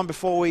 Ryan,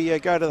 before we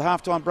go to the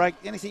halftime break,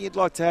 anything you'd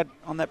like to add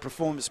on that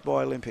performance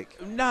by Olympic?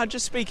 No,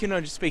 just speaking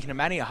of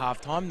Manny at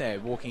halftime there,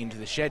 walking into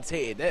the sheds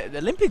here, the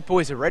Olympic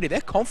boys are ready.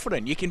 They're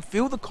confident. You can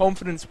feel the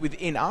confidence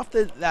within.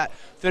 After that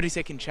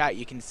 30-second chat,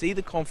 you can see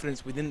the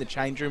confidence within the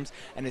change rooms,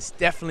 and it's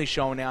definitely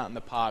showing out in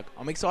the park.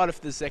 I'm excited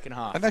for the second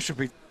half. And that should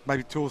be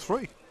maybe 2 or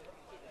 3.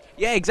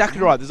 Yeah, exactly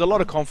right. There's a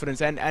lot of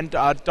confidence, and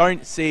I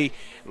don't see,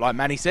 like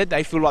Manny said,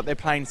 they feel like they're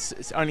playing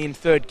only in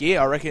 3rd gear.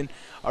 I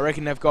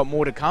reckon they've got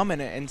more to come,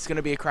 and it's going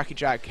to be a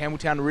crackerjack.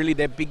 Campbelltown, really,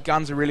 their big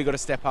guns have really got to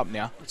step up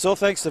now. It's all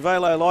thanks to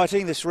Velo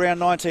Lighting, this round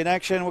 19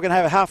 action. We're going to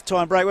have a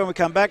half-time break. When we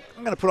come back,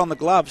 I'm going to put on the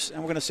gloves,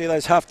 and we're going to see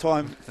those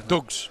half-time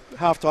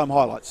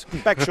highlights.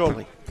 Back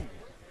shortly.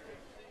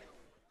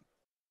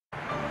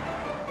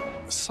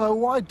 So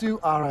why do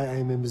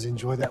RAA members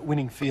enjoy that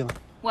winning feeling?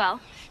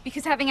 Well,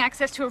 because having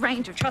access to a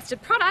range of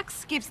trusted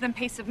products gives them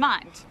peace of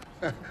mind.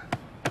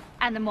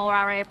 And the more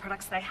RAA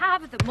products they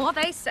have, the more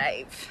they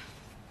save.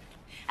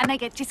 And they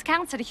get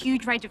discounts at a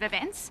huge range of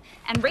events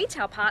and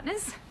retail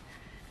partners.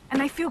 And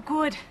they feel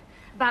good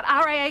about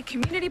RAA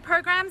community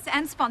programs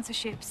and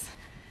sponsorships.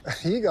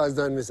 You guys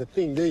don't miss a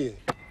thing, do you?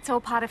 It's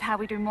all part of how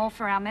we do more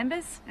for our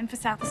members and for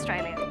South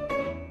Australia.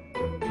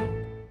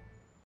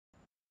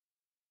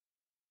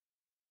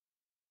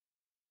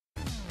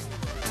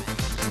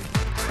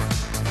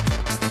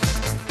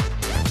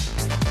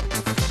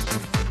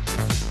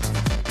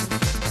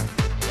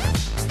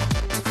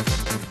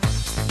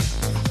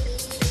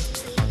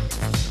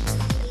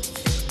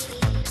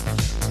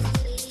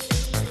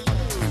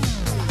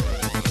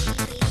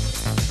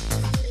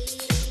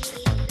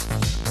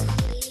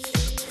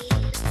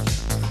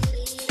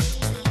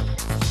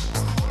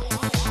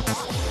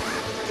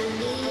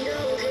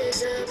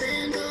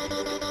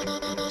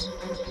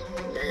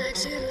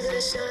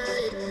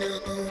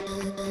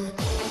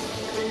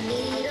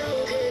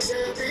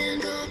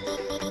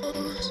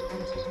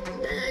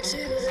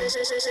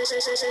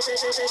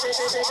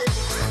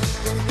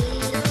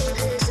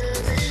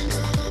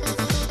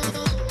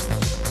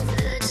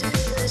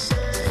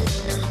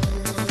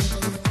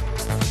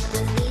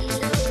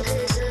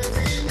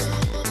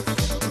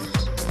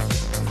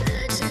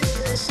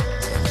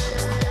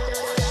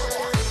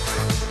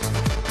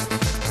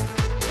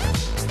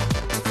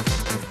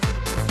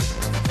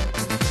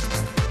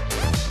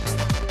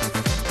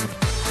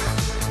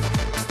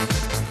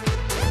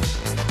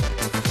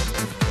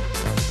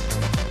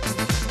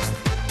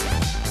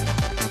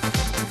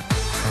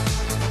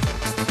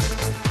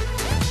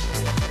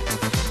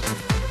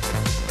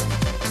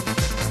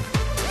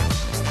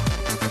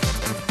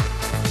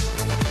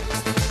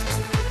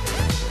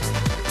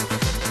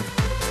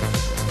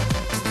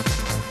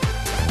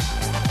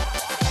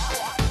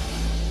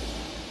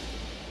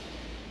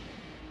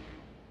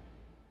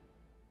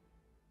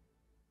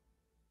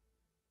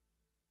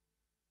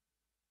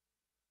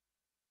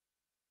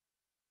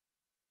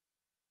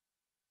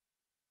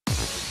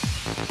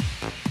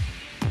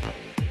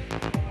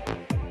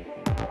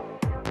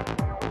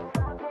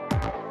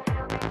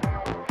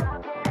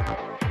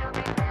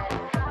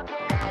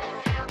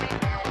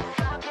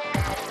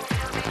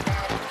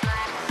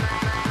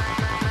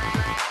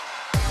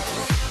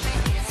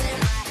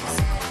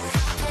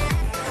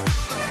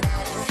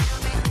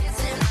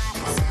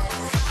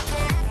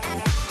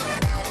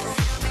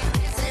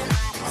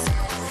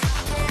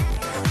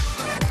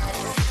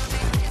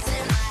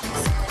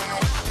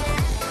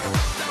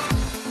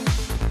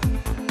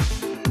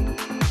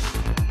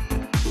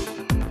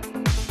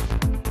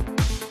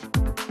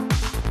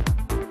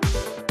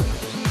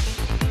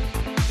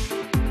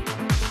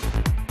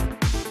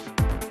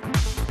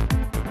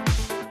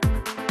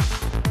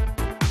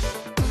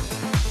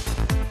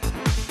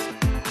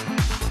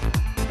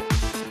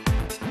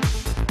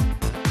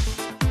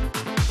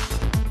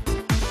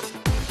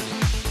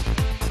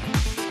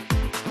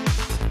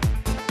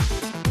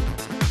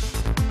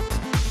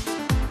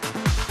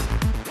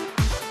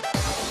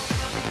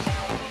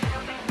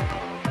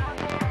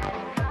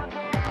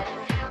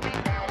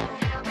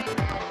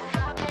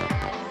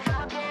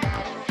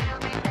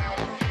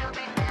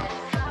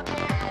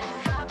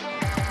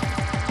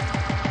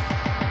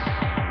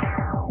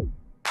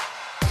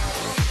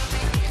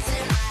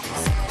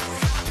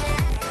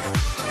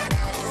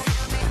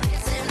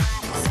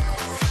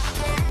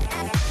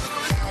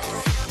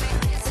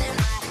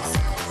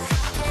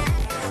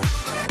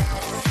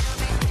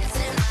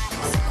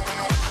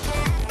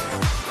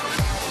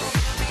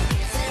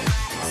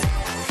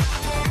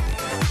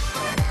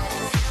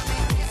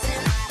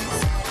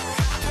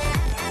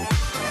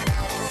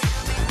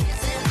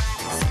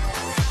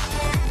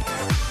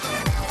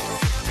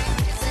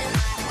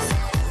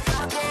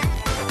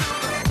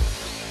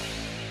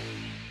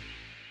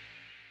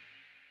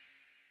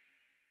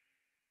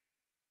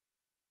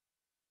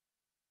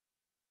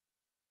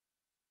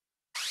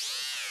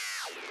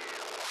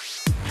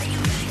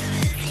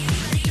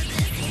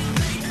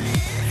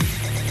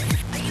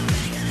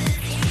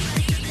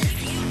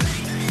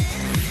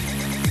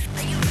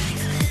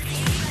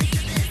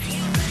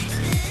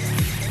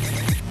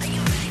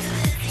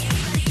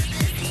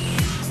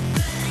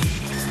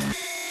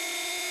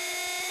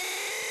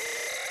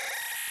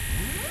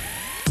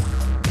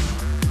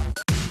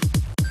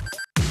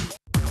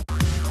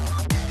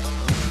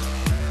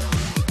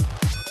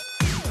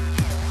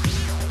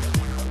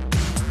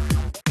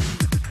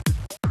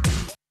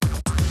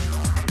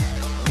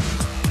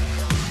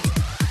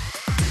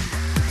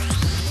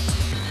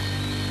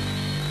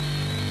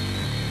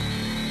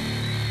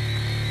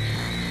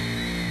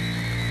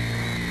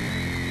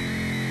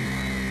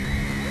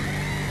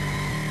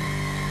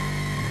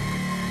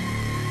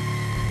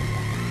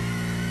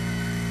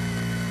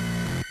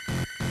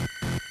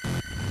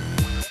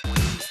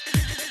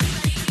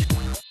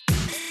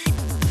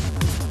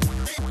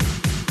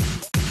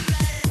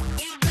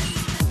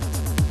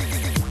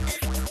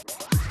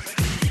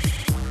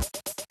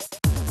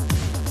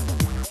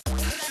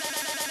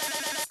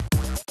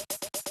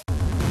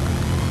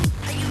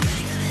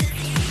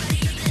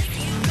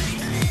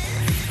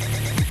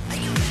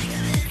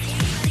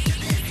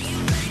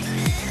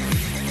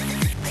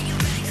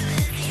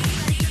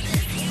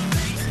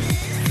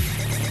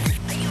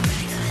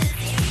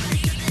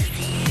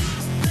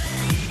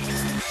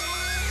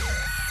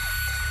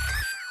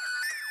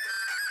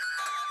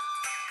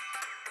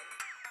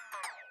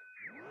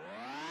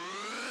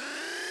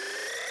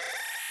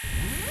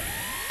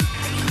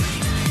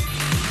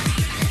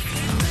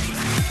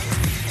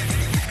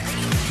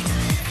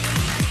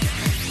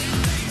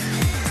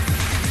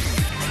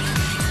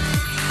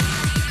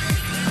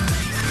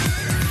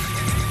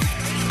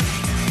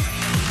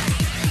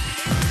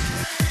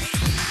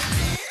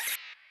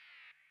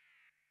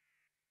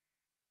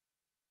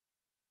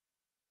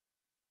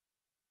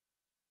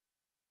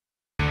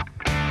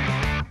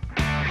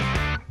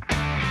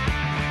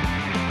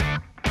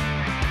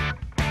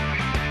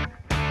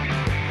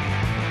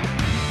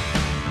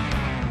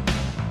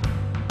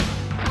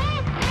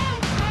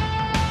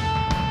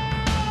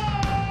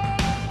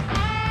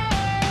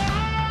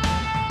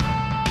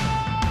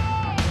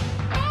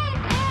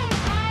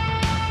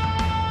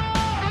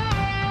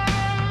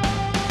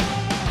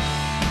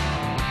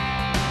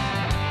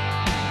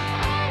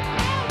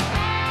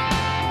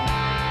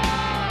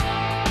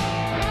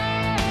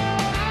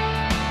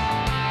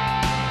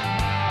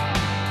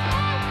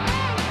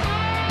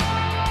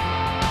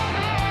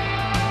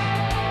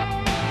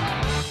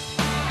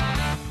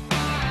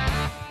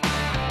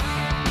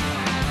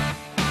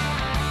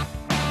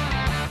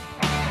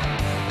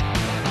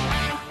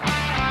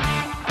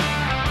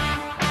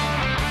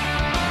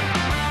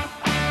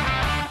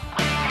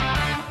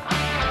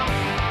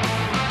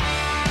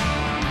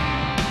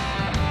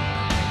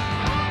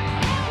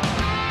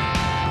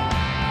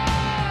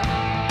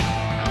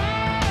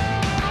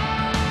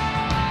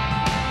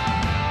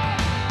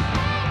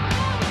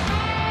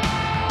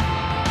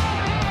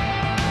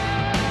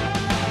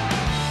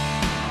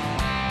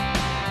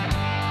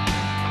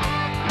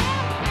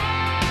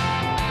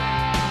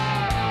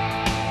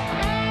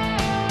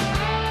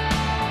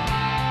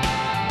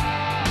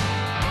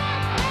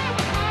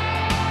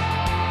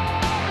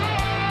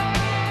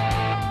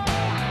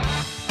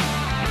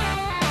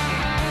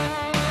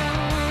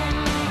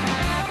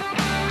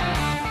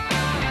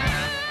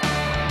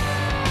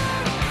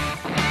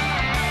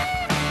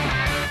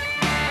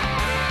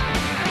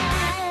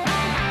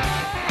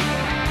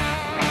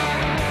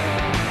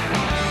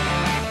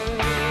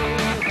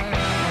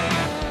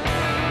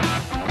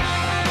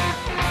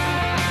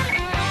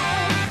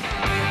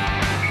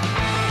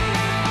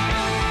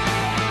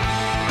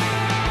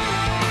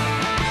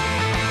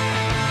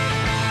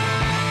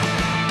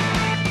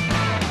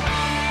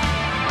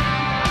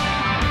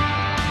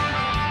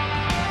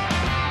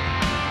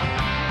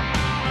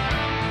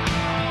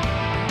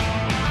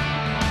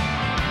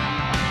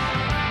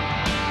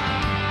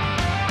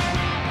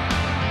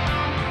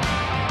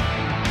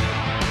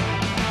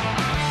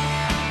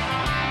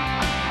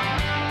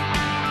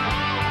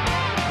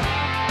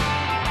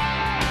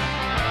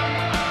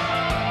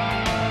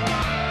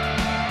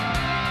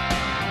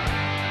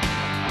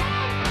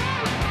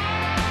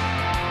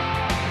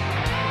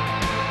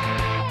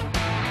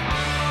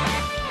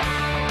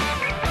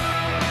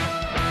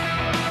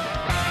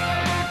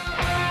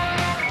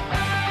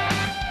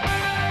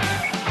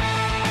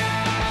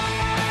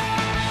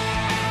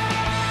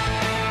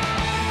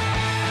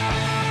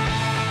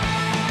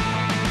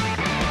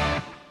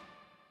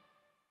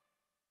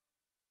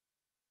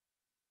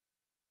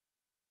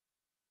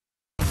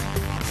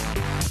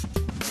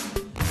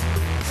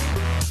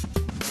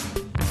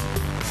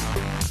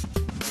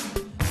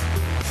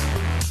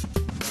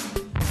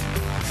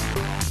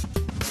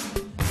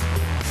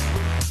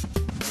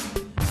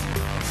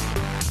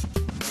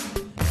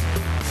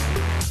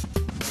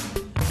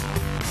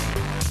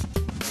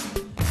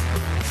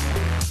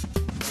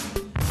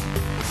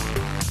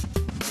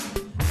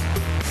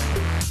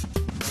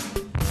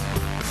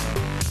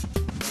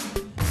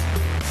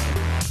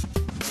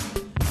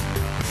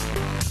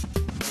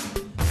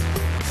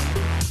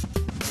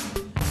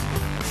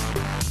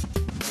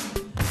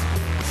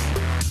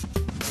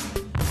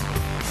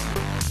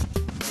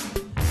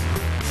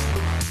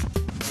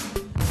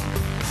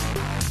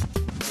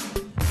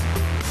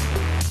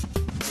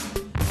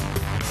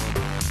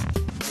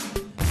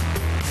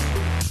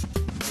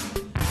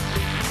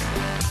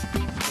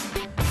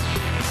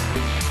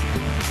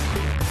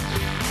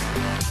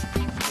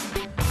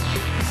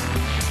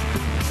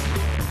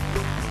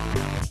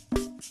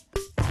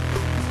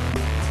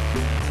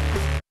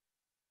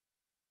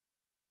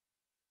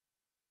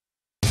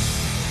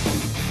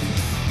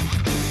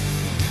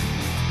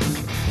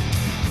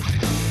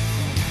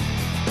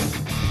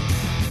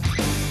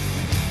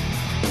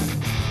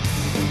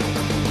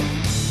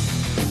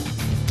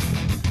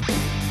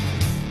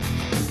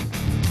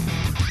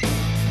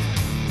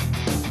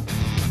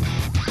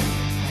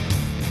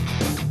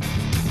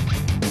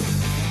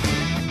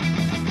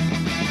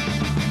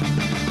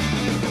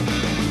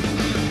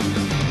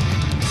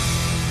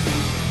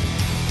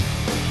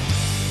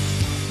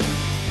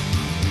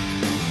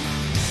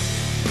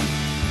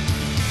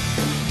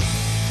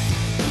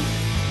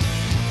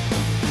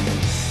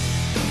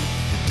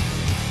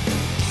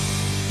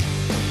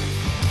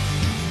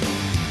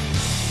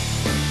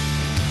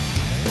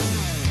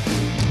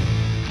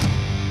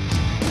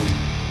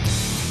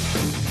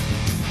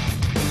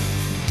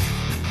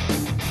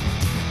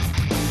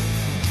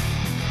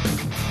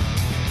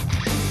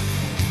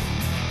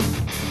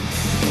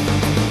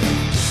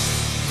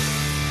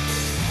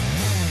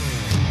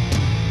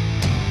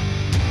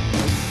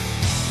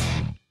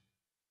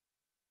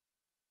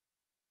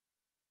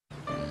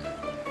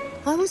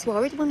 was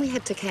worried when we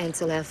had to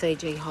cancel our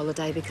Fiji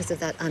holiday because of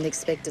that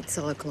unexpected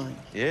cyclone.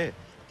 Yeah.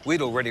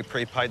 We'd already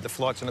prepaid the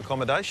flights and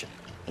accommodation.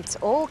 It's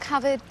all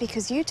covered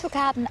because you took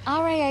out an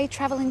RAA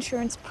travel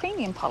insurance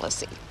premium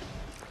policy.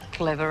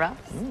 Clever us.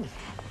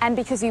 And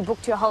because you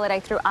booked your holiday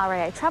through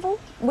RAA Travel,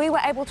 we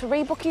were able to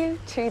rebook you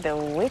to the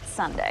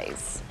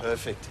Whitsundays.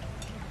 Perfect.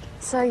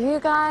 So you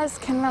guys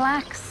can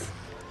relax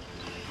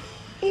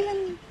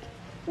even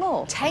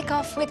more. Take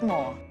off with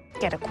more.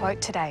 Get a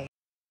quote today.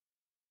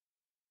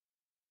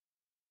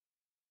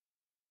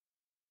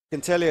 I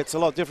can tell you it's a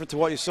lot different to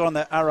what you saw on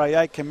that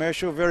RAA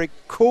commercial. Very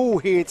cool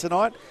here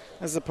tonight,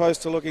 as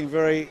opposed to looking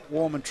very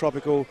warm and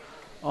tropical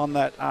on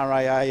that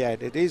RAA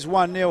ad. It is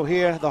 1-0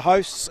 here. The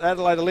hosts,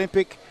 Adelaide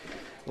Olympic,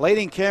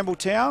 leading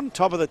Campbelltown,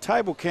 top of the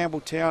table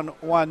Campbelltown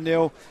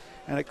 1-0.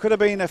 And it could have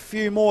been a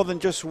few more than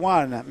just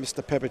one,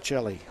 Mr.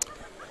 Peppicelli.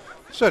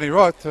 Certainly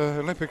right.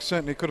 Olympics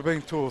certainly could have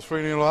been 2 or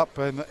 3-0 up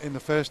in the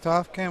first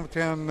half.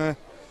 Campbelltown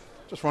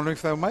just wondering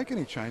if they'll make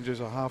any changes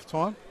at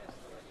half-time.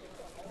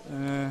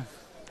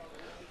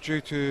 Due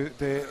to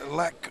their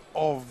lack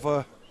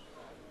of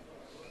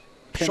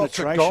shots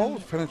at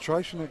goals,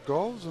 penetration at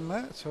goals and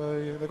that.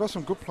 So they've got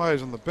some good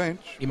players on the bench.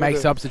 You make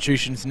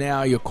substitutions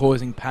now, you're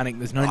causing panic.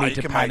 There's no need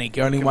to panic.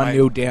 You're only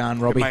 1-0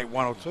 down, Robbie. You can make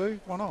 1 or 2,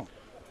 why not?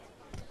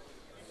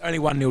 Only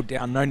 1-0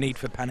 down, no need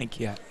for panic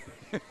yet.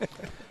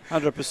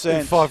 100%.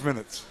 In 5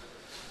 minutes.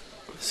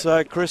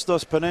 So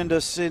Christos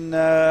Penendis in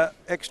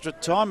extra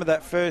time of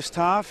that first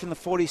half in the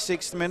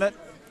 46th minute.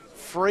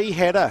 Free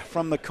header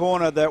from the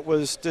corner that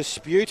was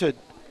disputed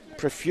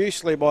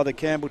profusely by the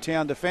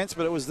Campbelltown defence,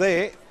 but it was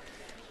there.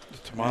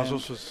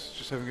 Tomazos was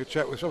just having a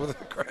chat with some of the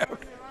crowd.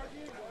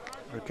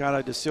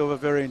 Ricardo da Silva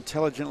very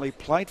intelligently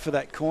played for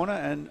that corner,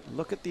 and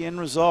look at the end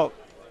result.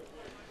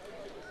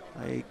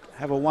 They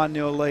have a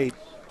 1-0 lead.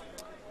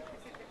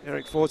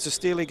 Eric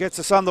Forza-Steely gets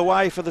us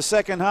underway for the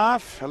second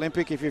half.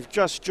 Olympic, if you've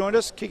just joined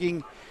us,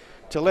 kicking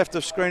to left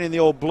of screen in the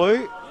all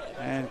blue,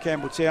 and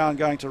Campbelltown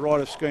going to right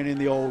of screen in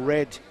the all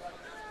red.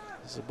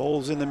 As the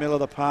ball's in the middle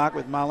of the park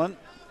with Mullen.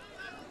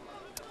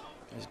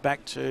 Goes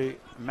back to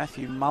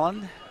Matthew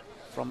Mullen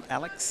from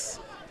Alex.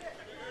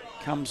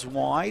 Comes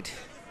wide.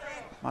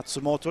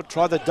 Matsumoto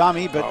tried the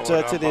dummy, but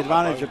to the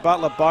advantage of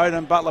Butler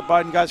Bowden. Butler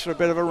Bowden goes for a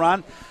bit of a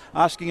run,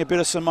 asking a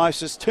bit of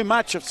Samosis. Too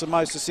much of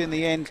Samosis in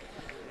the end.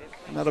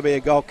 And that'll be a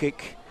goal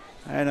kick.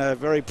 And a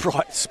very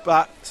bright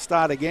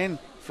start again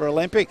for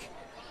Olympic.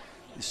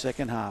 The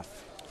second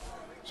half.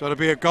 So it'll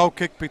be a goal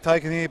kick be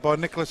taken here by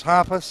Nicholas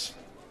Harpus.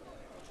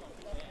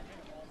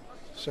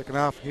 Second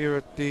half here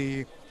at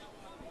the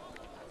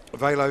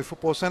Velo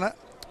Football Centre.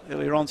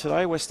 Earlier on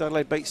today, West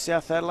Adelaide beat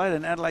South Adelaide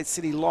and Adelaide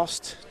City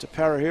lost to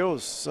Para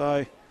Hills.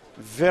 So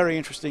very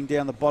interesting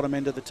down the bottom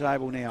end of the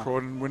table now.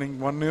 Croydon winning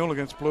 1-0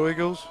 against Blue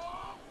Eagles.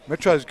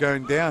 Metro's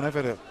going down. They've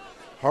had a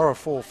horror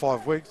 4 or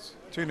 5 weeks.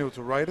 2-0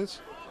 to Raiders.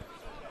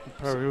 And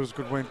Para Hills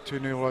could win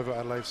 2-0 over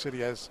Adelaide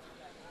City as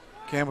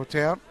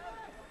Campbelltown.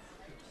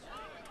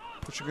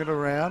 Pushing it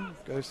around.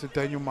 Goes to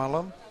Daniel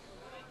Mullen.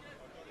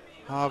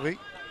 Harvey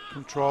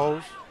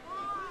controls.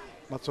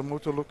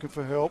 Matsumoto looking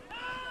for help.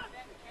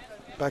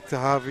 Back to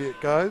Harvey it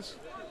goes.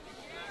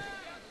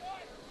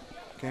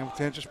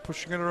 Campbelltown just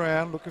pushing it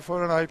around, looking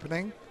for an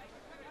opening.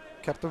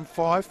 Captain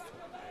Fife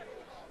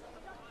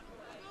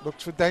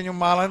looks for Daniel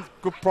Mullen.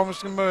 Good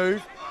promising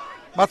move.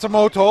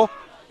 Matsumoto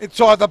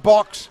inside the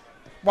box.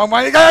 One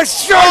way to go.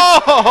 Shoot!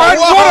 And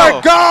what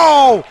a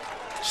goal!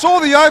 Saw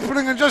the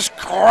opening and just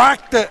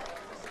cracked it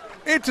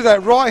into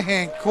that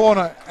right-hand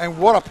corner, and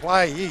what a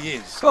play he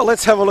is. Well,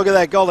 let's have a look at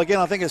that goal again.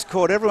 I think it's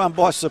caught everyone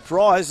by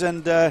surprise,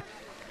 and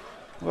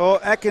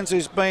well, Atkins,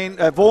 who's been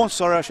Vaughan,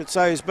 sorry, I should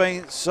say, who's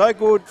been so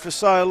good for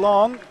so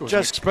long,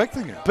 just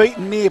expecting it.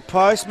 Beaten near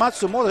post.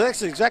 Matsumoto,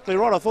 that's exactly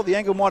right. I thought the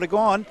angle might have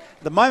gone,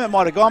 the moment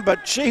might have gone,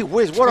 but gee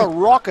whiz, what a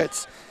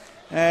rocket!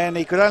 And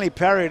he could only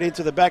parry it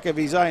into the back of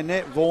his own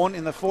net. Vaughan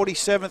in the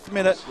 47th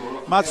minute.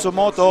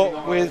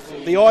 Matsumoto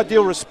with the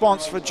ideal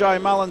response for Joe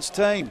Mullen's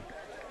team.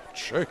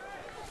 True.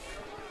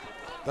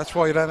 That's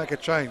why you don't make a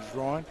change,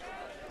 Ryan.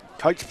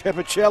 Coach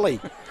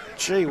Peppicelli.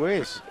 Gee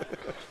whiz.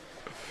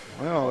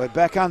 Well, we're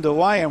back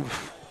underway, and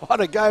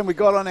what a game we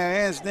got on our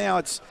hands now.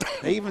 It's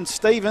even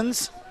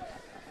Stevens.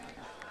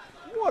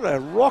 What a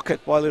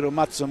rocket by little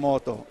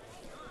Matsumoto.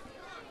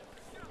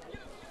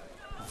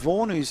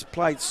 Vaughan, who's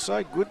played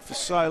so good for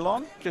so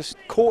long, just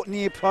caught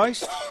near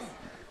post.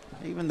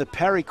 Even the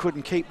parry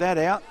couldn't keep that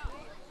out.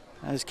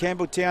 As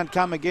Campbelltown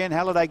come again,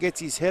 Halliday gets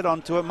his head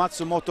onto it.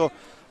 Matsumoto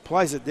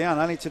plays it down,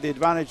 only to the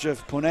advantage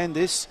of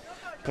Penendis.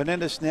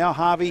 Penendis now,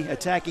 Harvey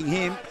attacking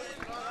him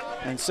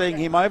and seeing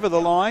him over the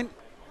line.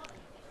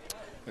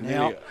 And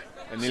now,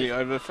 nearly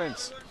over the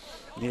fence.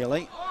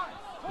 Nearly.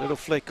 Little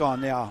flick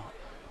on now.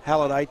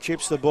 Halliday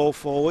chips the ball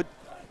forward.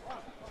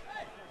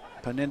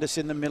 Penendis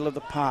in the middle of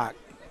the park.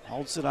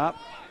 Holds it up.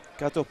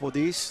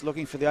 Katopodis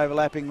looking for the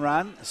overlapping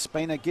run.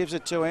 Spina gives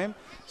it to him.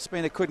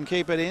 Spina couldn't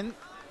keep it in.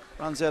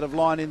 Runs out of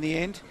line in the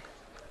end.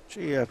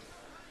 Gee,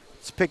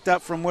 it's picked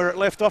up from where it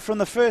left off from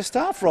the first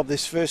half, Rob,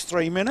 this first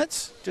 3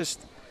 minutes.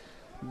 Just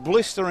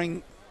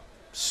blistering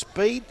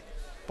speed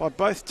by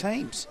both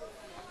teams.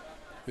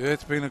 Yeah,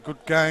 it's been a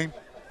good game.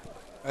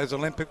 As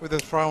Olympic with a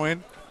throw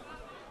in.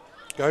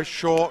 Goes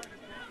short.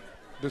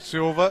 De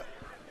Silva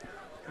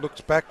looks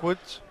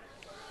backwards.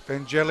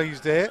 Vangeli's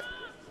there.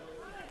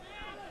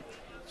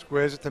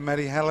 Squares it to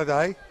Matty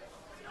Halliday.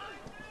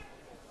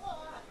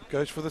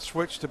 Goes for the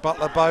switch to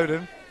Butler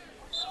Bowden.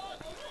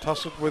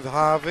 Toss it with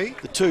Harvey.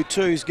 The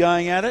 2-2's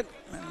going at it.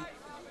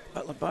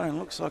 Butler Bowden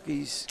looks like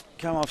he's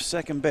come off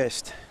second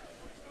best.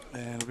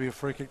 And it'll be a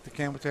free kick to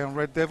Campbelltown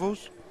Red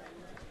Devils.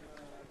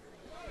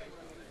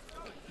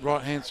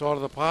 Right hand side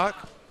of the park.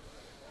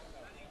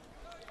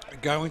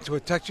 Going to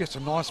attack. Just a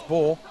nice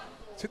ball.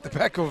 It's hit the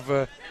back of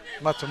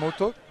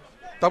Matsumoto.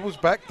 Doubles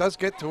back, does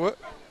get to it.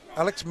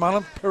 Alex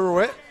Mullen,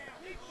 pirouette.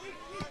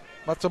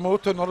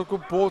 Matsumoto, not a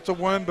good ball. It's a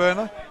worm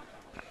burner.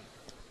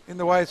 In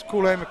the way, it's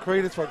Kool-Aid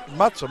McCready. But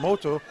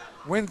Matsumoto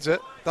wins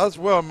it. Does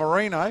well.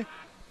 Marino.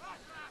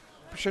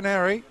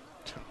 Pishinari.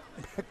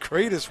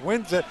 Creedus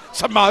wins it.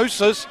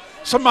 Samosas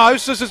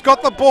has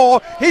got the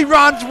ball. He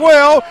runs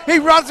well. He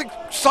runs,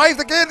 saves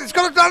again. He's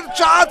got another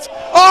chance.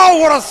 Oh,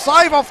 what a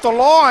save off the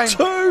line.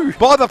 2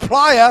 by the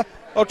player.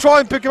 I'll try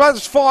and pick him up.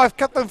 It's 5,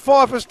 Captain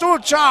 5, but still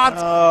a chance.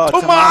 Oh,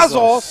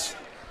 Tomazos.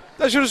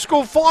 They should have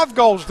scored 5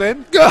 goals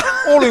then,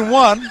 all in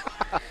one.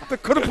 They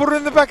could have put it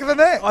in the back of the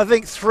net. I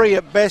think 3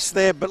 at best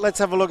there, but let's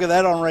have a look at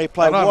that on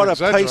replay. I'm What a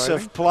exaggerating. piece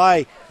of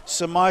play.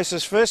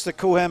 Samosas first, the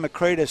Kulhan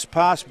Makritis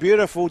pass,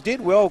 beautiful,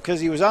 did well because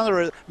he was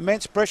under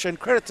immense pressure, and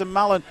credit to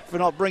Mullen for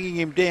not bringing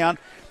him down.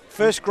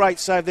 First great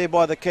save there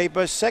by the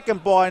keeper,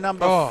 second by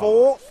number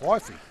 4.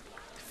 Fifey.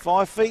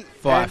 5 feet.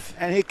 Five.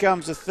 And here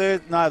comes the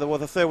third. No,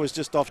 the third was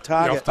just off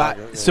target. But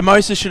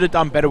Samosa should have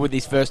done better with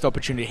his first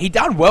opportunity. He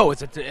done well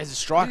as a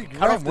striker. He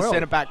Cut ran off the well.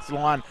 centre-back's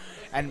line.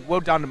 And well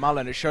done to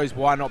Mullen. It shows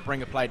why not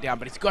bring a play down.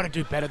 But he's got to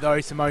do better, though,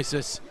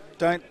 Samosas.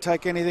 Don't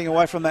take anything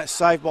away from that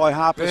save by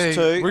Harpers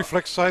too.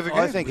 Reflex save again.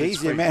 I think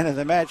he's the man of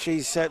the match.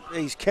 He's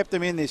kept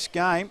them in this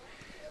game.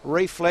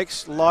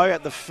 Reflex, low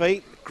at the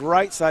feet.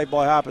 Great save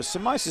by Harpers.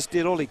 Samosas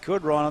did all he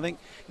could, Ryan. I think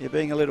you're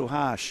being a little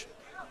harsh.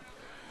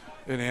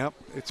 Anyhow,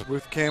 it's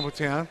with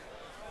Campbelltown.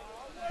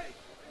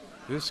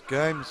 This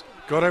game's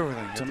got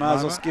everything.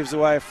 Tomazos gives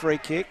away a free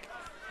kick.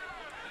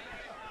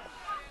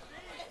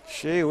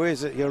 Gee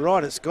whiz, you're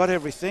right, it's got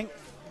everything.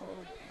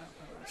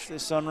 Watch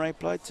this on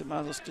replay.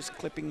 Tomazos just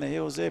clipping the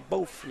heels there.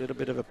 Boof, a little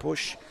bit of a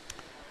push.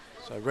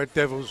 So Red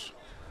Devils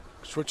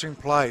switching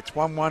play. It's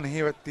 1-1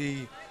 here at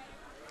the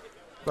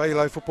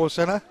Baylor Football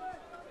Centre.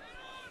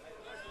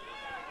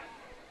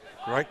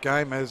 Great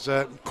game as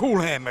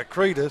Coolham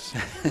Macretus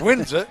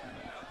wins it.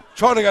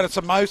 Trying to go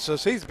to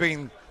Samosas. He's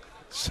been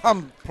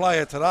some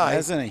player today.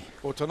 Hasn't he?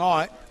 Or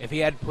tonight. If he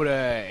had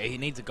he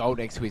needs a goal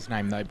next to his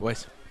name, though,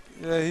 boys.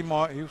 Yeah, he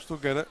might. He'll still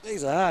get it.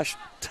 He's a harsh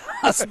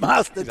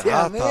taskmaster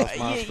down there.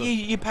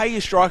 You pay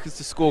your strikers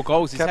to score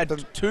goals. He's had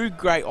 3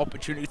 great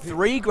opportunities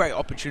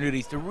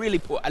to really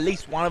put at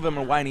least one of them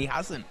away, and he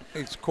hasn't.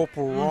 It's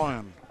Corporal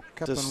Ryan.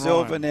 Captain De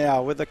Silva Ryan.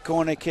 now with a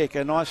corner kick.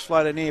 A nice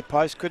floater near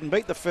post. Couldn't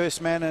beat the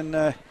first man,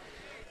 and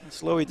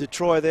it's Louis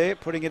Detroit there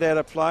putting it out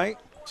of play.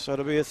 So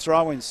it'll be a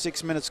throw-in.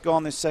 6 minutes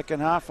gone this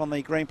second half on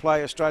the Green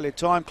Play Australia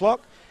time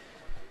clock.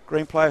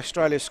 Green Play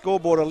Australia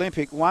scoreboard: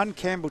 Olympic 1,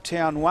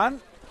 Campbelltown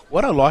 1.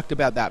 What I liked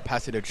about that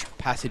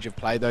passage of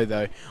play,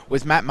 though,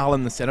 was Matt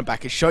Mullen, the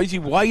centre-back. It shows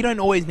you why you don't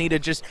always need to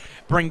just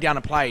bring down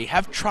a play.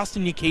 Have trust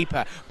in your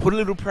keeper. Put a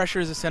little pressure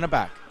as a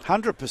centre-back.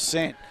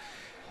 100%.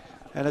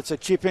 And it's a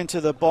chip into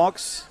the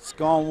box. It's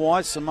gone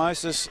wide.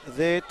 Samosas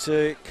there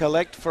to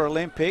collect for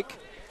Olympic.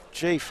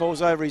 Gee,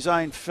 falls over his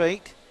own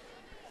feet.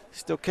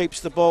 Still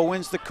keeps the ball,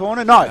 wins the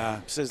corner.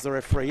 No, says the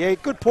referee. Yeah,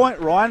 good point,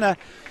 Ryan.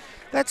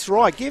 That's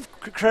right. Give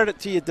credit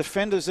to your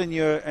defenders and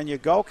your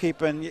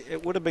goalkeeper. And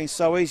it would have been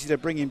so easy to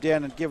bring him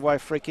down and give away a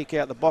free kick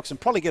out the box and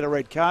probably get a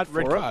red card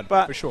for it.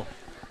 But for sure.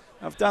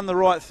 I've done the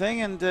right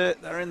thing, and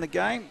they're in the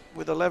game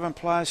with 11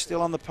 players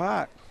still on the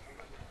park.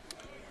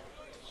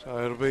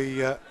 So it'll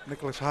be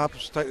Nicholas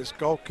Harper's take this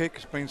goal kick.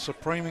 It's been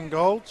supreme in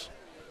goals.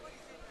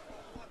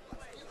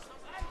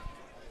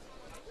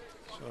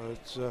 So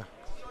it's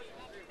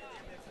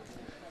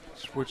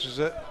switches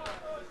it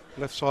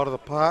left side of the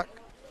park.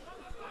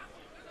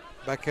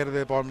 Back out of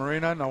there by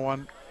Marino. No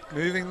one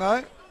moving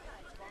though.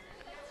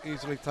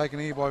 Easily taken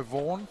here by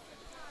Vaughan.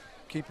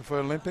 Keeper for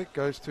Olympic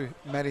goes to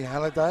Matty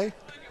Halliday.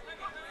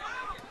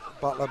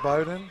 Butler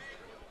Bowden.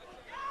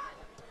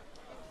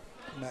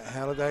 Matt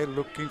Halliday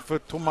looking for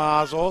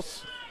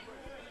Tomazos.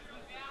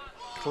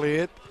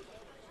 Cleared.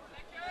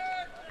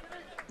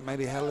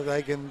 Matty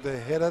Halliday getting the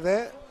header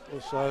there.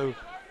 Also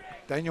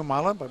Daniel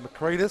Mullen by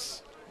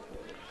Macretus.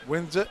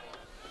 Wins it.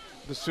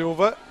 De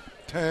Silva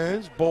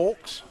turns,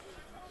 balks,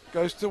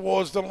 goes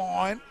towards the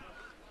line,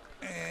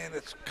 and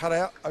it's cut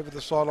out over the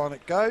sideline.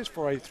 It goes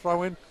for a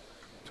throw-in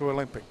to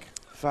Olympic.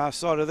 Far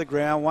side of the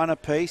ground, 1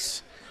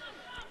 apiece.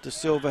 De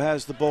Silva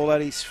has the ball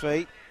at his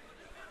feet.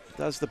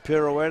 Does the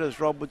pirouette, as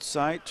Rob would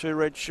say. 2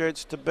 red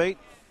shirts to beat.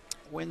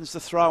 Wins the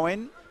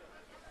throw-in.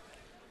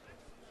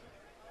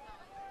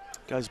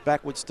 Goes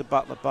backwards to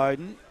Butler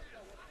Bowden.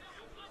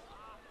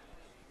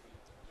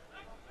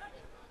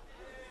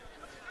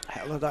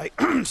 Halliday,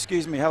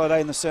 excuse me,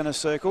 Halliday in the centre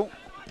circle.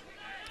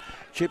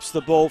 Chips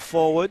the ball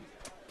forward.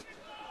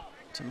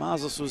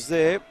 Tomazos was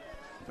there,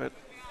 but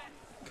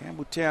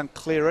Campbelltown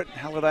clear it.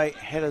 Halliday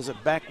headers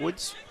it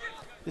backwards.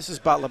 This is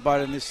Butler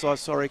Bowden this side,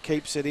 sorry,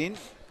 keeps it in.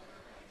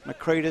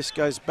 Macretis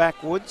goes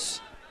backwards.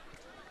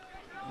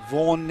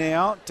 Vaughan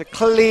now to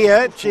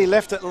clear. Gee,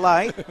 left it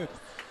late.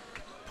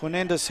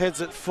 Punendas heads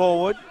it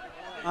forward.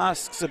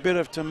 Asks a bit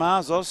of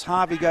Tomazos.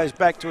 Harvey goes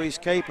back to his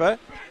keeper.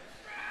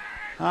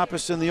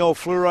 Harpus in the all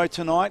fluoro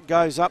tonight.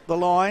 Goes up the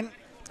line,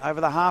 over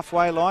the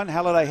halfway line.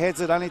 Halliday heads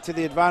it only to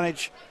the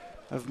advantage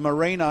of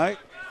Marino,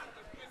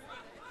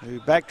 who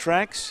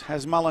backtracks.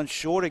 Has Mullen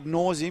short,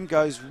 ignores him,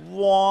 goes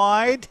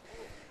wide.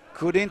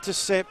 Could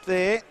intercept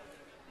there.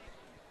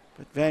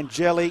 But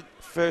Vangeli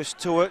first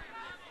to it.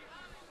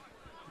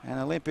 And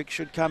Olympic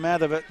should come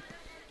out of it.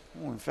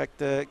 Oh, in fact,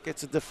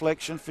 gets a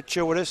deflection,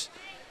 fortuitous.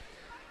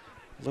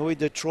 Louis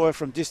de Troy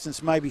from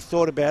distance maybe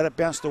thought about it,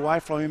 bounced away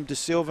from him. De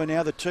Silva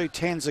now, the two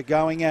tens are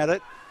going at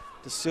it.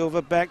 De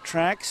Silva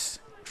backtracks,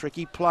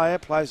 tricky player,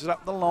 plays it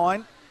up the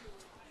line.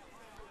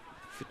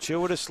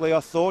 Fortuitously, I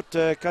thought,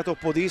 Kato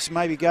Podis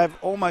maybe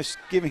almost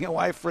giving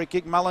away a free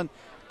kick. Mullen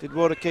did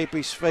well to keep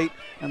his feet,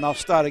 and they'll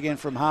start again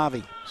from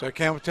Harvey. So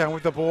Campbelltown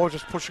with the ball,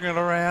 just pushing it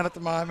around at the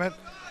moment.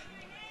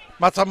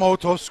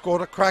 Matsumoto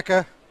scored a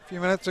cracker a few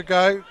minutes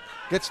ago.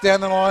 Gets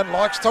down the line,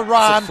 likes to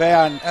run,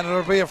 and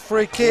it'll be a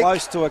free kick.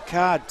 Close to a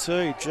card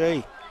too,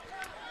 gee.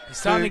 He's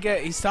starting to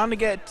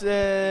get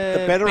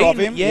the better beaten. of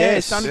him. Yeah, yes.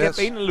 he's starting to get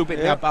beaten a little bit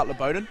now, Butler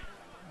Bowden.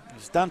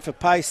 He's done for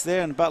pace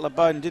there, and Butler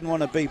Bowden didn't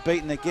want to be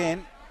beaten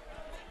again.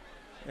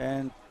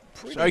 And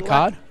no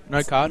card.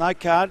 No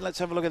card. Let's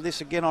have a look at this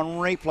again on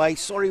replay.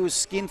 Sorry, he was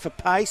skinned for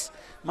pace.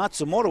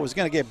 Matsumoto was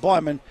going to get by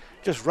him, and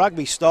just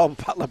rugby style,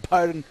 Butler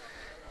Bowden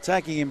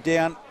taking him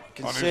down,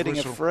 conceding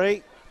a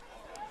free.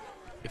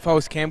 If I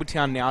was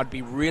Campbelltown now, I'd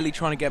be really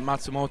trying to get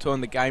Matsumoto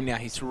in the game now.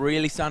 He's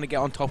really starting to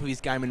get on top of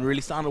his game and really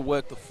starting to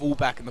work the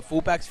fullback. And the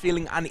fullback's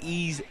feeling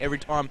unease every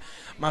time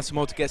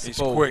Matsumoto gets the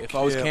ball. Quick, if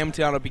I was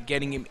Campbelltown, I'd be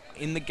getting him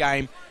in the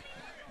game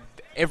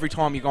every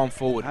time you're going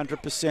forward.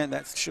 100%,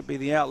 that should be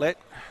the outlet.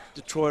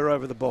 Detroit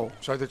over the ball.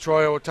 So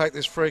Detroit will take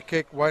this free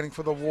kick, waiting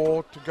for the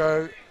wall to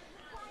go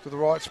to the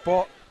right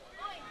spot.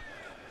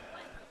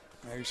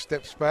 Now he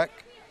steps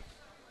back.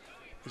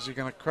 Is he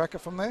going to crack it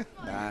from there?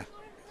 Nah.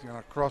 He's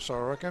going to cross, I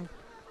reckon.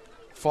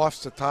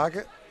 Fife's the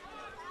target.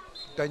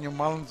 Daniel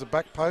Mullins the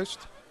back post.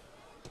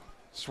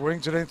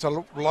 Swings it into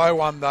low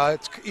one though.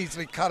 It's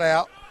easily cut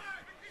out.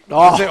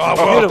 Oh,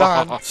 well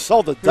done.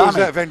 Sold the dummy. Who's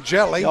that?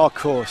 Vangeli. Oh, of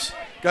course.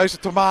 Goes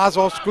to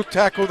Tomazos. Good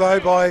tackle though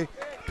by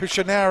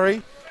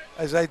Piscinari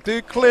as they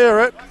do clear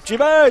it.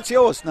 Jimbo, it's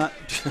yours. No.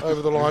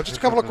 Over the line. Just a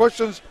couple of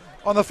questions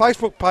on the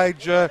Facebook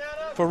page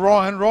for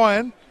Ryan.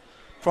 Ryan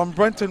from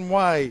Brenton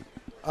Way.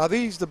 Are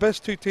these the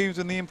best two teams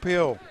in the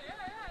NPL?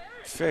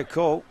 Fair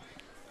call.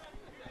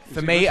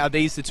 For me, are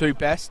these the two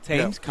best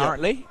teams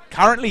currently? Yep.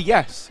 Currently,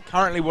 yes.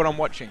 Currently what I'm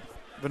watching.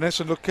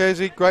 Vanessa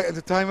Lucchesi, great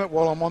entertainment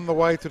while I'm on the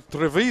way to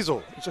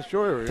Treviso. It's a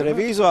your area.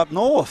 Treviso up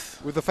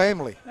north. With the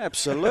family.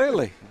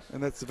 Absolutely.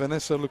 And that's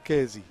Vanessa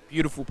Lucchesi.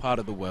 Beautiful part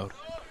of the world.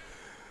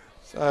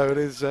 So it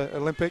is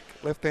Olympic,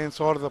 left-hand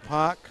side of the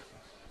park.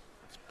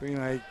 It's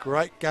been a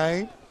great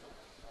game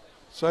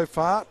so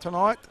far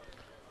tonight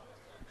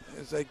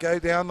as they go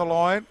down the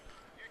line.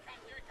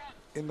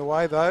 In the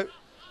way, though.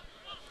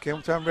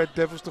 Campbelltown Red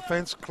Devils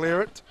defence, clear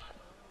it.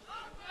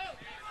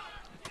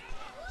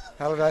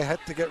 Halliday had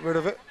to get rid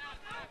of it.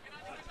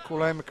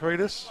 Kool-Aid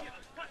Macretis.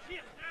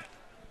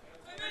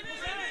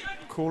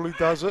 Cooley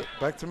does it.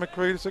 Back to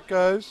Macretis it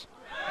goes.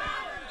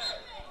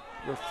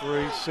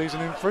 Referee sees an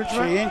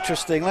infringement. Gee,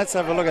 interesting. Let's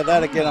have a look at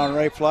that again on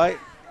replay.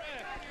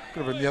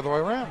 Could have been the other way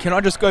around. Can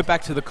I just go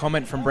back to the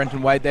comment from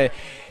Brenton Wade there?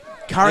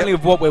 Currently,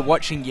 of what we're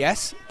watching,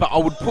 yes, but I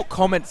would put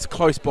comments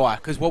close by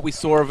because what we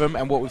saw of them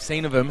and what we've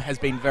seen of them has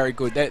been very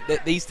good.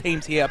 These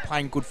teams here are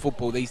playing good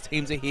football. These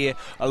teams are here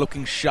are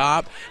looking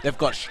sharp. They've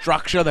got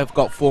structure. They've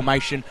got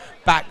formation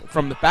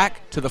from the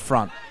back to the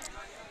front.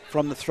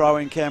 From the throw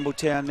in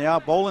Campbelltown now.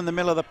 Ball in the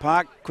middle of the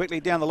park.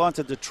 Quickly down the line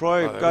to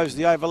Detroit. Goes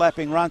the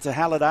overlapping run to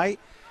Halliday.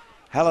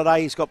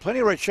 Halliday, he's got plenty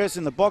of red shirts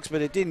in the box,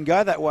 but it didn't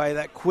go that way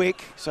that quick.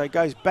 So he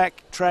goes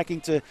back, tracking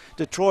to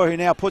Detroit, who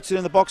now puts it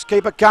in the box.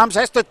 Keeper comes,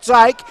 has to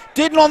take.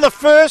 Didn't on the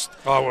first,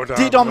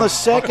 did on the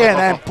second.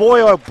 And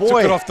boy, oh boy.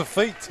 Took it off the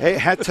feet. It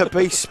had to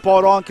be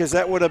spot on because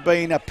that would have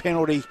been a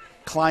penalty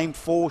claim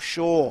for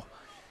sure.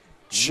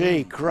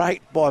 Gee,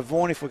 great by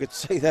Vaughan if we could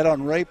see that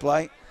on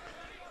replay.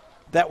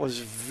 That was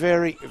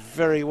very,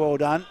 very well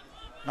done.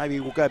 Maybe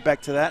we'll go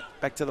back to that,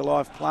 back to the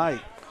live play.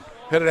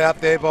 Headed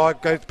out there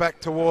goes back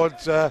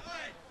towards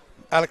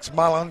Alex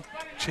Mullen.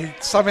 She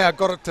somehow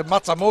got it to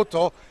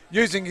Matsumoto,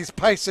 using his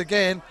pace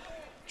again.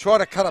 Try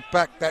to cut it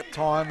back that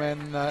time.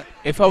 And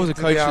if I was a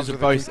coach of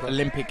both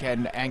Olympic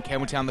and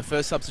Campbelltown, the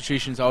first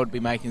substitutions I would be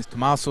making is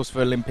Tomasos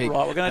for Olympic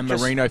and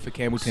Marino for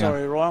Campbelltown.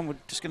 Sorry, Ryan, we're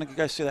just going to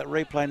go see that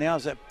replay now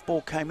as that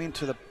ball came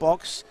into the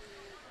box.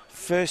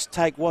 First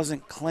take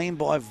wasn't clean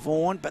by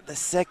Vaughan, but the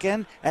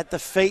second at the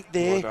feet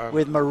there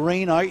with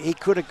Marino, he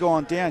could have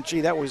gone down.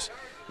 Gee, that was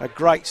a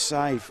great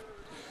save.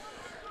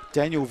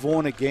 Daniel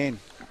Vaughan again.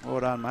 Well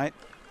done, mate.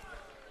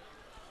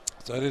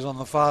 So it is on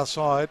the far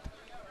side.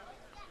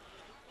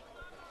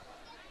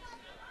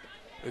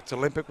 It's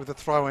Olympic with a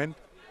throw in.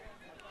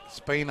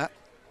 Spina.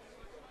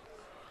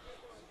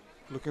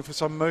 Looking for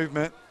some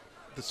movement.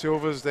 The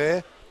Silver's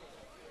there.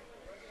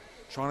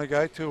 Trying to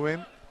go to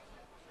him.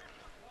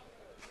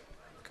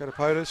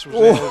 Campbelltown was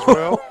there as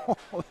well.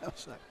 That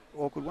was an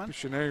awkward one.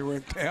 Missionary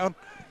went down.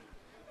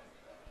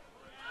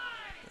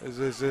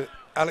 There's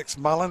Alex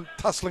Mullen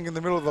tussling in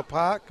the middle of the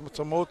park.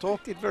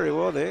 Matsumoto. Did very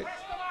well there.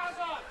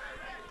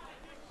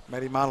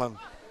 Matty Mullen.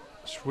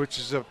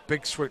 Switches a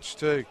big switch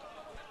too.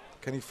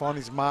 Can he find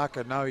his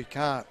marker? No, he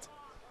can't.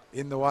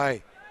 In the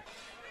way.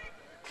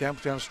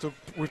 Campbelltown still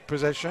with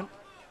possession.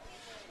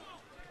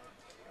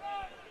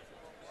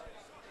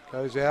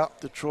 Goes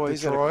out.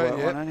 Detroit's had a quiet one,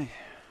 hasn't he?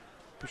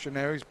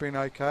 Missionary's been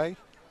okay.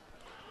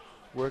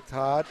 Worked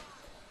hard.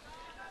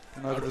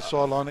 And over the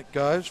sideline it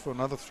goes for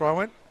another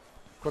throw-in.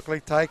 Quickly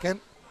taken.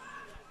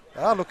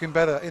 They are looking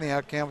better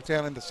anyhow,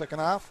 Campbelltown in the second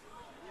half.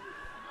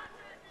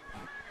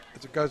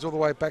 As it goes all the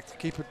way back to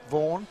keep it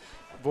Vaughan.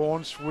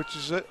 Vaughan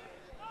switches it.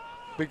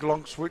 Big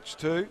long switch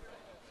too.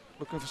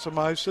 Looking for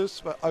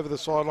Samosas, but over the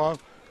sideline.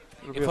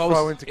 If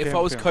I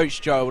was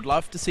Coach Joe, I would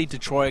love to see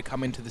Detroit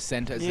come into the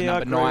centre as the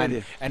number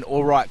 9 and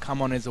Allright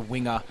come on as a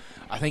winger.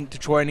 I think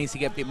Detroit needs to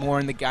get a bit more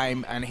in the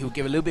game, and he'll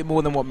give a little bit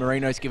more than what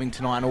Marino's giving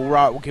tonight. And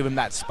Allright will give him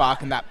that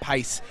spark and that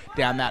pace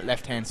down that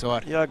left-hand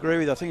side. Yeah, I agree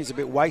with you. I think he's a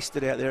bit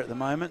wasted out there at the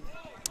moment.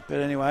 But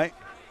anyway,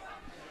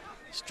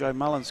 it's Joe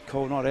Mullen's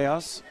call, not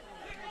ours.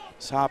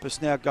 As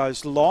Harpers now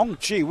goes long.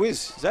 Gee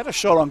whiz, is that a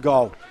shot on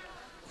goal?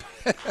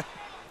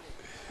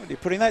 What are you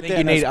putting that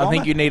down? I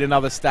think you need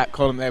another stat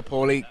column there,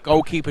 Paulie.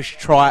 Goalkeeper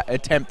try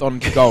attempt on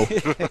goal.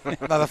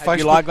 Another Facebook,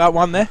 you like that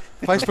one there?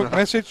 Facebook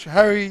message.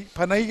 Harry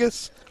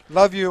Panegas.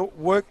 Love your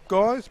work,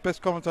 guys.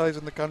 Best commentators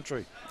in the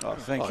country. Oh,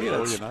 thank you.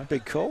 That's a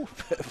big call.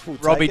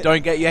 Robbie,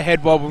 don't get your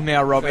head wobbled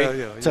now, Robbie.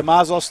 Yeah.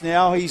 Tomazos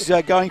now. He's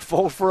going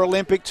forward for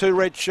Olympic. 2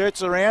 red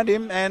shirts around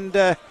him.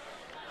 And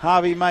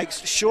Harvey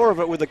makes sure of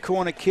it with a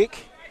corner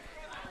kick.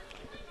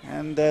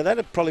 And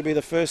that'd probably be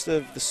the first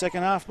of the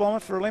second half,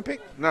 Bomber, for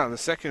Olympic? No, the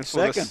second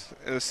for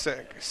the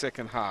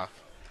second half.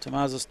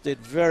 Tomazos did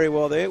very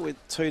well there with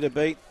 2 to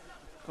beat.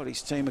 Got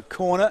his team a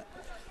corner.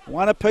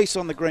 1 apiece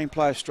on the Green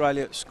Play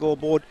Australia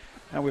scoreboard.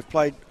 And we've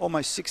played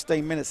almost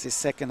 16 minutes this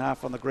second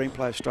half on the Green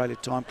Play Australia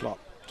time clock.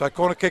 So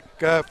corner kick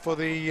for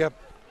the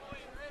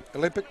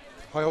Olympic.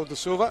 High de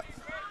Silva.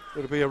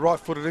 It'll be a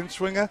right-footed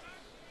in-swinger.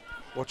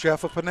 Watch out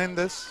for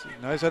Penendez.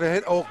 He knows how to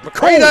hit. Oh,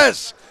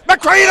 Macretas!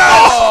 Macretas!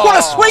 Oh, what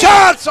a swing!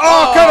 Chance!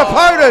 Oh,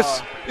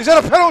 Campbelltown! Is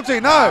that a penalty?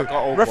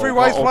 No. Referee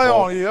waits play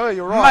on. Yeah,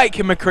 you're right. Make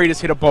him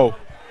Macretas hit a ball.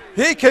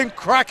 He can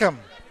crack him.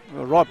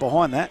 Well, right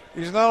behind that.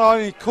 He's not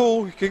only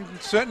cool, he can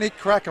certainly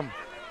crack him.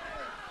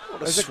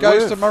 As it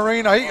goes to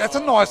Marino. That's a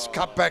nice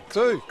cutback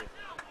too.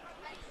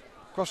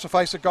 Across the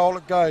face of goal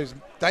it goes.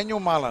 Daniel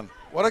Mullen.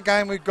 What a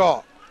game we've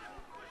got.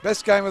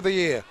 Best game of the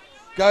year.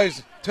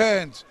 Goes,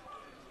 turns.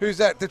 Who's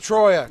that?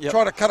 Detroit. Yep.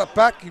 Try to cut it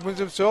back. He wins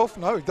himself.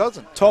 No, he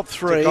doesn't. Top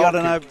 3. I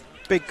don't know.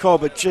 Big call,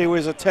 but gee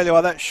whiz, I tell you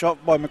what, that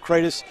shot by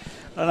Macretas.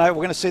 I don't know. We're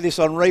going to see this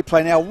on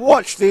replay now.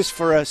 Watch this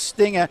for a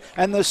stinger.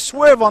 And the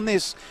swerve on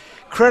this.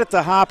 Credit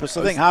to Harpers.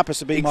 I think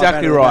Harpers would be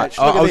exactly right.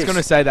 I was going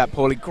to say that,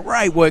 Paulie.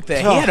 Great work there.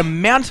 He had a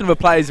mountain of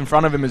players in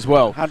front of him as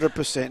well.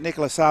 100%.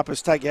 Nicholas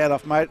Harpers, take your hat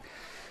off, mate.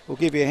 We'll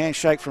give you a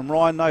handshake from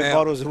Ryan. No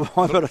bottles of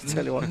wine, but I'll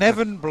tell you what.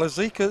 Nevin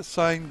Blazika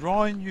saying,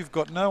 Ryan, you've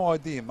got no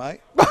idea,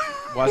 mate.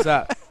 Why's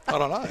that? I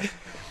don't know.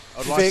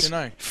 I'd like to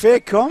know. Fair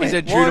comment. Is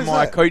it due to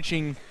my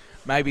coaching,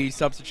 maybe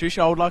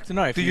substitution? I would like to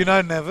know. Do you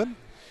know Nevin?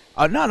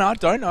 No, I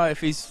don't know if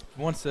he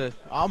wants to.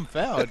 I'm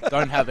fair. I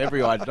don't have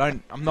every.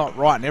 I'm not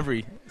right in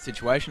every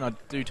situation. I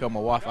do tell my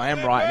wife I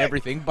am right in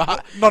everything,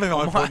 but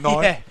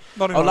 99.9. Yeah,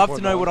 I'd love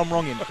to know what I'm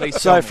wrong in. Please.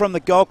 So from the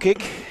goal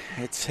kick,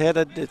 it's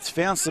headed. It's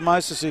found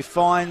Samosas, who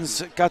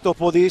finds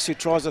Katopodis, who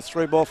tries a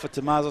through ball for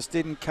Tomazos.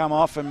 Didn't come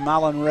off, and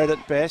Mullen read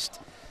it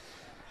best.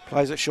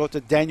 Plays it short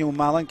to Daniel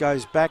Mullen.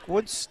 Goes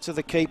backwards to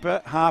the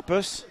keeper,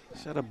 Harpers.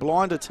 He's had a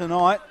blinder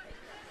tonight.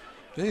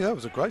 Yeah, that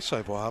was a great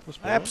save by Harpers.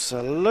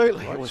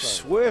 Absolutely. It was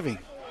swerving.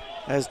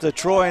 As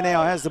Detroit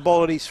now has the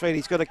ball at his feet.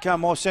 He's got to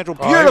come more central.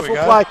 Oh, Beautiful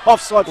play.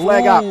 Offside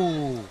flag up.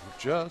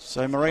 Just.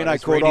 So Marino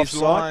called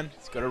offside.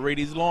 He's got to read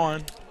his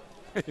line.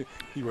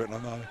 He went,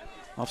 I know.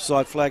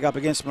 Offside flag up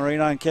against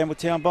Marino and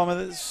Campbelltown.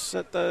 Bomber, that's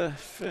at the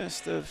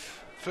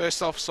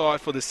First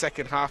offside for the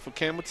second half of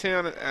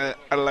Campbelltown.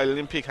 Adelaide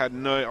Olympic had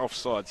no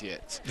offsides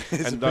yet.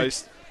 And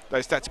those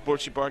stats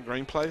brought you by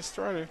Green Play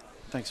Australia.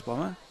 Thanks,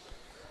 Bomber.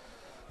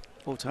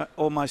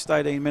 Almost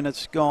 18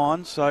 minutes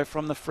gone. So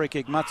from the free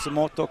kick,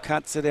 Matsumoto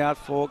cuts it out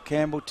for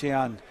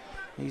Campbelltown.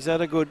 He's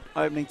had a good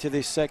opening to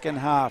this second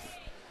half.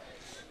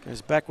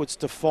 Goes backwards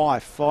to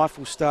Fife. Fife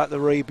will start the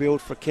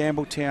rebuild for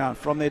Campbelltown.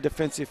 From their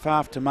defensive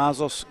half,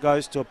 Tomazos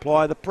goes to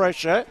apply the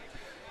pressure.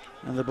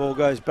 And the ball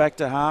goes back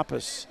to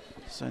Harpers.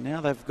 So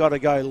now they've got to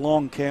go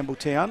long,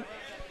 Campbelltown.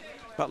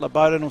 Butler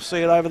Bowden will see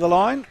it over the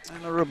line,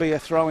 and there will be a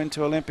throw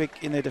into Olympic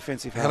in their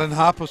defensive half. Helen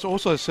Harpers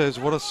also says,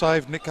 what a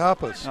save, Nick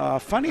Harpers.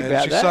 Funny and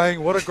about she's that.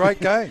 saying, what a great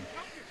game.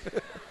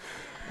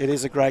 It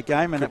is a great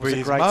game, and Could it was be a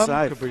his great mum,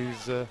 save. could be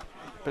his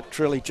but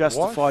truly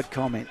justified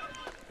comment.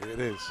 It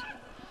is.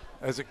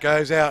 As it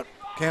goes out,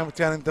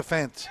 Campbelltown in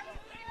defence.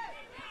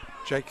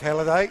 Jake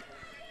Halliday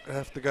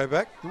have to go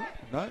back. Ooh,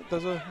 no,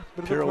 does a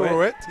bit of a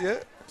pirouette. Yeah.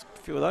 A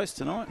few of those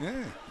tonight.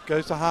 Yeah.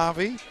 Goes to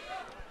Harvey.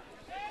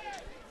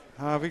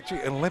 Harvey, gee,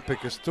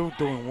 Olympic is still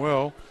doing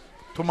well.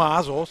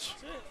 Tomazos,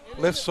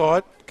 left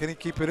side. Can he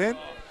keep it in?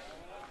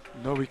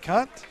 No, he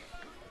can't.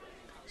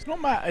 It's not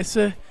much. It's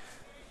a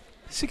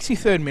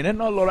 63rd minute.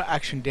 Not a lot of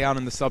action down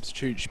in the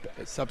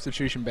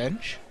substitution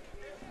bench.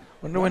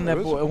 I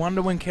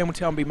wonder when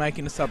Campbelltown will be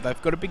making a sub.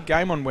 They've got a big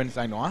game on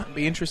Wednesday night. It'll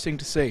be interesting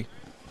to see.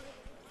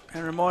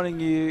 And reminding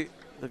you,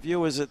 the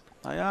viewers, that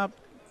they are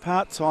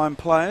part-time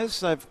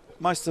players.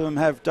 Most of them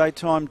have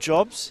daytime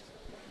jobs.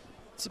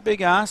 It's a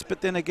big ask,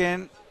 but then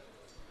again,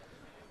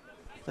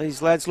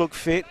 these lads look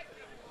fit.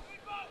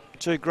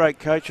 Two great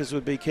coaches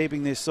would be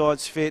keeping their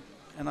sides fit,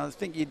 and I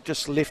think you'd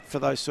just lift for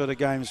those sort of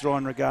games,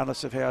 Ryan,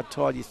 regardless of how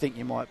tired you think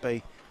you might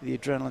be. The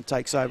adrenaline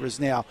takes over as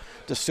now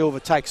De Silva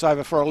takes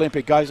over for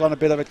Olympic, goes on a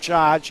bit of a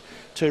charge.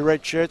 2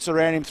 red shirts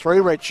around him, 3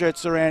 red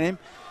shirts around him.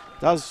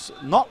 Does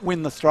not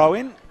win the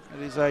throw-in.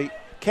 It is a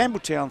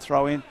Campbelltown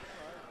throw-in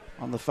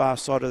on the far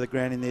side of the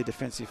ground in their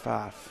defensive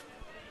half.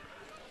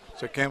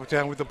 So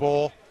Campbelltown with the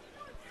ball.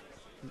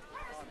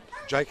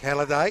 Jake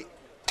Halliday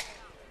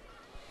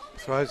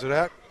throws it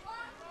out.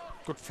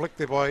 Good flick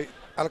there by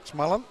Alex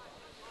Mullen.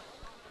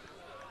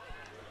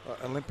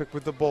 Olympic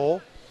with the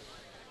ball.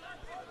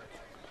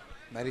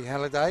 Matty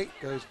Halliday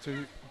goes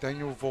to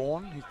Daniel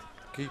Vaughan, his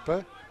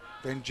keeper.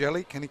 Ben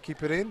Jelly, can he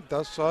keep it in?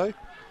 Does so.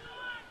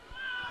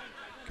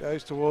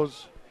 Goes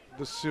towards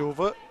De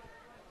Silva.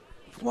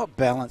 What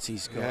balance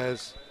he's got. He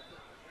has.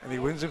 And he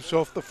wins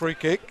himself the free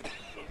kick.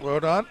 Well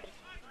done.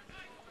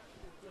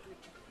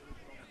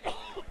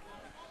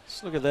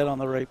 Just look at that on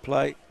the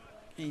replay.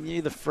 He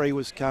knew the free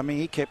was coming.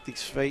 He kept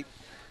his feet.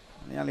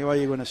 And the only way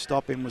you're going to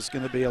stop him was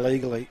going to be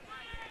illegally.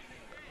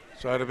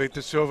 So it'll be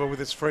De Silva with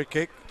his free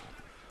kick.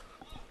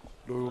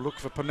 We'll look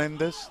for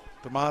Penendez.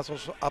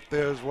 Tomaso's up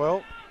there as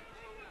well.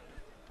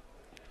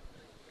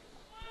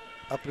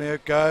 Up there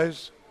it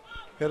goes.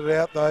 Headed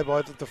out though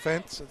by the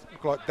defence. It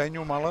looked like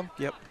Daniel Mullen.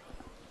 Yep.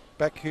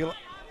 Back heel.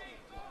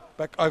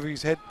 Back over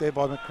his head there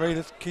by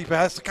McCreadis. Keeper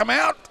has to come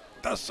out.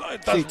 Does so.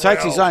 He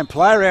takes his own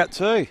player out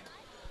too.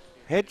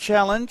 Head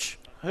challenge.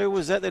 Who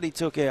was that he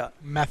took out?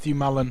 Matthew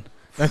Mullen.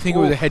 I think it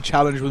was a head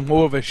challenge. It was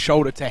more of a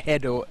shoulder to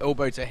head or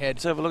elbow to head.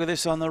 Let's have a look at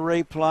this on the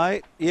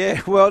replay.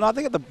 Yeah, well, no, I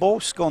think the ball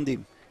sconed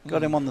him.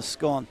 Got him on the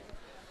scon.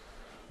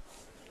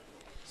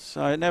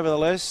 So,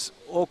 nevertheless,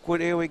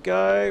 awkward. Here we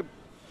go.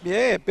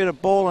 Yeah, a bit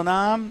of ball and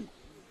arm.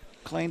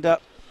 Cleaned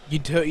up. You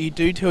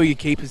do tell your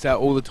keepers that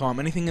all the time.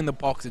 Anything in the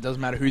box, it doesn't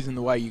matter who's in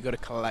the way. You got to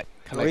collect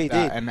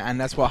that, and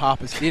that's what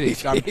Harper's did.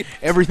 He's done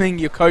everything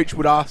your coach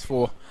would ask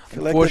for.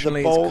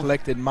 Unfortunately, he's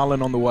collected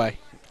Mullen on the way.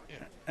 Yeah.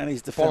 And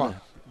he's defender.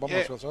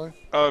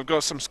 I've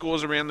got some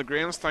scores around the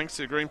grounds thanks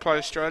to Green Play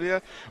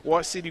Australia.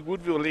 White City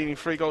Woodville leading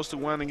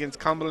 3-1 against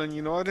Cumberland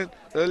United.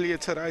 Earlier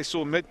today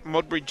saw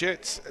Modbury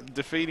Jets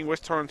defeating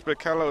West Torrens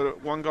Berkello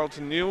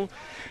 1-0.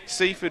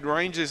 Seaford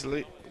Rangers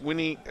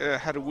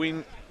had a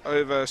win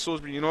over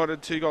Salisbury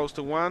United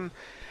 2-1.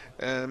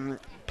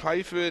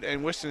 Playford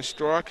and Western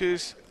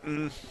Strikers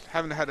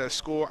haven't had a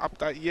score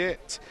update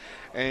yet.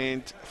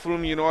 And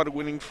Fulham United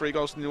winning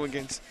 3-0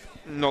 against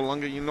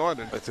Noarlunga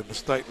United. That's in the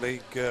State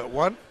League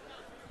 1.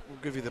 We'll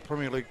give you the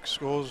Premier League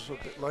scores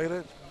a bit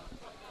later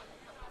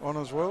on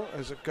as well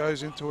as it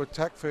goes into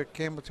attack for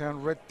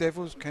Campbelltown Red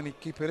Devils. Can he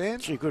keep it in?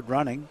 Gee, good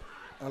running.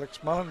 Alex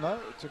Mullen, no,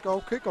 it's a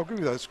goal kick. I'll give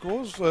you those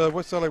scores.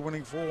 West Adelaide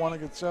winning 4-1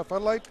 against South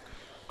Adelaide.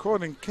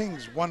 Croydon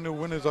Kings 1-0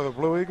 winners over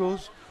Blue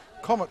Eagles.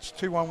 Comets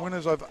 2-1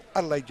 winners over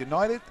Adelaide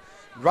United.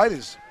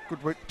 Raiders, good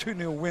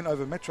 2-0 win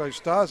over Metro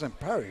Stars. And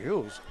Parry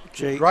Hills,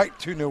 great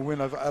 2-0 win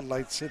over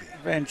Adelaide City.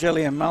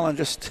 Vangelli and Mullen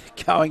just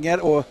going at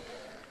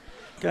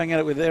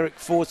it with Eric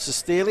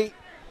Forster-Steely.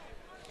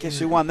 Guess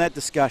who won that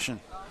discussion?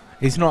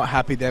 He's not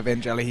happy there,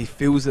 Vangelli. He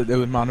feels that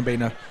there might have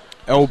been an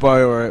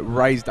elbow or a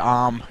raised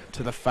arm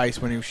to the face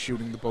when he was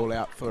shooting the ball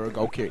out for a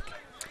goal kick.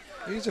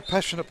 He's a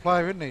passionate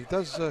player, isn't he? He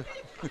does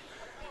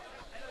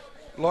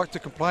like to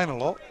complain a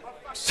lot.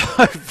 So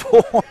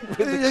Vaughan with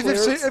the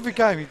clearance. Every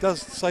game he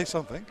does say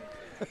something.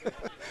 But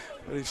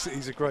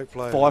he's a great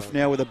player. Fife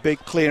now with a big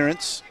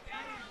clearance.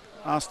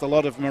 Asked a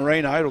lot of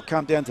Marino. It'll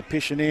come down to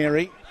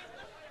Piscineri.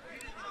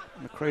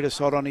 McCreadis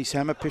hot on his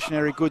hammer.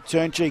 Piscineri, good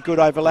turn. Good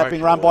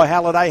overlapping run by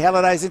Halliday.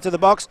 Halliday's into the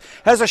box.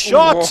 Has a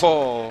shot.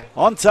 Whoa.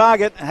 On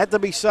target. Had to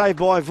be saved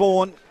by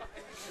Vaughan.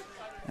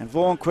 And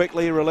Vaughan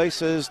quickly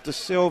releases De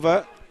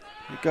Silva.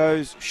 He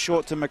goes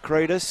short to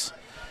McCreadis.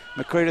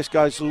 McCreadis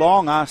goes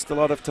long. Asked a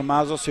lot of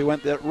Tomazos, who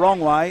went the wrong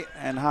way.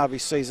 And Harvey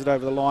sees it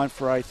over the line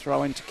for a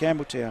throw in to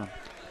Campbelltown.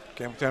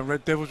 Campbelltown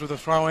Red Devils with a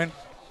throw in.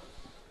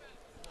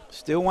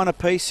 Still one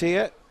apiece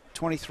here.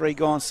 23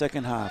 gone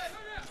second half.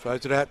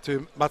 Throws it out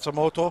to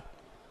Matsumoto.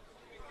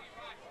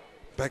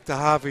 Back to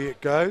Harvey it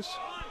goes.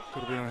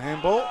 Could have been a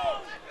handball.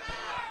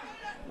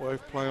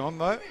 Wave play on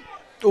though.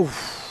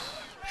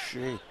 Oof.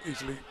 Gee.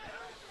 Easily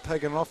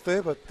taken off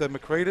there, but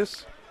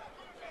Makridis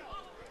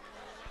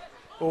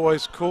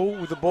always cool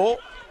with the ball.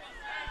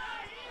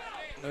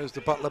 There's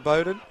the Butler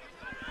Bowden.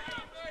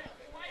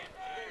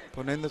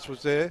 Ponendas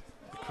was there.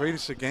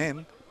 Makridis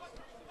again.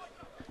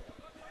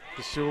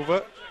 De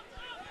Silva.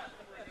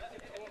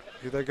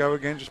 Here they go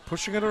again, just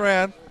pushing it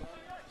around.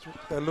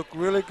 They look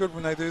really good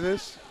when they do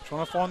this.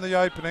 Trying to find the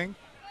opening.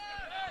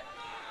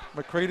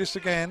 Makridis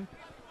again.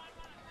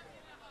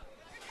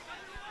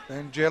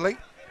 Angeli.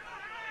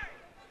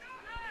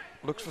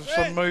 Looks for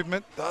some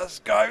movement. Does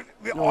go.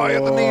 The eye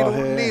of the needle.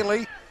 Yeah.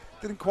 Nearly.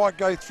 Didn't quite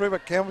go through,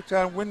 but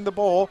Campbelltown win the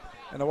ball.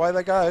 And away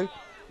they go.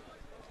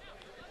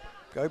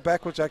 Go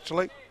backwards,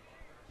 actually.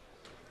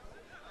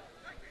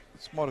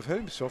 This might have hurt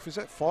himself. Is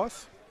that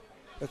Fife?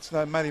 That's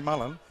no Matty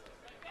Mullen.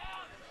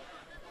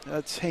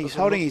 He's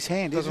holding his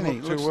hand, isn't he?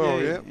 Doesn't look too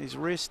well, yeah. His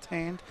wrist,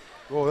 hand.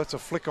 Oh, that's a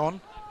flick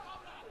on.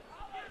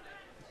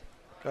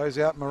 Goes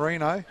out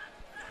Marino.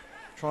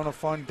 Trying to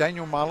find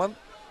Daniel Mullen.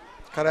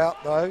 Cut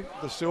out, though.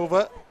 De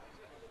Silva.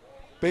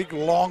 Big,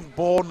 long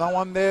ball. No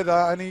one there,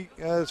 though. Only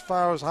as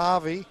far as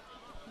Harvey.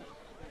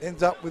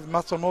 Ends up with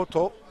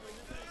Matsumoto.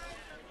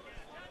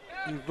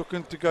 He's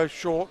looking to go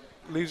short.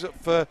 Leaves it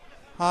for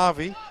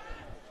Harvey.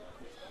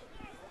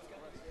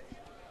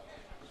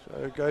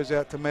 So it goes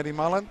out to Matty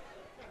Mullen.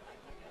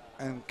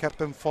 And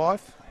Captain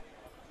Fife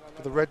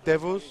for the Red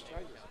Devils.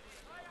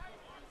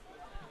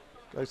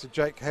 Goes to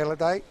Jake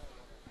Halliday.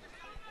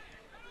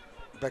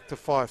 Back to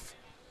Fife.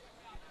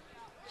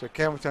 So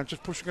Campbelltown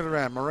just pushing it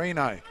around.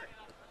 Marino.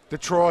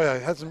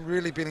 Detroit hasn't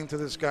really been into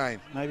this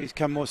game. Maybe he's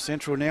come more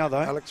central now,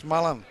 though. Alex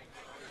Mullen.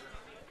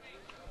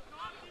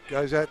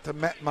 Goes out to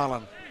Matt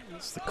Mullen.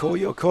 It's the call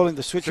you're calling,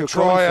 the switch you're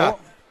calling Detroit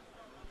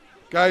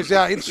for. goes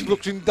out. It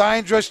looks in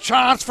dangerous.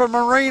 Chance for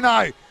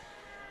Marino.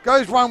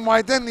 Goes one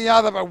way, then the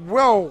other, but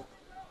well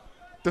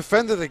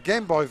defended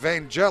again by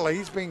Vangeli.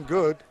 He's been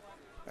good.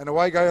 And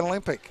away go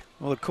Olympic.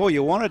 Well, the call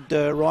you wanted,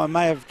 Ryan,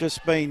 may have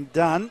just been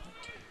done.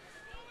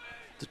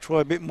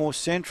 Detroit a bit more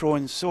central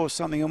and saw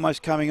something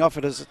almost coming off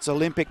it as it's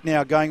Olympic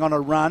now going on a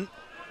run.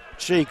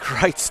 Gee,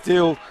 great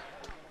steal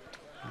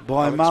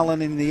by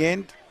Mullen in the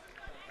end.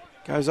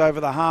 Goes over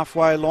the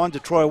halfway line.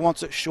 Detroit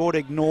wants it short,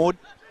 ignored.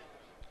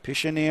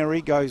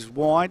 Piscineri goes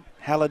wide.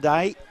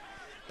 Halliday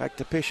back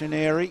to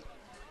Piscineri.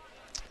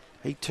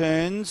 He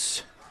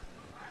turns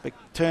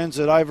it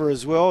over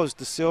as well as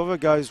De Silva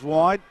goes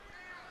wide.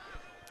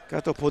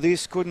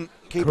 Gatopodis couldn't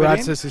keep it in.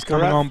 Karatzis is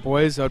coming on,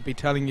 boys. I'd be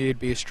telling you it'd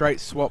be a straight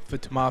swap for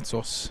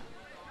Tomatos.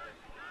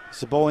 It's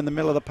the ball in the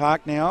middle of the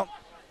park now.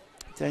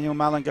 Daniel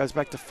Mullen goes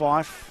back to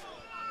Fife.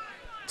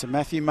 To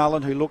Matthew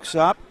Mullen, who looks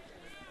up.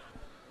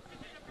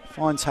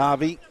 Finds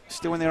Harvey.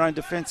 Still in their own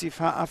defensive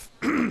half.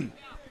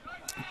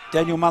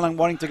 Daniel Mullen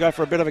wanting to go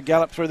for a bit of a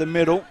gallop through the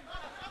middle.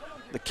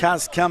 The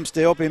Cuz comes to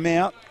help him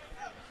out.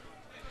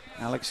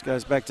 Alex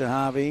goes back to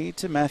Harvey,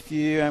 to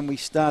Matthew, and we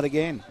start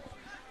again.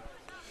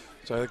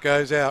 So it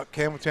goes out.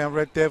 Campbelltown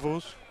Red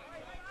Devils.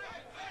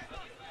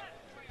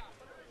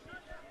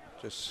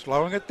 Just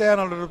slowing it down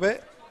a little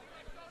bit.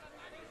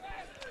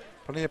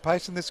 Plenty of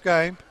pace in this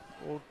game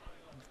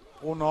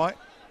all night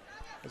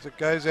as it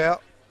goes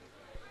out.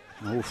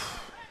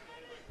 Oof.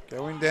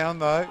 Going down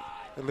though.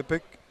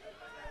 Olympic.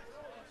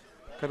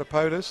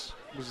 Katapodis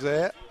was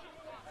there.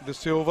 De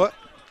Silva.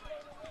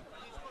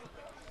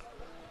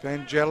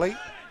 Vangeli.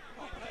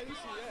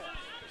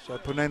 So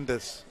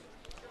Ponendas.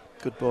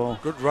 Good ball.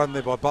 Good run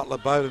there by Butler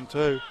Bowden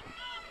too.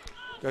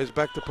 Goes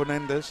back to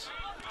Ponendas.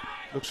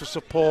 Looks for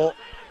support.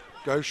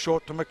 Goes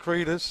short to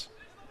Makridis.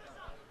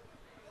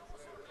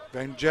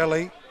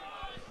 Vangeli.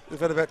 They've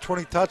had about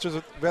 20 touches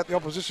without the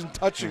opposition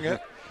touching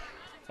it.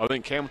 I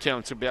think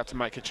Campbelltown's about to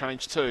make a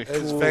change too.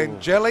 As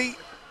Vangeli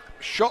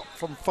shot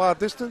from far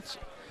distance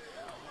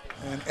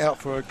and out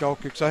for a goal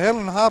kick. So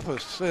Helen Harper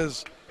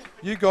says,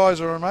 you guys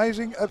are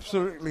amazing.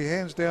 Absolutely,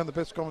 hands down, the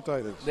best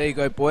commentators. There you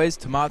go, boys.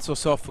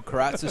 Tomatos off for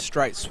Karatzis,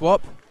 straight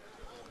swap.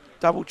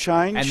 Double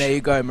change. And there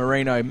you go,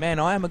 Marino. Man,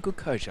 I am a good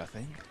coach, I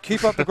think.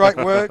 Keep up the great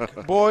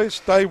work, boys.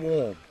 Stay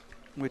warm.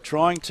 We're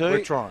trying to.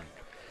 We're trying.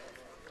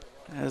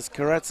 As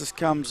Karatzis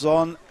comes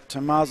on,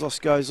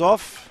 Tomazos goes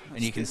off.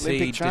 And you can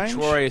see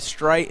Detroit is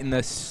straight in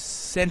the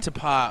centre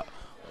part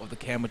of the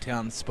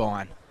Campbelltown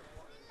spine.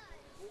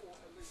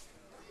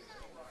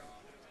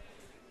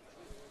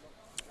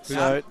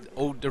 So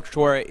all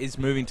Detroit is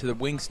moving to the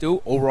wing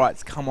still. All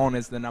Right's come on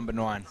as the number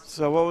 9.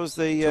 So what was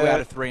the... 2 out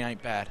of 3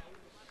 ain't bad.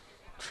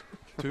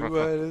 2 out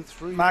of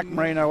 3. Mark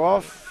Marino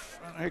off.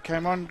 Who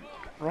came on,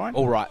 Ryan?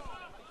 All Right.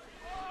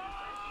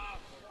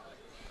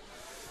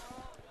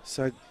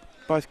 So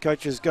both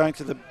coaches going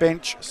to the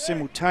bench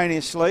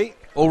simultaneously.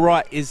 All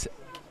Right is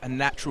a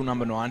natural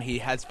number 9. He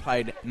has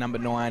played number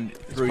 9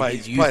 through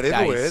his youth days.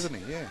 Everywhere, hasn't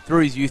he? Yeah.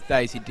 Through his youth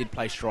days, he did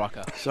play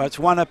striker. So it's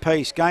 1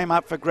 apiece. Game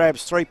up for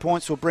grabs. 3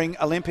 points will bring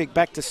Olympic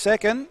back to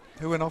second.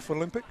 Who went off for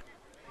Olympic?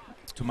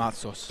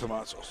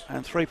 Tomatos.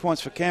 And 3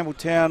 points for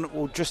Campbelltown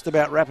will just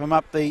about wrap him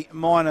up the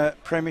minor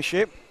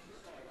premiership.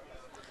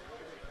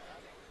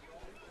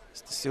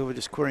 Mr. Silver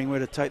just querying where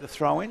to take the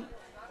throw in.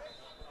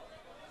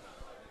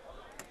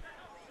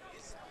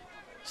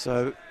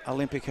 So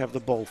Olympic have the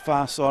ball.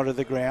 Far side of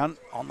the ground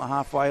on the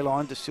halfway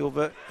line. De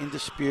Silva in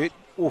dispute.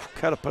 Oof,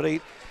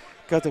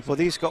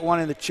 Katapodis got one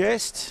in the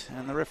chest,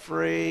 and the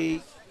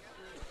referee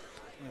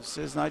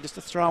says no, just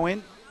a throw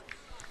in.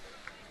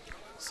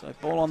 So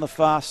ball on the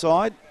far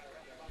side.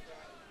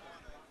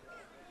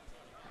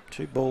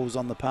 2 balls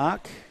on the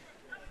park.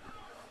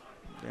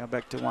 Now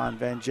back to one,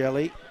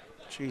 Vangeli.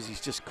 Jeez,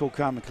 he's just cool,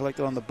 calm and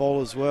collected on the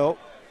ball as well.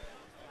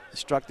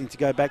 Instructing to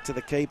go back to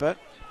the keeper.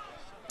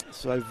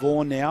 So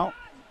Vaughan now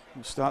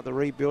will start the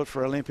rebuild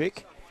for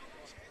Olympic.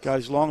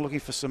 Goes long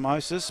looking for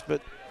Samosas,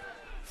 but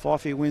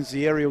Fifey wins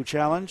the aerial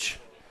challenge.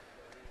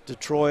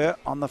 Detroit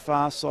on the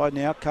far side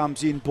now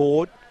comes in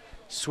board.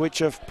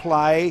 Switch of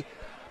play.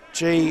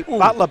 Gee,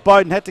 Butler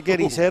Bowden had to get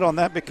his head on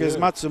that because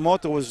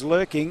Matsumoto was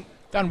lurking.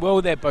 Done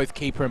well there, both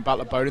keeper and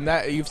Butler Bowden.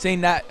 That you've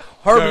seen that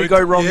horribly go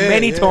wrong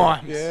many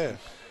times. Yeah,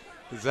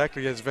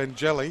 exactly. As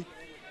Vangeli,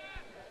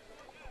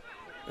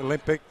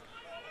 Olympic,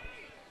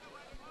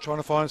 trying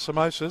to find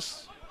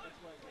Samosas.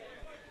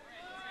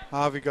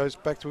 Harvey goes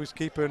back to his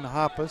keeper and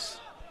Harpus.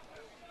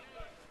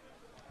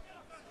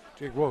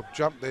 Gee, well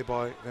jumped there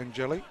by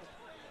Vangeli.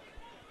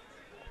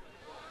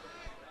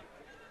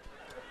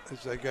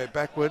 As they go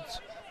backwards.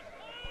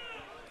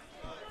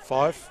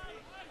 Fife,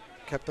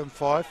 Captain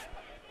Fife.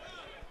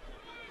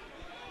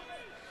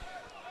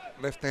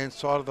 Left-hand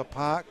side of the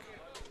park.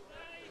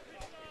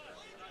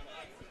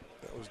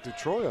 That was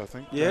Detroit, I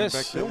think.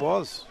 Yes, it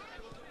was.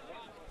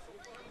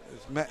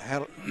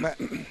 Matt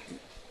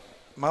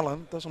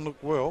Mullen doesn't look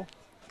well.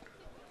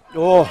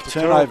 Oh,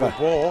 turnover.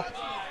 Ball.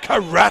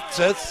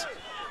 Karatzis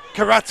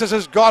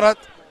has got it.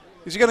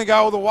 Is he going to go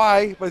all the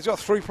way? But he's got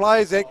 3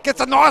 players there.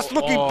 Gets a nice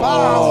looking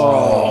pass.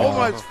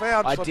 Almost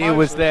found. Idea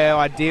was there.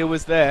 Idea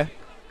was there.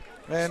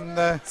 And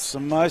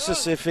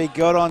Samosas, if he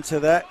got onto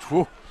that,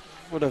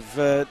 would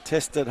have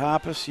tested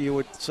Harpus, you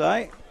would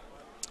say.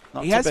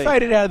 He has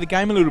faded out of the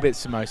game a little bit,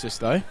 Samosas,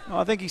 though.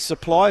 I think his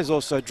supply has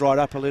also dried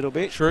up a little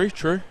bit. True.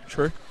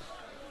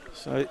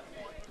 So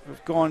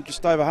we've gone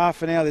just over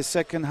half an hour this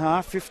second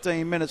half,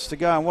 15 minutes to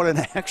go, and what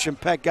an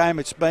action-packed game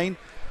it's been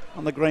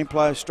on the Green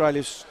Play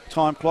Australia's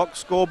time clock.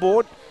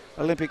 Scoreboard,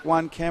 Olympic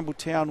 1,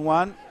 Campbelltown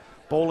 1.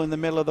 Ball in the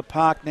middle of the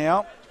park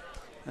now.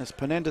 As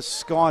Penendus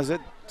skies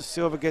it, De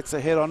Silva gets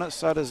a head on it,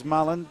 so does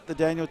Mullen, the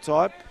Daniel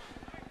type.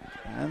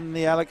 And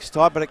the Alex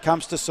type, but it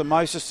comes to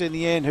Samosas in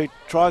the end, who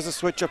tries to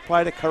switch a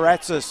play to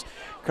Karatzis.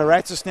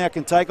 Karatzis now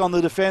can take on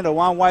the defender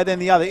one way, then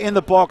the other. In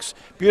the box,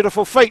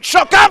 beautiful feet.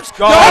 Shot comes!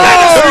 Goal!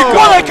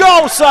 What a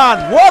goal,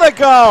 son! What a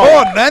goal!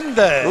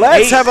 Hernandez!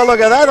 Let's have a look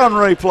at that on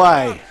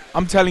replay.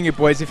 I'm telling you,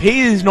 boys, if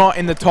he is not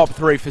in the top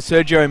 3 for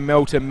Sergio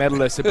Melton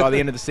medalists by the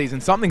end of the season,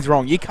 something's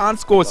wrong. You can't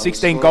score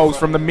 16 goals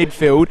from the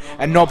midfield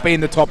and not be in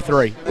the top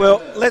 3.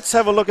 Well, let's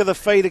have a look at the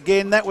feed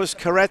again. That was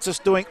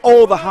Karatzis doing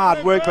all the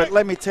hard work, but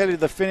let me tell you,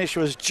 the finish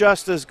was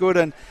just as good.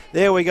 And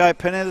there we go,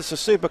 Penendus, a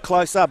super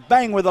close up,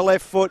 bang with the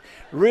left foot,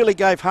 really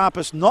gave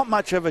Harpus not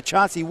much of a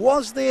chance. He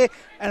was there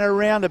and a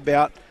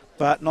roundabout,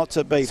 but not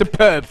to beat.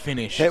 Superb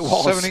finish. It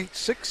was.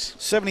 76?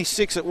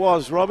 76 it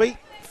was, Robbie.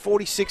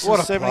 46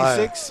 and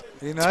 76.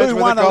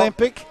 2-1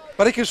 Olympic.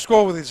 But he can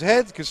score with his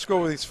head, he can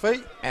score with his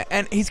feet.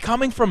 And he's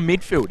coming from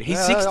midfield. He's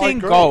Yeah, 16 I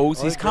agree.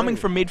 goals. I He's coming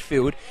agree. from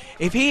midfield.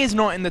 If he is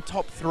not in the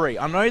top 3,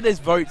 I know there's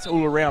votes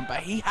all around,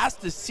 but he has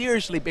to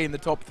seriously be in the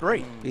top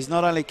 3. He's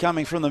not only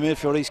coming from the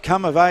midfield, he's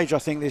come of age, I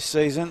think, this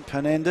season.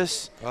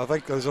 Penendus. I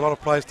think there's a lot of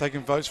players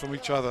taking votes from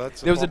each other.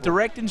 That's There was a problem.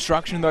 direct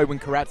instruction, though, when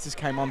Karatzis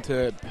came on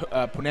to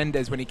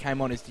Penendez when he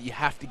came on, is you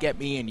have to get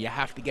me in, you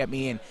have to get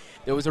me in.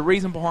 There was a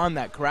reason behind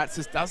that.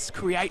 Karatzis does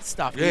create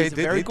stuff. Yeah, He's a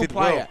very good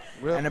player.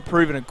 Well. And a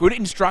proven a good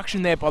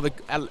instruction there by the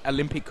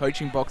Olympic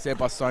coaching box there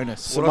by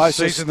Sonus. What a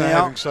season they're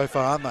having so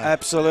far, aren't they?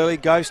 Absolutely.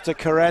 Goes to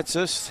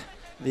Karatzis,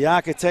 the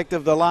architect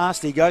of the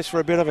last. He goes for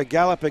a bit of a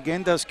gallop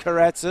again, does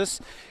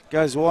Karatzis.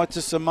 Goes wide to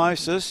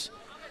Samosas,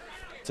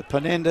 to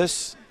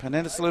Penendus.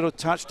 Penendus a little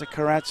touch to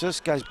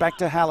Karatzis. Goes back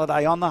to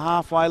Halliday on the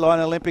halfway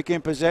line. Olympic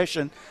in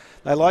possession.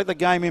 They like the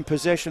game in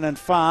possession and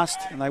fast,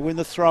 and they win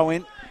the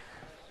throw-in.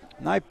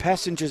 No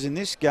passengers in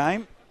this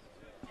game.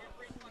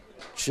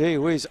 Gee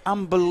whiz,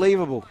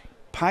 unbelievable.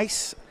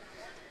 Pace.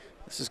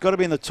 This has got to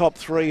be in the top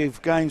 3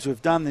 of games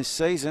we've done this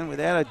season,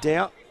 without a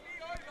doubt.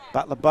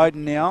 Butler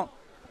Bowden now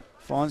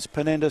finds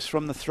Penendus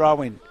from the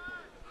throw-in.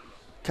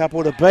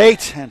 Couple to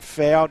beat and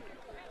fouled,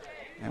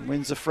 and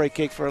wins the free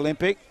kick for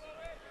Olympic.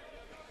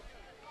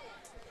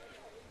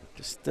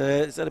 Just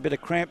is that a bit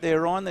of cramp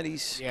there, Ryan, that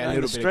he's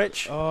going to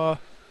stretch? I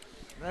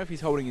don't know if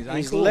he's holding his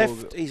ankle.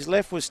 His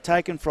left was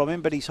taken from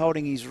him, but he's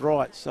holding his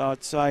right. So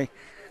I'd say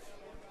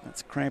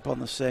that's cramp on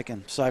the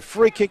second. So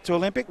free kick to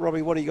Olympic.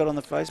 Robbie, what do you got on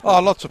the Facebook?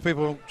 Oh, lots of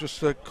people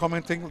just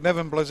commenting.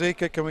 Nevin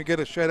Blazika, can we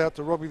get a shout out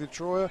to Robbie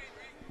Detroit?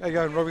 How you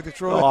going, Robbie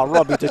Detroit? Oh,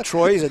 Robbie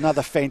Detroit is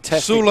another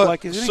fantastic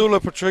bloke, isn't he? Sula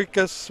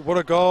Patrikas, what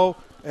a goal.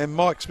 And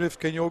Mike Smith,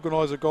 can you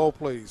organise a goal,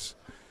 please?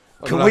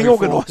 Can we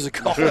organise a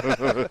goal?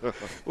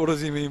 What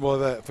does he mean by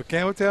that? For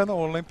Campbelltown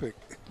or Olympic?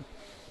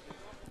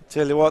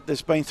 Tell you what,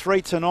 there's been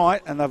 3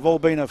 tonight, and they've all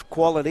been of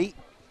quality.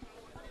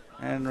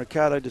 And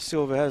Ricardo De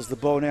Silva has the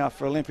ball now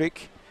for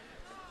Olympic.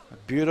 A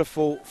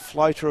beautiful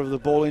floater of the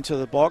ball into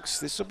the box.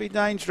 This will be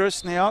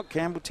dangerous now.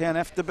 Campbelltown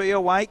have to be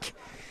awake.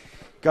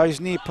 Goes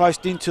near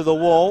post into the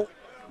wall.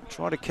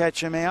 Try to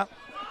catch him out.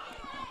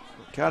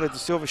 Ricardo De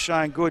Silva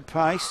showing good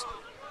pace.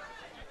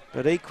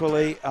 But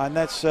equally, and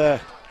that's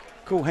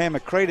Cool Hammer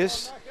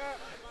Cretus.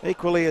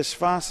 Equally as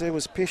fast there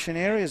was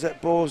Piscineri as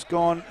that ball's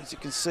gone, as you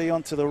can see,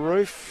 onto the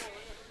roof.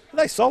 Are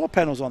they solar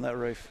panels on that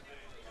roof?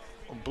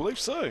 I believe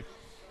so.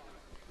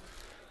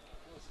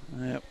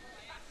 Yep.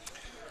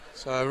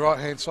 So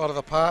right-hand side of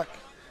the park.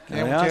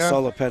 There we are,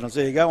 solar panels.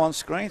 There you go on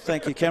screen.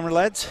 Thank you, camera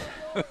lads.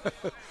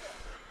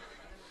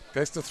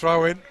 Best to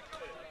throw in.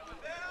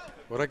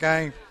 What a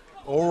game.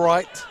 All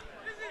right.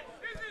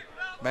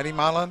 Matty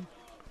Mullen.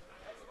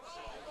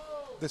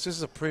 This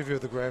is a preview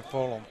of the grand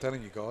final, I'm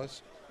telling you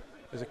guys.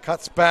 As it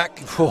cuts back.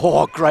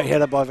 Oh, great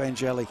header by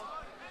Vangeli.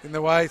 In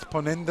the way, it's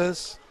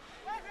Ponendas.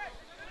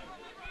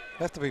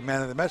 Have to be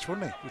man of the match,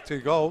 wouldn't he? With 2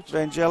 goals.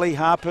 Vangeli,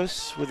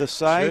 Harpus with the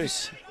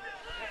saves. Jeez.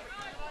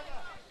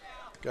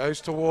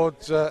 Goes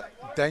towards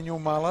Daniel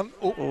Mullen.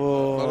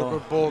 Oh, not a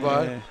good ball,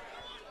 though. Yeah.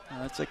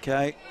 That's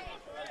okay.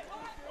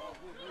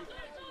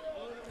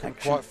 Couldn't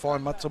quite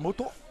find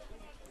Matsumoto.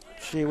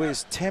 Gee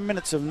whiz, 10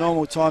 minutes of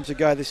normal time to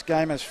go. This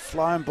game has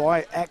flown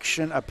by.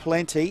 Action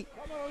aplenty.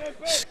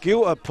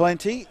 Skill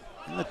aplenty.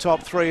 In the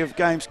top 3 of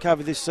games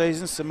covered this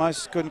season.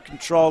 Samosas couldn't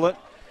control it.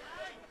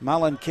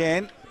 Mullen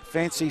can.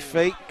 Fancy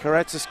feet.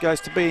 Karatzis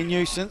goes to be a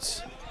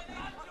nuisance.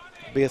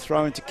 Be a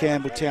throw into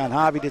Campbelltown.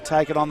 Harvey to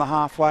take it on the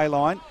halfway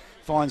line.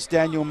 Finds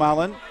Daniel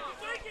Mullen.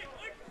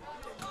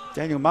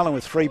 Daniel Mullen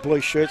with 3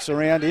 blue shirts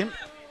around him.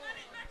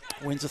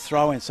 Wins a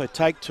throw in. So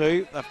take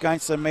 2. They've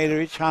gained some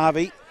meterage.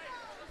 Harvey.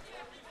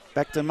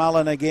 Back to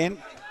Mullen again.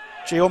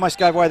 She almost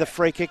gave away the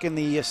free kick, and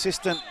the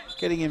assistant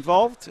getting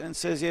involved and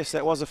says, yes,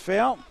 that was a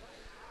foul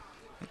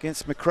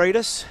against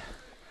Macretus.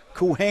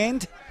 Cool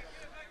hand,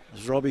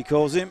 as Robbie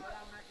calls him.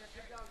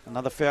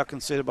 Another foul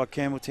conceded by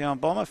Campbelltown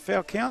Bomber.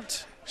 Foul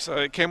count.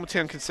 So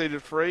Campbelltown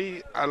conceded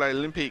 3, Adelaide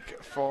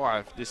Olympic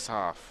 5 this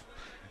half.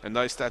 And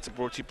those stats are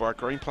brought to you by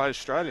Green Play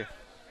Australia.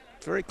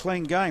 Very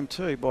clean game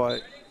too by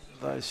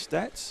those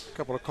stats. A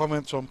couple of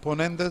comments on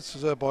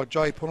Ponendas by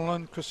Jay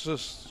Punnellan.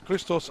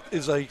 Christos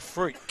is a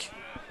freak.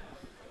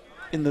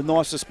 In the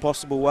nicest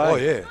possible way. Oh,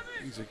 yeah.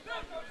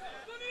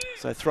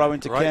 So throw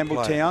into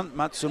Campbelltown.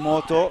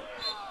 Matsumoto.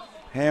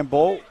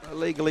 Handball.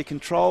 Illegally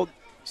controlled,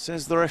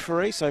 says the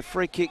referee. So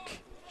free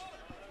kick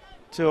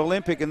to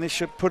Olympic, and this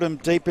should put them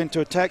deep into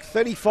attack.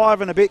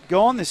 35 and a bit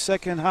gone this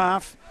second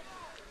half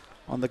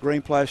on the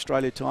Green Play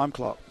Australia time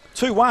clock.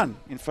 2-1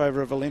 in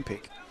favour of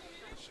Olympic.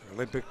 So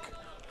Olympic,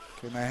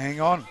 can they hang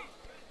on?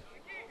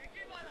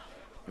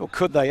 Or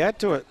could they add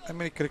to it? How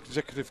many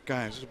consecutive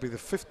games? This will be the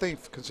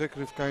 15th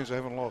consecutive games they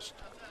haven't lost.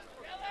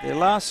 Their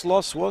last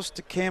loss was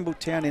to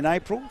Campbelltown in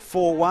April,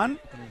 4-1.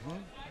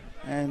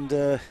 And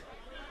about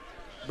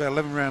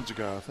 11 rounds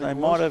ago, I think. They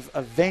might have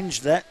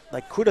avenged that.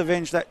 They could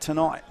avenge that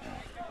tonight.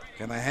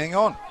 Can they hang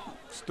on?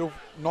 Still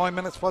 9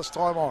 minutes plus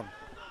time on.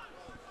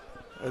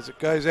 As it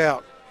goes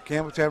out,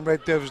 Campbelltown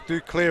Red Devils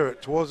do clear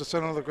it. Towards the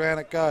centre of the ground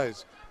it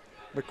goes.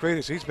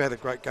 Macretus, he's had a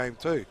great game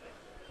too.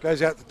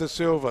 Goes out to De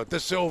Silva. De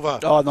Silva.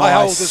 Oh, nice. I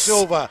hold De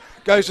Silva.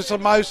 Goes to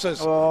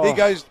Samosas. Oh. He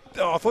goes,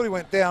 I thought he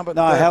went down, but...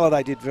 No,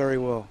 Halliday did very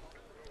well.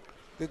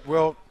 Did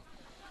well,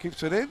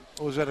 keeps it in,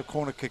 or is that a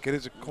corner kick? It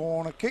is a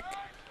corner kick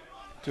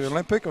to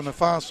Olympic on the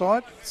far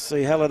side.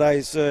 See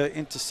Halliday's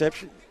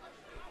interception.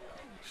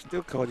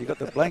 Still cold. You got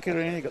the blanket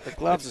in, you got the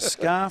gloves, the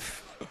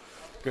scarf.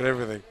 Got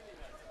everything.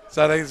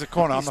 So there's a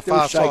corner on the still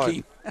far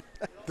shaky.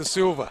 side. De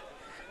Silva.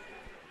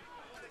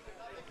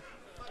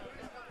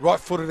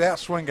 Right-footed out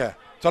swinger.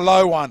 It's a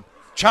low one.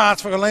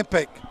 Chance for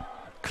Olympic.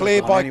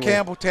 Cleared by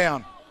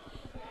Campbelltown.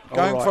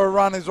 Going for a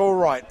run is all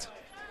right.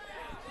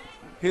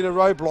 Hit a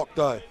roadblock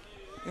though.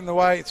 In the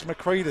way, it's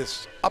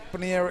Macretus. Up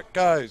in the air it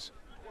goes.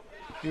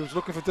 He was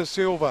looking for De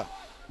Silva.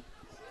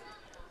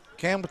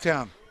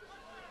 Campbelltown.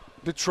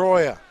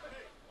 Detroyer.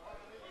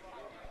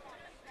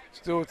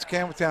 Still, it's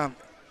Campbelltown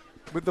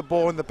with the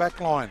ball in the back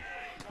line.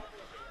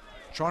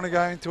 Trying to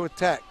go into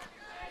attack.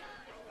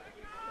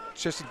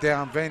 Chested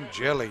down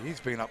Vangeli. He's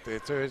been up there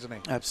too, hasn't he?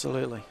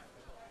 Absolutely.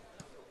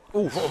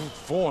 Ooh,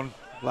 Vaughan.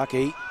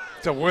 Lucky.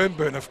 It's a worm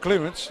burn of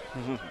clearance.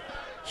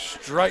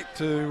 Straight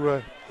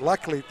to,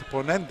 luckily, to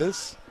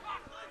Ponendas.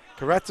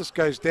 Karatzis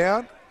goes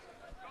down.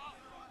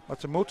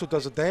 Matsumoto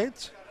does a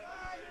dance.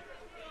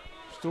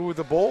 Still with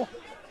the ball.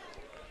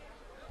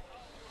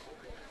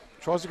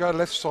 Tries to go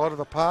left side of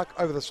the park,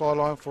 over the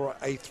sideline for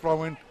a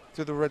throw-in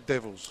to the Red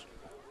Devils.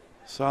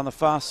 So on the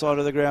far side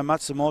of the ground,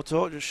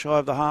 Matsumoto just shy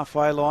of the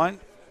halfway line.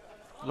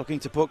 Looking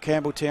to put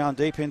Campbelltown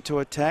deep into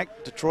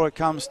attack. Detroit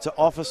comes to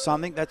offer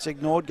something. That's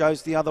ignored,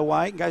 goes the other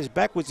way. Goes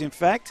backwards, in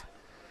fact.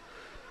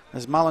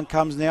 As Mullen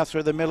comes now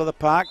through the middle of the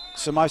park.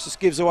 Samosas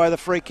gives away the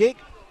free kick.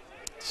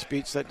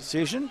 Disputes that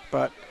decision,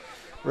 but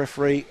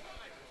referee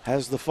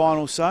has the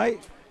final say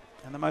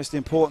and the most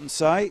important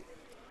say.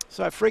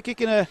 So free kick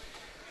in a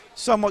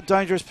somewhat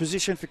dangerous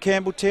position for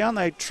Campbelltown.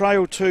 They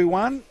trail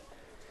 2-1.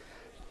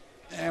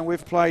 And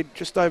we've played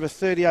just over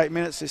 38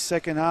 minutes this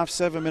second half,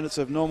 7 minutes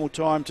of normal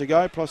time to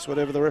go, plus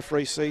whatever the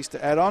referee sees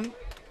to add on.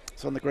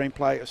 It's on the Green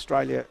Play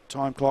Australia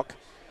time clock.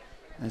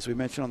 As we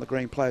mentioned on the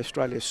Green Play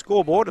Australia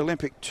scoreboard,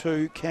 Olympic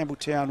 2,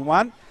 Campbelltown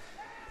 1.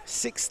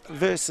 6th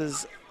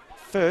versus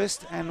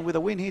 1st, and with a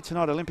win here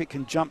tonight, Olympic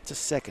can jump to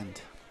 2nd.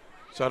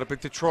 So the big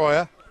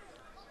Detroyer,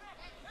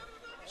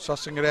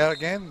 sussing it out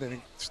again, then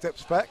he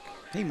steps back.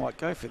 He might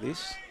go for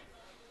this.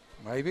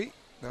 Maybe.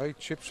 No, he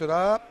chips it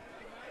up.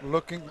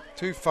 Looking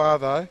too far,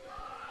 though.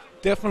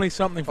 Definitely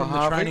something For from the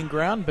Harvey. training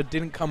ground, but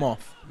didn't come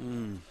off.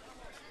 And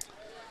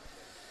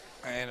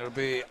it'll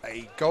be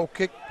a goal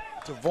kick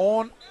to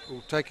Vaughan.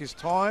 Will take his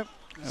time.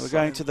 And we're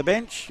going to the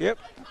bench, yep.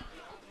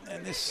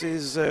 And this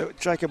is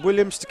Jacob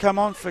Williams to come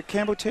on for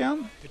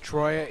Campbelltown.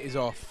 Detroyer is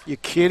off. You're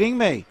kidding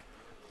me.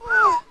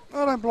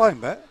 I don't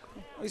blame that.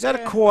 He's had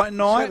a quiet He's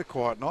night. had a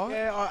quiet night.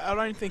 Yeah, I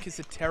don't think it's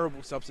a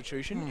terrible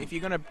substitution. If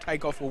you're going to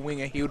take off a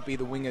winger, he would be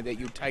the winger that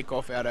you'd take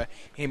off out of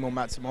him or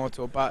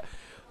Matsumoto. But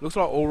looks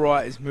like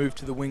Allright has moved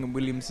to the wing and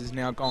Williams has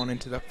now gone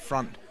into the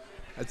front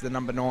as the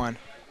number 9.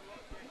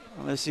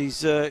 Unless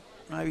he's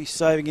maybe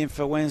saving him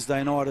for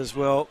Wednesday night as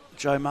well.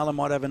 Joe Mullen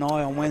might have an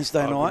eye on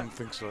Wednesday I night. wouldn't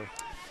think so.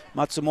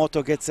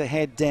 Matsumoto gets a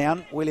head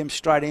down. Williams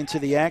straight into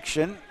the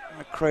action.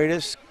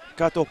 Macretis,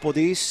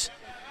 Katopodis,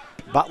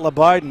 Butler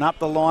Bowden up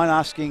the line,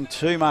 asking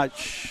too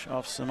much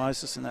of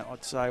Samosis, and that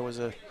I'd say was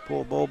a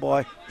poor ball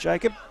by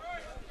Jacob.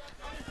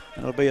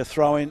 And it'll be a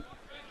throw-in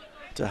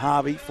to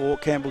Harvey for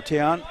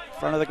Campbelltown.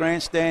 Front of the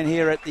grandstand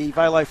here at the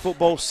Velo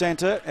Football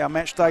Centre. Our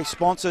match day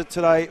sponsor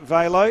today,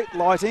 Velo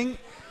Lighting.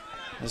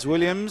 As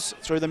Williams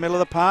through the middle of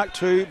the park,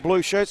 2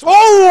 blue shirts.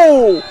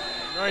 Oh!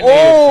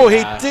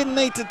 He didn't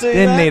need to do that.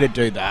 Didn't need to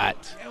do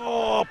that.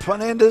 Oh,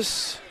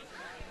 Penendus.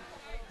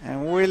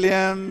 And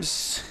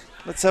Williams.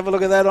 Let's have a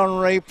look at that on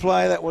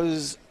replay. That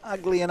was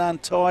ugly and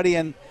untidy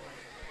and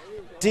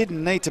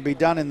didn't need to be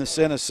done in the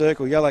centre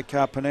circle. Yellow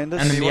card, Penendus.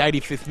 And in the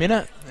 85th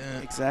minute.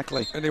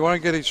 Exactly. And he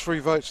won't get his 3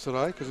 votes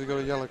today because he got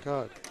a yellow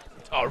card.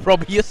 Oh,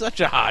 Robbie, you're such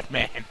a hard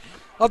man.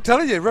 I'm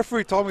telling you,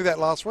 referee told me that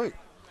last week.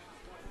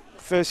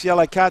 First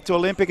yellow card to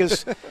Olympic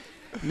is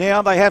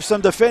now they have some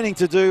defending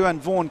to do,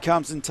 and Vaughan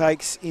comes and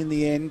takes in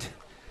the end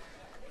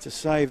to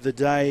save the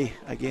day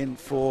again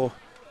for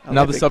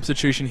Another Olympic.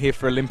 substitution here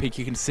for Olympic.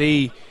 You can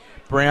see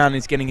Brown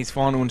is getting his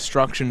final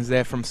instructions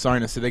there from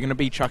Sona, so they're going to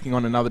be chucking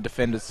on another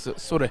defender,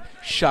 sort of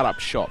shut up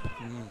shop.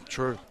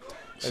 True.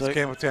 So- That's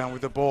Campbelltown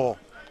with the ball.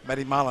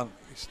 Matty Mullen,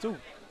 he's still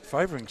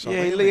favouring something.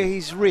 Yeah, isn't he?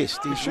 his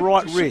wrist, his You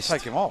right should wrist.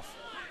 take him off.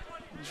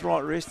 His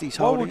right wrist, he's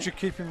Why holding. would you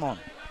keep him on?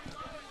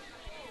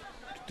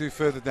 To do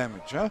further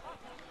damage, huh?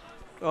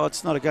 Oh,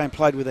 it's not a game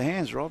played with the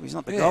hands, Rob. He's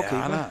not the goalkeeper.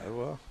 I know.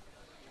 Well,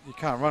 you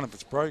can't run if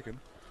it's broken.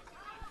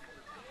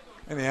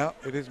 Anyhow,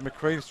 it is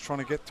McCree's trying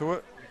to get to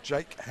it.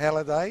 Jake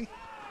Halliday,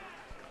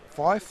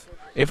 Fife.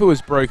 If it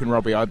was broken,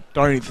 Robbie, I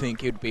don't think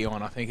he'd be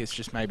on. I think it's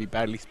just maybe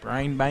badly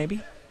sprained,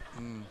 maybe.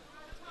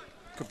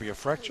 Could be a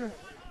fracture.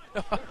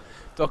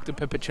 Dr.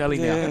 Peppicelli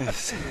now.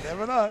 Yes. You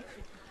never know.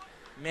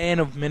 Man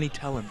of many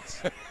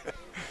talents.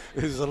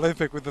 This is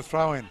Olympic with the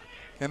throw-in.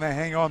 Can they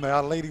hang on? They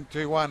are leading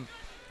 2-1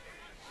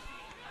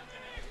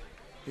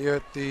 here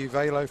at the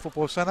Velo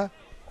Football Centre.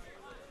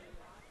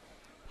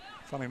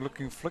 Funny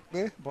looking flick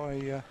there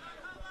by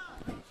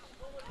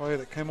player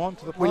that came on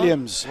to the park.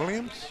 Williams.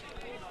 Williams.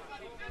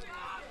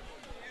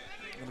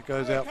 And it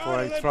goes out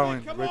for a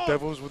throw-in. Red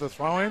Devils with a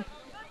throw-in.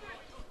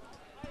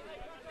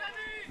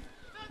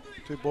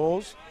 2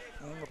 balls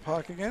on the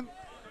park again.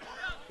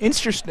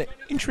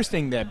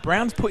 Interesting there.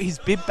 Brown's put his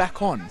bib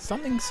back on.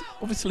 Something's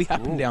obviously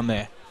happened down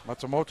there.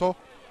 Matsumoto.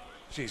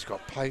 She's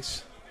got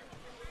pace.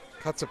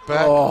 Cuts it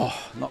back. Oh,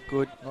 not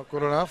good. Not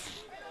good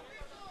enough.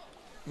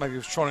 Maybe he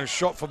was trying to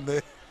shot from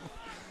there.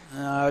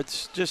 No,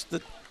 it's just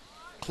the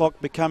clock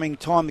becoming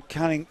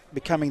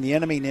the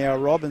enemy now,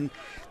 Rob. And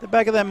the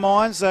back of their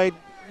minds, they're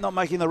not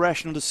making the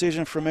rational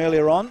decision from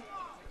earlier on.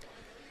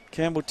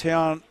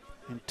 Campbelltown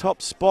in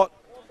top spot.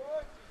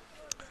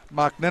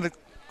 Mark Nennett,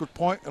 good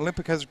point.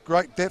 Olympic has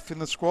great depth in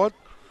the squad.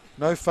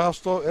 No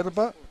Fausto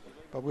Edeba,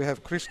 but we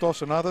have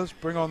Christos and others.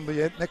 Bring on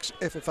the next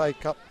FFA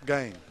Cup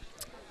game.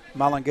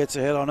 Mullen gets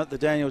ahead on it. The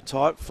Daniel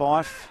type.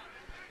 Fife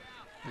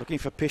looking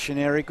for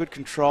Piscineri. Good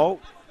control.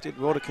 Did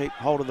well to keep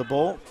hold of the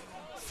ball.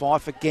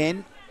 Fife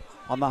again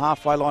on the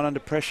halfway line under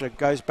pressure.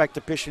 Goes back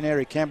to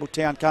Piscineri.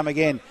 Campbelltown come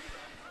again.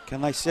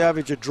 Can they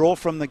salvage a draw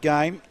from the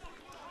game?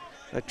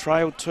 They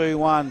trailed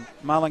 2-1.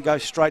 Mullen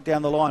goes straight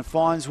down the line.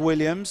 Finds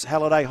Williams.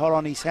 Halliday hot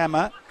on his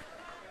hammer.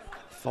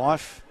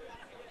 Fife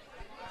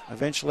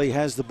eventually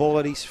has the ball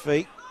at his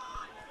feet.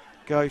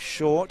 Goes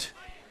short.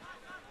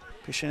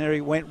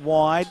 Piscineri went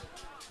wide.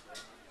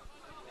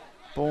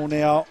 Ball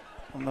now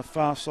on the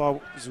far side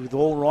is with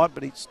Allright,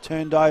 but it's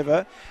turned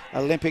over.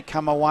 Olympic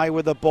come away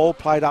with the ball,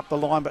 played up the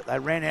line, but they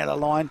ran out of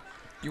line.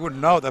 You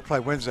wouldn't know it. They play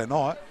Wednesday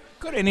night.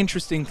 Got an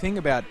interesting thing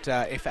about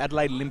if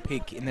Adelaide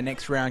Olympic in the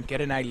next round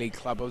get an A-League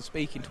club. I was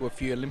speaking to a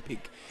few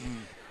Olympic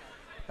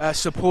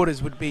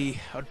supporters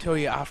I'd tell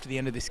you after the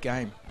end of this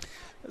game.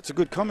 That's a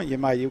good comment you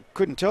made. You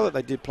couldn't tell that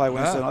they did play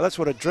Wednesday night. That's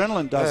what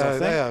adrenaline does, I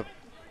think. They are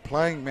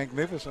playing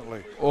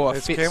magnificently. Or a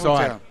It's fit Campbelltown.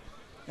 side.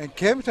 And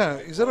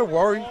Campbelltown, is that a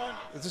worry?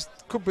 This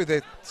could be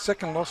their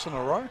second loss in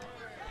a row.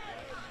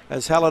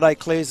 As Halliday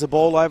clears the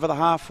ball over the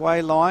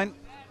halfway line,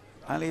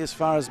 only as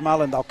far as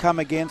Mullen. They'll come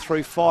again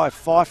through Fife.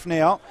 Fife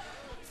now,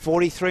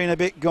 43 and a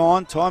bit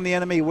gone. Time the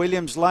enemy.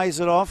 Williams lays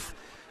it off.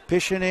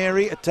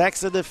 Pictionary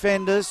attacks the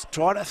defenders.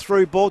 Tried a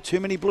through ball. Too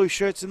many blue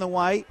shirts in the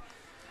way.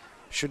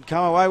 Should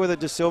come away with it.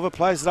 De Silva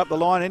plays it up the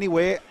line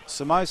anywhere.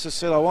 Samosa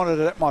said, I wanted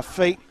it at my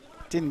feet.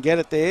 Didn't get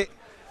it there.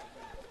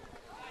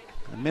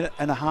 A minute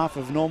and a half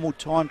of normal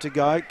time to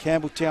go.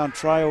 Campbelltown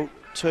trail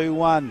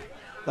 2-1.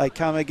 They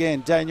come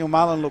again. Daniel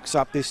Mullen looks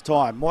up this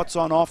time. What's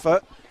on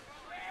offer?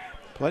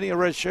 Plenty of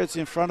red shirts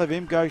in front of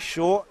him. Goes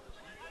short.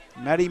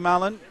 Matty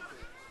Mullen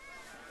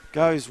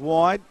goes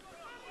wide.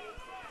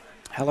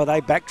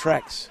 Halliday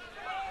backtracks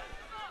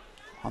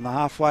on the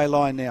halfway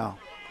line now.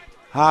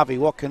 Harvey,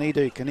 what can he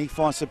do? Can he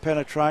find some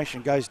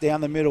penetration? Goes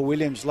down the middle.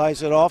 Williams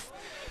lays it off.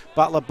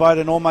 Butler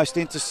Bowden almost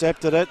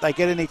intercepted it. They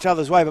get in each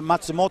other's way, but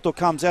Matsumoto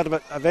comes out of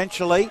it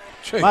eventually.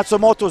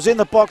 Matsumoto's in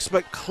the box,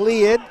 but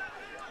cleared.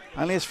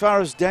 Only as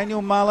far as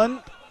Daniel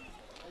Mullen.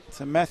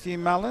 To Matthew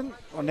Mullen,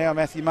 or now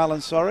Matthew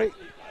Mullen, sorry.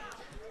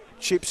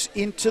 Chips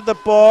into the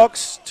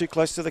box, too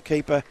close to the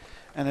keeper,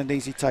 and an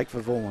easy take for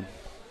Vaughan.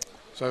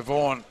 So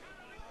Vaughan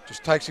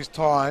just takes his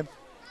time,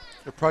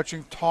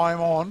 approaching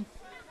time on.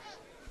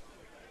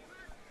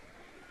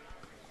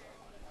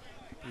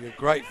 Be a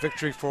great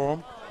victory for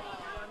him.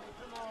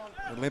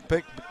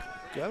 Olympic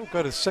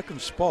go to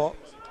second spot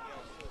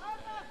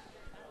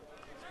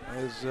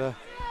as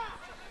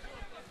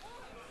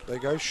they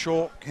go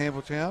short.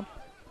 Campbelltown.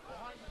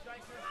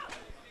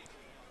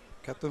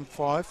 Captain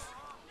Fife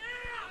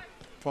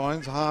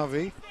finds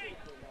Harvey.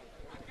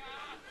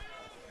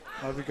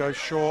 Harvey goes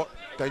short.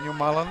 Daniel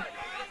Mullen.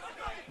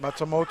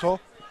 Matsumoto.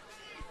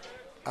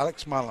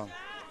 Alex Mullen.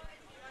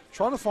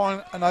 Trying to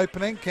find an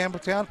opening.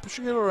 Campbelltown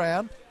pushing it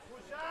around.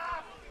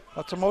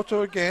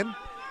 Matsumoto again.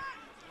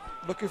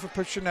 Looking for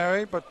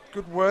Pictionary, but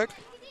good work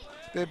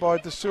there by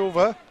De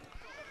Silva.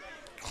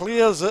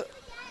 Clears it.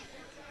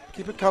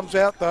 Keeper comes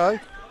out though.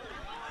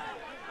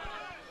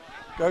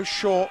 Goes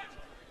short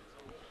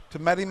to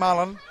Matty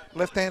Mullen.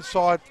 Left hand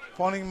side,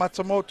 finding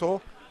Matsumoto.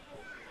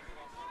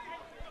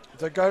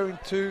 They go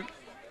into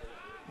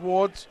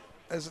wards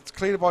as it's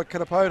cleared by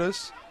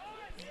Katapotis.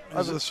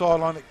 Over the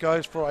sideline it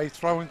goes for a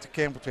throw into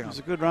Campbelltown. It was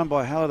a good run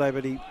by Halliday,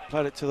 but he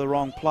played it to the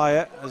wrong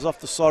player. It was off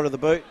the side of the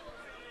boot.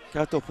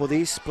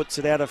 Katopodis puts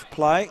it out of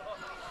play.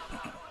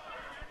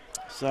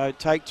 So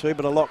take two,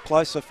 but a lot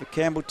closer for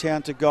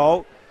Campbelltown to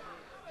goal.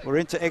 We're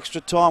into extra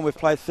time. We've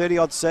played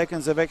 30-odd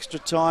seconds of extra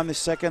time this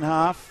second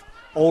half.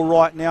 All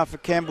right now for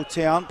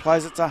Campbelltown.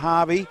 Plays it to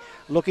Harvey.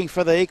 Looking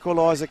for the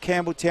equaliser.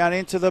 Campbelltown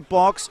into the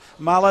box.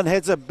 Mullen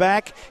heads it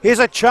back. Here's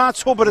a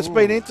chance, but it's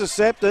been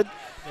intercepted.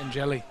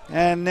 Angeli.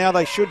 And now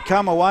they should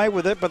come away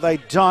with it, but they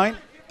don't.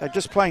 They're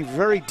just playing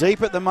very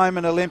deep at the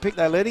moment, Olympic.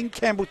 They're letting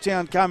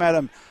Campbelltown come at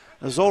them.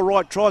 As all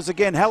right tries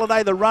again.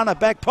 Halliday, the runner,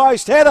 back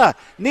post, header,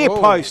 near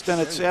post,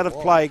 and it's out of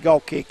play, goal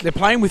kick. They're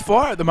playing with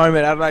fire at the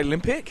moment, Adelaide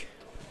Olympic.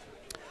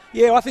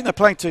 Yeah, I think they're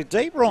playing too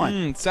deep,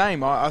 Ryan.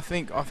 Same, I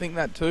think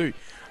that too.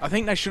 I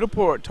think they should have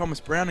brought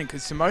Thomas Brown in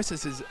because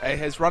Samosas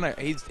has run it.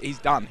 He's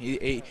done.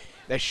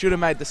 They should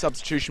have made the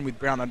substitution with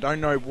Brown. I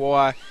don't know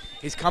why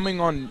he's coming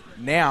on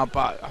now,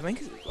 but I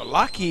think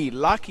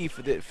lucky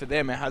for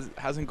them it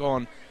hasn't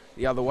gone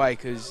the other way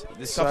because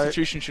the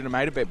substitution should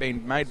have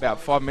been made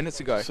about 5 minutes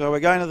ago. So we're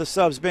going to the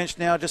subs bench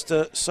now just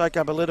to soak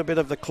up a little bit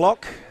of the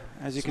clock.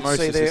 As you can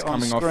see there on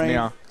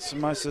screen,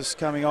 Samosas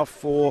coming off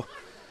for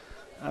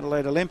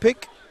Adelaide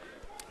Olympic,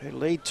 who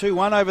lead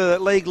 2-1 over the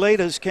league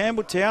leaders,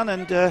 Campbelltown,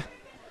 and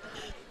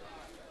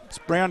it's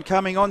Brown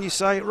coming on, you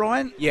say,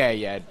 Ryan? Yeah,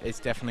 it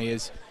definitely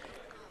is.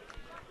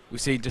 We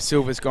see De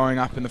Silva's going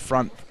up in the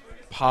front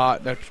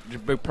part. They're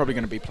probably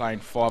going to be playing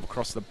 5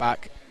 across the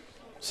back.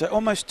 So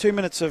almost 2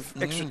 minutes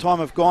of extra time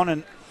have gone,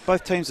 and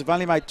both teams have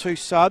only made 2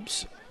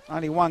 subs.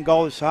 Only 1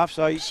 goal this half,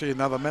 so... See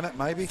another minute,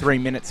 maybe? 3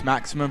 minutes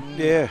maximum.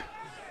 Yeah.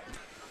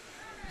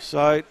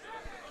 So,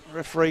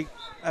 referee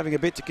having a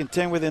bit to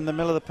contend with in the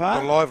middle of the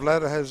park. The live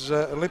ladder has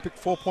Olympic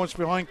 4 points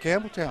behind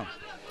Campbelltown.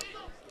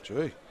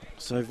 Gee.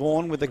 So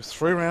Vaughan with the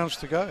 3 rounds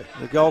to go.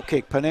 The goal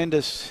kick.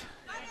 Penendus,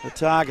 the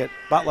target.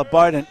 Butler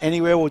Bowden,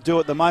 anywhere will do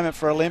at the moment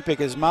for Olympic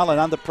as Mullen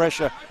under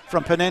pressure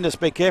from Penendus.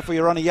 Be careful,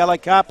 you're on a yellow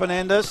card,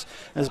 Penendus,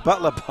 as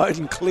Butler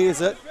Bowden clears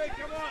it.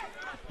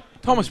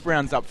 Thomas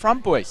Brown's up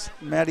front, boys.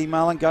 Matty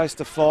Mullen goes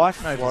to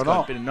Fife. Why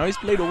not? A bit of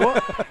nosebleed or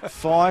what?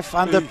 Fife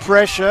under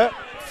pressure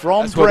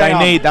from That's Brown. what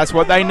they need. That's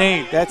what they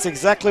need. That's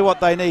exactly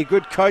what they need.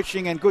 Good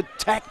coaching and good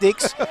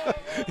tactics.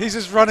 He's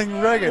just running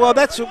ragged. Well,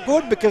 that's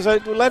good because they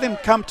let him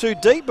come too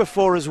deep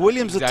before as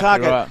Williams the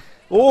target. Right.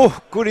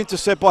 Oh, good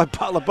intercept by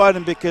Butler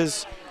Bowden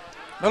because...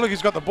 No, look,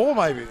 he's got the ball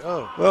maybe.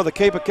 Oh. Well, the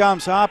keeper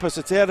comes, Harpus.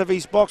 It's out of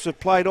his box. We've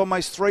played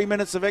almost 3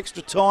 minutes of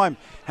extra time.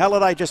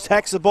 Halliday just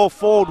hacks the ball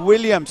forward.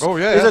 Williams. Oh,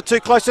 yeah. Is it too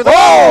close to the...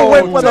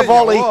 went with a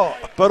volley,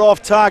 but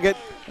off target.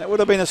 That would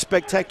have been a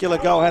spectacular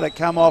goal had it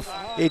come off.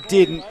 It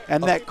didn't,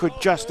 and that could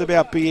just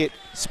about be it.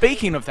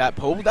 Speaking of that,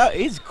 Paul, that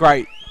is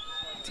great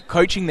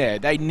coaching there.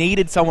 They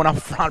needed someone up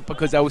front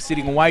because they were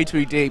sitting way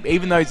too deep.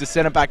 Even though he's a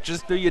centre-back,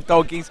 just do your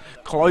doggies,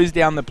 close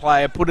down the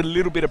player, put a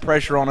little bit of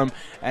pressure on him,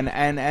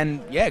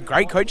 and yeah,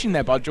 great coaching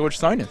there by George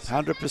Sonus.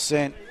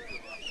 100%.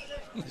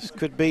 This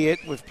could be it.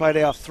 We've played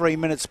our 3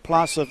 minutes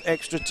plus of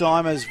extra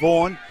time as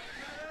Vaughan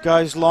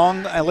goes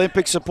long.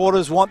 Olympic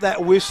supporters want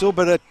that whistle,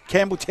 but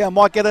Campbelltown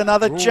might get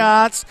another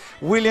chance.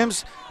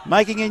 Williams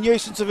making a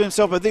nuisance of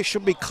himself, but this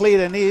should be cleared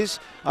and is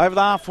over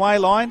the halfway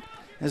line.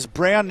 As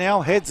Brown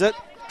now heads it.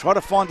 Try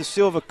to find the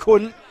silver,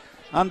 couldn't.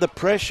 Under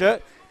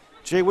pressure.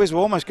 Gee whiz, we're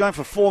almost going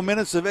for 4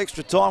 minutes of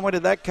extra time. Where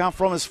did that come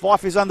from? As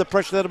Fife is under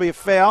pressure, that'll be a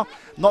foul.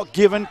 Not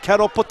given.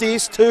 Cadell put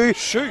this to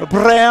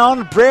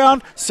Brown.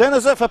 Brown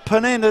centres it for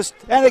Penendus,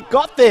 and it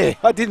got there.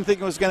 I didn't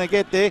think it was going to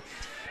get there.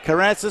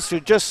 Karatzis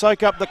should just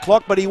soak up the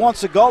clock, but he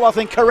wants a goal. I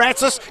think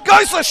Karatzis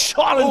goes the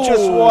shot and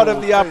just wide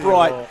of the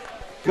upright.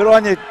 Good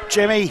on you,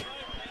 Jimmy.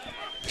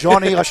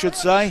 Johnny, I should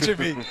say.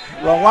 Jimmy.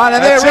 Wrong one.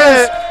 And there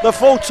is the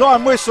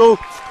full-time whistle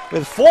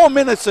with 4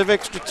 minutes of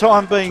extra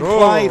time being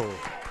played.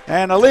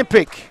 And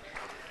Olympic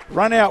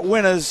run-out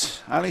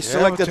winners only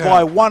selected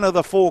by one of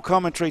the 4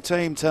 commentary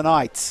team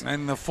tonight.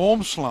 And the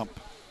form slump.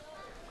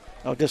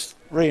 I'll just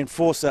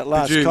reinforce that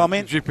last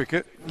comment. Did you pick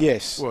it?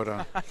 Yes. Well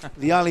done.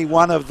 The only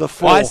one of the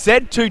 4. Well, I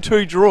said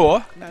 2-2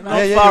 draw.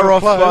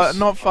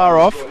 Not far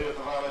off.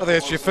 I think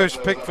it's your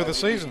first pick for the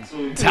season.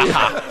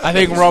 I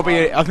think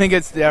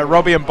it's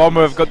Robbie and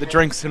Bomber have got the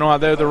drinks tonight.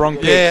 They're the wrong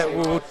pick.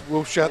 Yeah,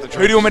 we'll shout the drinks.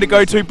 Who do you want me to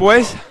go to,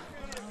 boys?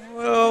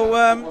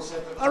 Well,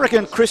 I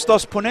reckon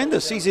Christos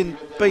Penendus. He's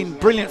been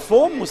brilliant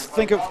form. We'll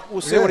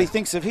see what he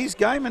thinks of his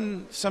game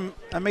and some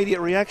immediate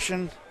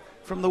reaction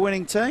from the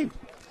winning team.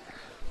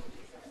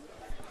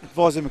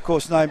 Advise him, of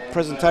course, no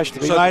presentation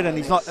to be made, and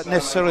he's not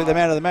necessarily the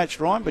man of the match,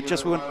 Ryan, but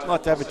just would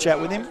like to have a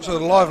chat with him. So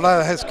the live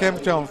ladder has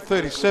Campbelltown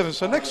 37.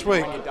 So next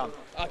week,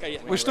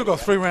 we've still got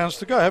 3 rounds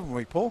to go, haven't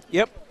we, Paul?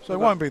 Yep. So it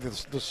won't be the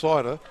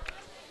decider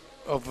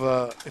of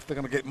if they're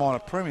going to get minor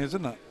premiers,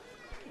 isn't it?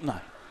 No.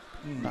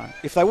 No.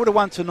 If they would have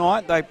won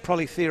tonight, they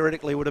probably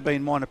theoretically would have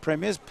been minor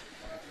premiers.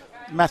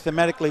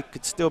 Mathematically,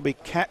 could still be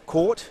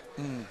caught.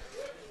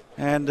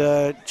 And,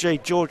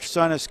 George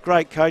Sonus,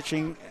 great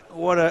coaching.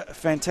 What a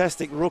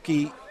fantastic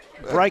rookie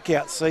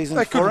breakout season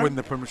they for him. could win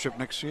the premiership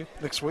next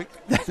week.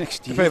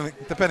 Next year.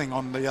 Depending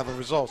on the other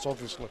results,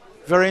 obviously.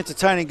 Very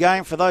entertaining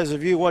game for those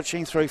of you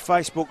watching through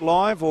Facebook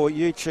Live or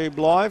YouTube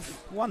Live.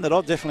 One that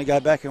I'll definitely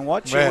go back and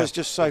watch. Yeah, it was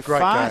just so great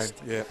fast.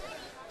 Game. Yeah.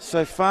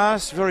 So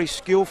fast, very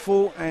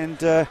skillful, and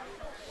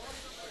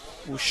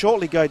we'll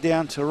shortly go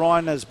down to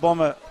Ryan as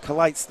Bomber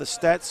collates the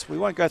stats. We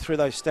won't go through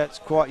those stats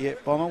quite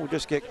yet, Bomber. We'll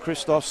just get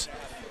Christos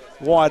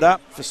wide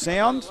up for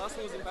sound.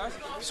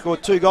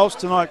 Scored 2 goals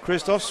tonight,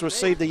 Christos.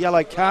 Received a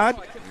yellow card.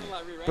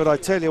 But I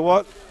tell you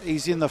what,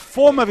 he's in the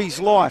form of his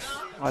life,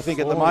 I think,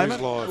 at the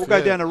moment. We'll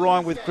go down to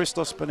Ryan with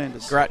Christos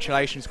Penendus.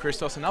 Congratulations,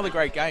 Christos. Another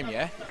great game,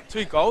 yeah?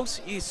 2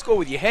 goals. You score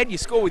with your head, you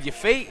score with your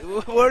feet.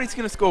 What are you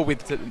going to score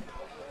with?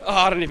 Oh,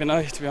 I don't even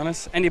know, to be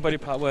honest. Any body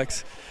part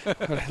works,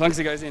 as long as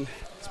it goes in.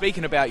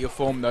 Speaking about your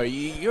form, though,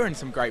 you're in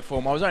some great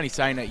form. I was only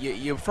saying that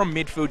you're from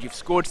midfield. You've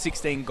scored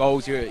 16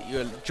 goals. You're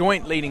a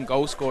joint leading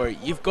goal scorer.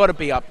 You've got to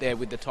be up there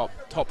with the top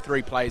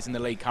 3 players in the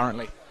league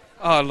currently.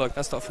 Oh, look,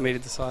 that's not for me to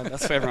decide.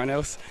 That's for everyone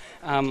else.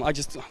 I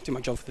just do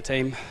my job for the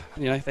team.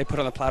 You know, they put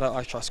on the platter,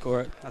 I try to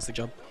score it. That's the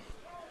job.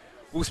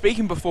 Well,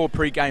 speaking before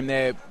pre-game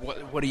there,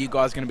 what are you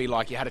guys going to be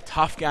like? You had a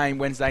tough game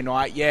Wednesday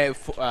night. Yeah,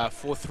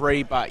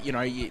 4-3, but, you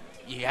know, you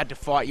had to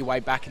fight your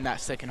way back in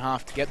that second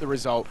half to get the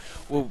result.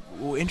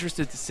 We're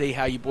interested to see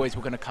how you boys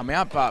were going to come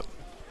out, but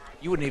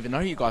you wouldn't even know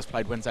you guys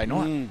played Wednesday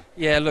night.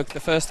 Yeah, look, the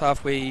first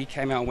half we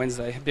came out on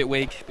Wednesday, a bit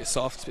weak, a bit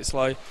soft, a bit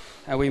slow,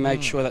 and we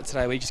made sure that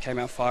today we just came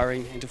out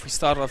firing, and if we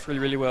started off really,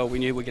 really well, we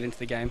knew we'd get into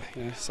the game,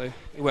 you know, so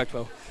it worked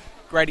well.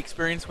 Great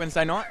experience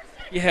Wednesday night?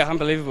 Yeah,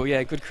 unbelievable,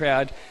 yeah, good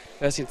crowd,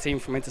 versing a team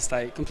from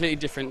Interstate, completely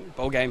different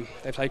bowl game.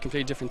 They played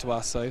completely different to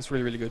us, so it's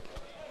really, really good.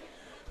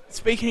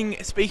 Speaking,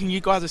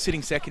 you guys are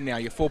sitting second now.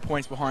 You're 4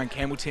 points behind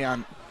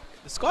Campbelltown.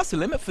 The sky's the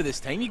limit for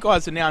this team. You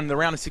guys are now in the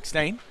round of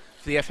 16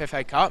 for the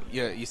FFA Cup.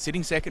 You're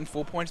sitting second,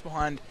 4 points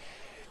behind.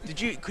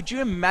 Could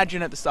you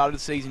imagine at the start of the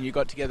season you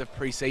got together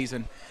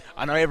pre-season?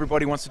 I know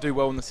everybody wants to do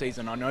well in the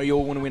season. I know you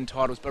all want to win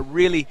titles, but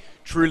really,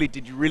 truly,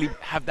 did you really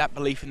have that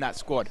belief in that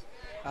squad?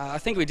 I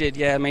think we did,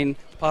 yeah. I mean,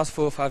 the past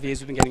 4 or 5 years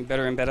we've been getting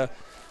better and better.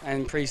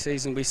 And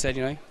pre-season we said,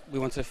 you know, we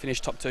wanted to finish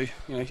top 2, you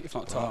know, if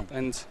not top.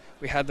 And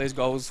we had those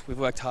goals. We've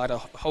worked hard a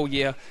whole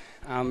year.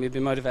 We've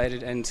been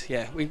motivated, and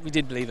yeah, we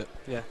did believe it.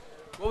 Yeah.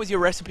 What was your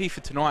recipe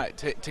for tonight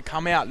to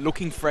come out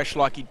looking fresh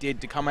like you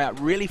did, to come out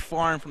really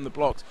firing from the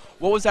blocks?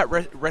 What was that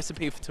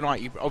recipe for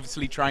tonight? You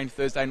obviously trained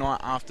Thursday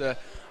night after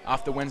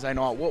Wednesday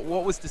night.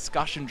 What was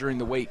discussion during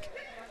the week?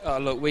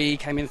 Look, we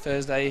came in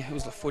Thursday. It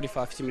was a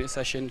 45-50-minute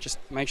session. Just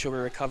made sure we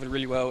recovered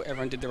really well.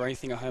 Everyone did their own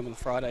thing at home on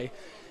Friday.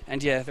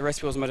 And yeah, the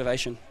recipe was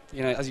motivation.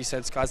 You know, as you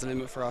said, sky's the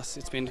limit for us.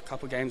 It's been a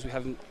couple of games we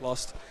haven't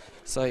lost.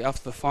 So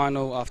after the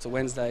final, after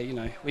Wednesday, you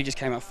know, we just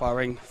came out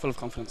firing, full of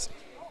confidence.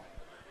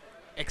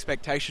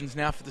 Expectations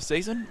now for the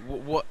season?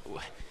 What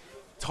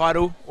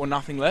title or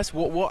nothing less.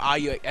 What are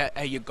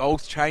your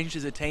goals changed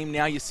as a team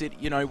now? You sit,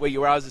 where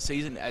you are as a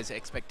season, as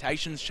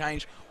expectations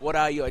change. What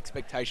are your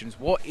expectations?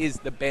 What is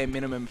the bare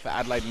minimum for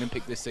Adelaide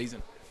Olympic this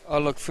season? Oh,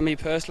 look, for me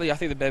personally, I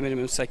think the bare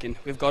minimum is second.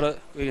 We've got it.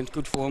 We're in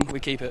good form. We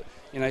keep it.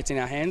 It's in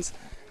our hands.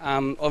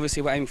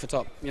 Obviously, we're aiming for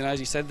top. As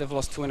you said, they've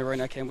lost 2 in a row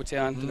now,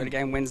 Campbelltown. They've got a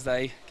game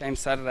Wednesday, game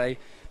Saturday.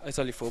 It's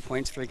only 4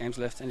 points, 3 games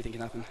left. Anything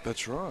can happen.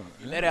 That's right.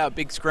 You let out a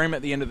big scream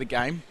at the end of the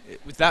game.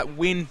 Was that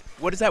win?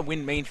 What does that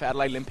win mean for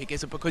Adelaide Olympic?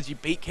 Is it because you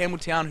beat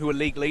Campbelltown, who are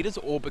league leaders,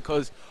 or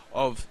because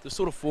of the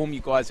sort of form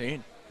you guys are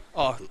in?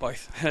 Oh,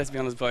 both. Let's be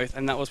honest, both.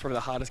 And that was probably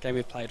the hardest game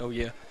we've played all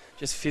year.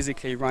 Just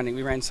physically running.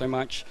 We ran so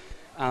much.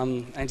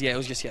 It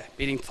was just,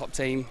 beating top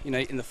team,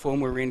 in the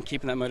form we're in,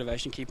 keeping that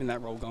motivation, keeping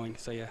that roll going.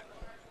 So, yeah.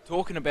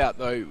 Talking about,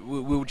 though,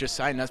 we were just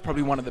saying that's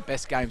probably one of the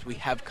best games we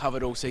have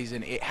covered all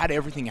season. It had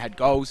everything. It had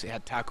goals. It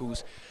had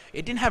tackles.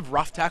 It didn't have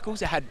rough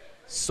tackles. It had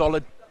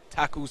solid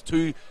tackles.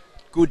 2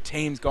 good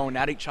teams going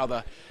at each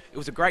other. It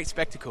was a great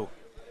spectacle.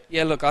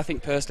 Yeah, look, I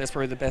think personally that's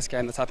probably the best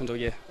game that's happened all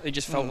year. It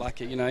just felt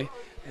like it,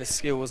 The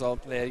skill was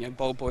up there,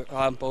 ball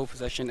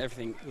possession,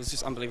 everything. It was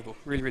just unbelievable.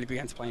 Really, really good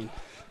game to play in.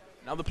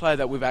 Another player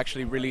that we've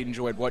actually really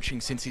enjoyed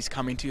watching since he's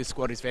come into your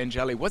squad is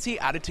Vangeli. What's he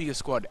added to your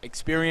squad?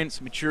 Experience,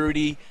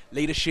 maturity,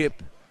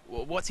 leadership?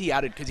 What's he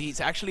added? Because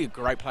he's actually a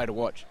great player to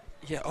watch.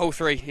 Yeah, all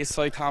 3. He's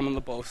so calm on the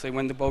ball. So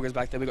when the ball goes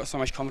back there, we've got so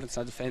much confidence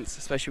in our defence,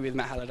 especially with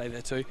Matt Halliday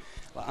there too.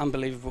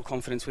 Unbelievable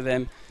confidence with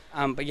them.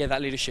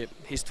 That leadership,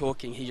 he's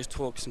talking. He just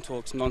talks and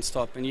talks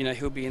non-stop. And,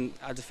 he'll be in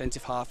our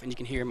defensive half and you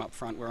can hear him up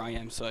front where I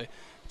am. So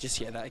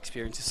that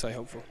experience is so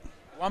helpful.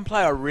 One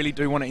player I really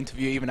do want to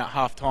interview even at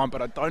half-time,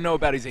 but I don't know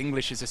about his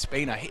English, is a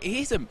spinner.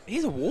 He's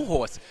a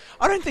warhorse.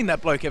 I don't think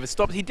that bloke ever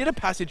stops. He did a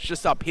passage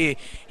just up here.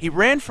 He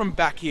ran from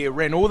back here,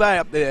 ran all the way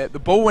up there. The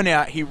ball went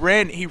out. He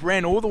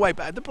ran all the way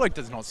back. The bloke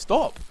does not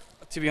stop.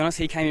 To be honest,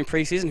 he came in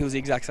pre-season. He was the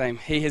exact same.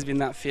 He has been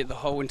that fit the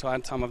whole entire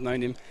time I've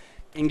known him.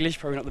 English,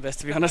 probably not the best,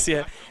 to be honest,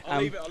 yeah.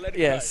 I'll let it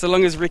go. So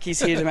long as Ricky's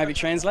here to maybe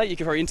translate, you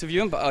can probably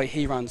interview him, but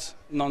he runs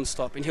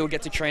non-stop, and he'll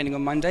get to training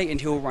on Monday,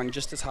 and he'll run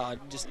just as hard.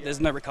 There's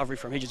no recovery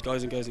from him. He just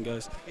goes and goes and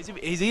goes.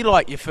 Is he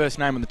like your first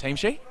name on the team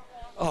sheet?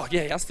 Oh,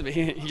 yeah, he has to be.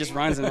 He just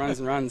runs and runs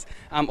and runs.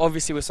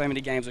 Obviously, with so many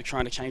games, we're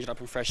trying to change it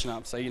up and freshen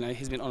up, so,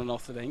 he's been on and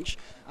off the bench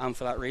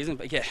for that reason,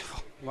 but yeah,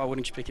 why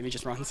wouldn't you pick him? He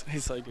just runs.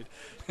 He's so good.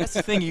 That's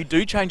the thing, you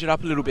do change it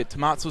up a little bit.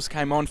 Tomatsos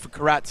came on for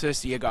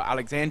Karatzis, you got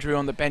Alexandria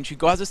on the bench. You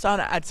guys are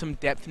starting to add some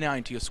depth now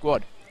into your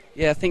squad.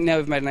 Yeah, I think now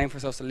we've made a name for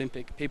ourselves at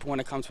Olympic. People want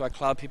to come to our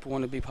club, people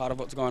want to be part of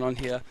what's going on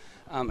here.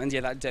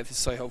 That depth is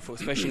so helpful,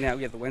 especially now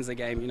we have the Wednesday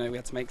game. We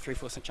had to make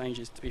 3-4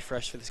 changes to be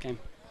fresh for this game.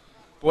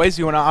 Boys,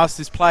 you want to ask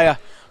this player,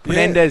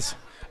 Menendez,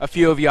 a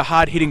few of your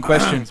hard-hitting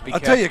questions? I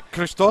tell you,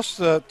 Christos,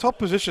 the top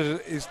position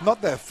is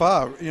not that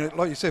far.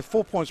 Like you said,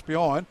 4 points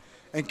behind.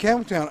 And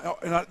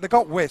Campbelltown, they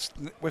got West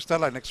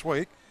Adelaide next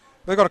week.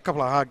 They've got a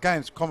couple of hard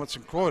games, Comets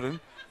and Croydon.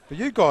 But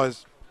you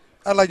guys,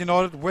 Adelaide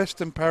United, West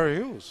and Parry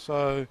Hills.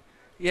 So...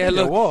 Yeah,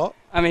 look,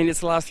 it's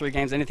the last 3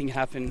 games, anything can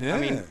happen.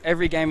 Yeah.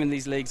 Every game in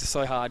these leagues is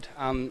so hard.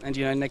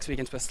 Next week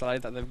against West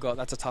Adelaide that they've got,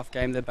 that's a tough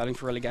game. They're battling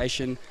for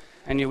relegation.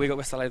 And we got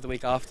West Adelaide the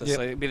week after,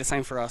 so it'll be the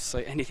same for us. So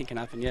anything can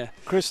happen, yeah.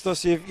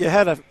 Christos, you're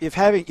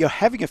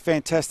having a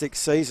fantastic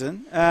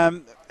season.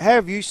 How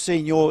have you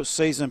seen your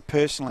season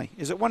personally?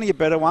 Is it one of your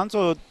better ones?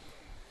 Or?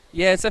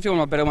 Yeah, it's definitely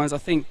one of my better ones. I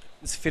think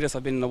it's the fittest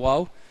I've been in a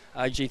while.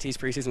 GT's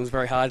pre-season was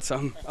very hard, so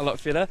I'm a lot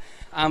fitter.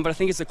 But I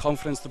think it's the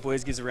confidence the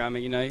boys gives around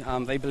me.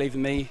 They believe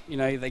in me.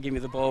 They give me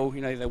the ball.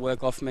 They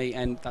work off me,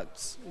 and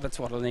that's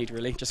what I need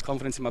really. Just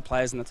confidence in my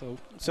players, and that's all.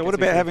 So what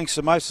about having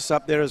Samosas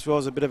up there as well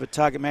as a bit of a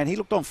target man? He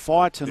looked on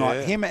fire tonight.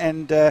 Yeah. Him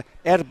and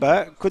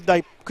Adeba,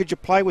 could you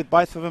play with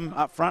both of them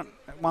up front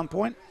at one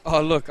point?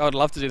 Oh look, I would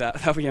love to do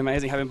that. That would be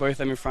amazing having both of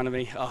them in front of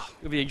me. Oh,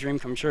 it would be a dream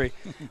come true.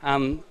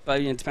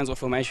 But it depends what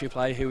formation we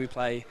play, who we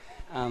play.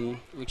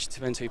 Which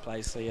depends who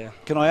plays, so yeah.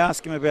 Can I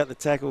ask him about the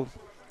tackle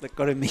that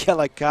got him the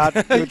yellow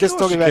card? We were just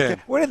talking about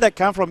where did that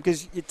come from?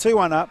 Because you're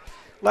 2-1 up,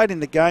 late in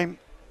the game,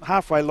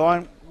 halfway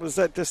line. Was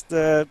that just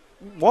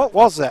what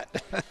was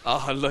that?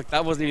 Oh look,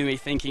 that wasn't even me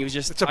thinking. It was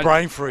just it's a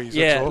brain freeze.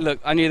 Yeah, that's all. Look,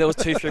 I knew there was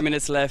 2-3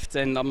 minutes left,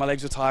 and my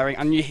legs were tiring.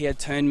 I knew he had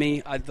turned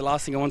me. The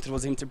last thing I wanted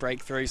was him to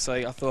break through. So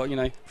I thought,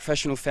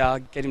 professional foul,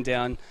 get him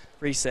down.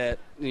 Reset,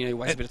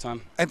 waste a bit of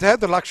time. And to have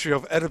the luxury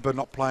of Adeba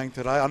not playing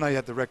today, I know you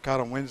had the red card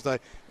on Wednesday,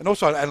 and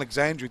also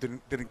Alexandria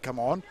didn't come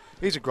on.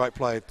 He's a great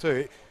player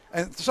too.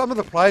 And some of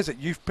the players that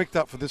you've picked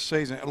up for this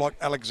season, like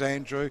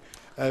Alexandria,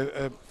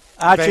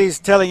 Archie's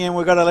telling him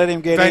we've got to let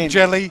him get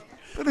Vangeli.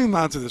 Let him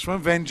answer this one.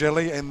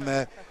 Vangeli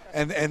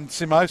and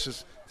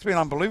Simosis. It's been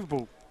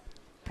unbelievable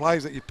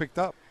players that you picked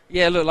up.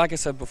 Yeah, look, like I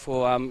said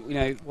before,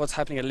 what's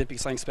happening at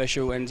Olympics is something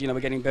special, and we're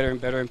getting better and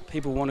better, and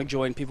people want to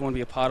join, people want to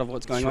be a part of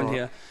what's going on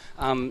here.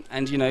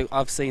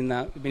 I've seen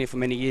that. We've been here for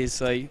many years,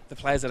 so the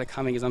players that are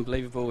coming is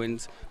unbelievable,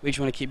 and we just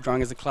want to keep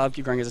growing as a club,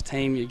 keep growing as a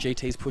team. Your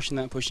GT's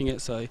pushing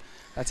it, so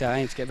that's our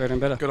aim, to get better and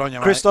better. Good on you,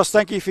 mate. Christos,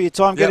 thank you for your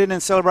time. Get in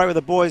and celebrate with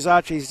the boys.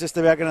 Archie's just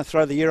about going to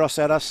throw the Euros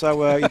at us,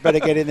 so you better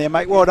get in there,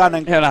 mate. Well done,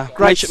 and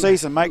great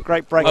season, mate.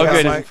 Great break.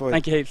 Good. For you.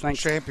 Thank you heaps. Thanks.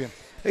 Champion.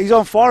 He's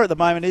on fire at the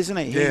moment, isn't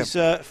he? Yeah.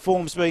 His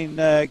form's been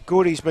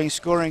good. He's been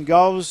scoring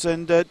goals.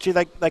 And, gee,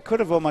 they could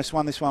have almost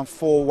won this one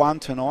 4-1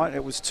 tonight.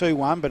 It was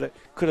 2-1, but it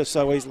could have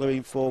so easily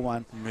been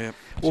 4-1. Yeah,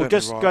 we'll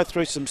just go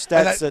through some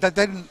stats. They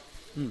didn't,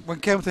 when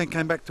Campbelltown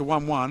came back to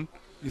 1-1,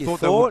 you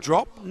thought they would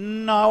drop?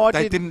 No, I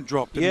didn't. They didn't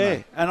drop, didn't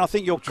they? And I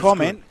think your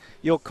comment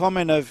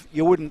of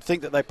you wouldn't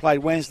think that they played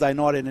Wednesday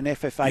night in an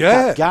FFA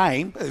Cup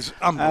game. It's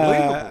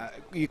unbelievable.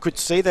 You could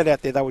see that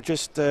out there. They were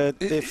just their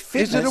fitness.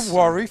 Is it a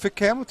worry for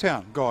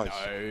Campbelltown, guys?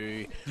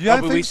 No. You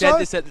don't think we so? said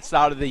this at the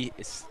start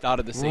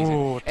of the season.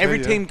 Ooh, Every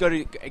team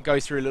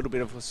goes through a little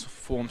bit of a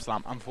form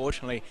slump.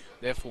 Unfortunately,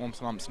 their form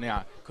slumps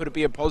now. Could it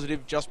be a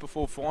positive just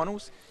before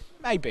finals?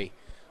 Maybe.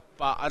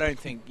 But I don't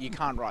think you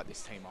can't write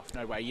this team off.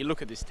 No way. You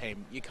look at this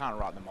team, you can't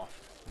write them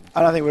off.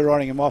 I don't think we're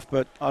writing them off,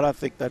 but I don't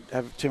think they'd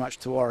have too much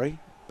to worry.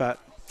 But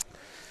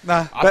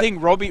nah, I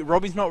think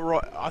Robbie's not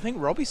right. I think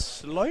Robbie's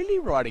slowly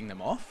writing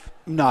them off.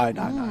 No.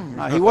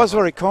 He was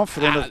very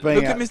confident of being.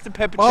 Look at Mr.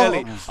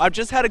 Peppicelli. I've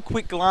just had a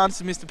quick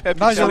glance at Mr.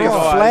 Peppicelli's No, you're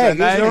eyes.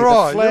 right. You're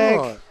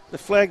right. The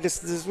flag.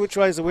 This is which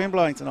way is the wind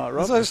blowing tonight,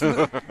 Rob? Bomber,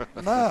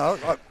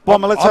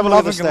 let's have a look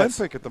at the stats.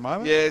 Olympic at the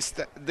moment. Yes,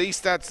 these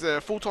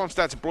stats, full-time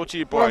stats, are brought to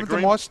you by What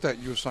happened to my stat?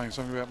 You were saying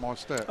something about my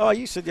stat. Oh,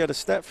 you said you had a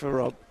stat for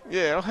Rob.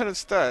 Yeah, I had a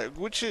stat.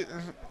 Which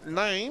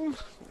name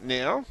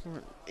now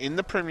in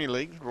the Premier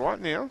League right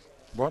now?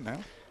 Right now.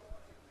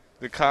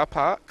 The car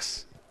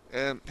parks.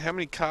 How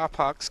many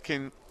cars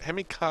can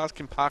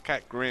park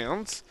at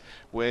grounds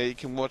where you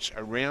can watch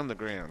around the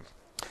ground?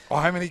 Oh,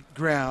 how many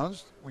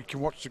grounds we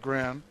can watch the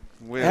ground?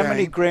 How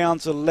many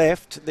grounds are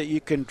left that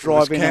you can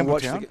drive in and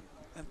watch?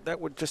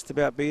 That would just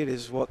about be it,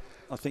 is what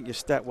I think your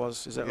stat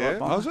was. Is that right,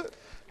 Bob? Was it?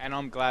 And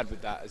I'm glad with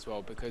that as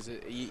well, because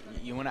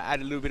you want to add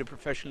a little bit of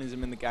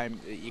professionalism in the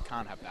game. You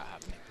can't have that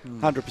happening.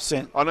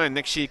 100%. I know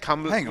next year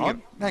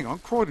Cumberland. Hang on.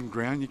 Croydon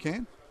ground you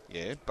can.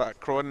 Yeah, but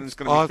Croydon's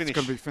going to be finished. It's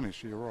going to be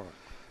finished. You're right.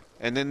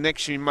 And then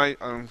next year, mate,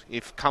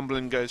 if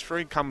Cumberland goes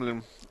through,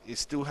 Cumberland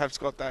still has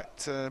got that.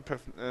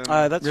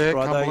 That's right.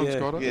 Cumberland's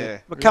got it.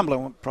 Yeah. But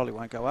Cumberland probably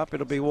won't go up.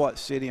 It'll be White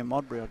City and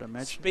Modbury, I'd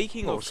imagine.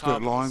 Speaking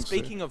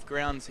of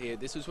grounds here,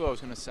 this is what I was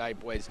going to say,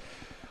 boys.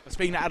 I was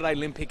speaking to Adelaide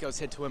Olympic. I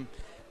said to him,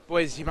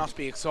 boys, you must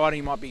be excited.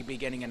 You might be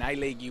getting an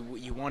A-League.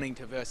 You wanting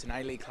to verse an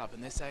A-League club.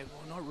 And they say,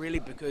 well, not really,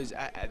 because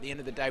at the end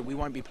of the day, we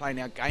won't be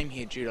playing our game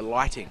here due to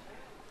lighting.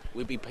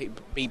 We'll be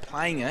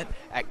playing it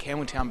at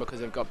Campbelltown because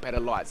they've got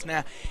better lights.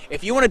 Now,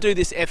 if you want to do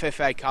this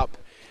FFA Cup,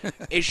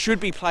 it should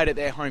be played at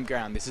their home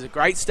ground. This is a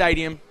great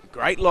stadium,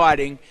 great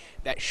lighting.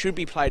 That should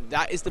be played.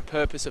 That is the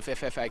purpose of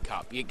FFA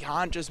Cup. You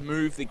can't just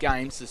move the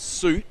games to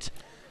suit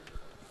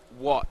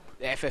what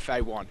the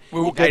FFA want.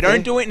 They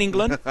don't do it in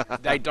England.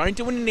 They don't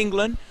do it in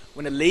England.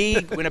 When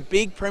a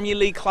big Premier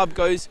League club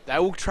goes, they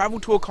will travel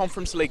to a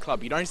Conference League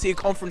club. You don't see a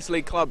Conference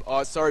League club,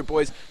 oh, sorry,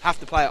 boys, have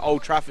to play at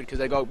Old Trafford because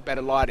they got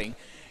better lighting.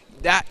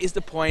 That is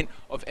the point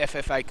of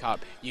FFA Cup.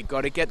 You've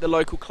got to get the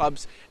local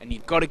clubs and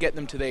you've got to get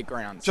them to their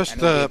grounds. And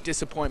it'll be a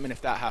disappointment if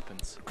that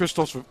happens.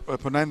 Christos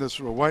Fernandez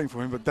were waiting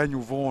for him, but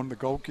Daniel Vaughan, the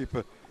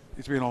goalkeeper,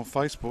 he's been on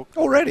Facebook.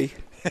 Already?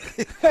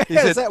 How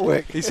does that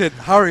work? He said,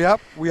 hurry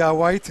up, we are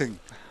waiting.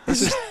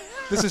 This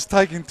is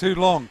taking too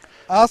long.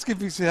 Ask if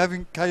he's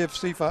having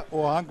KFC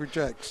or Hungry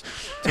Jacks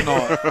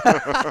tonight.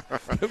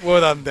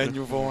 Well done,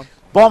 Daniel Vaughan.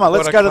 Bomber,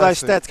 let's go to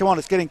those stats. Come on,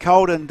 it's getting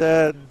cold and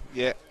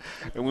yeah.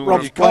 And we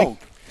Rob's cold.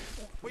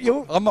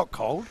 I'm not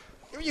cold.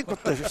 You've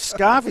got the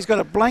scarf. He's got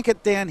a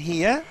blanket down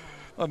here.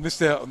 I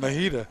missed out on the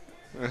heater.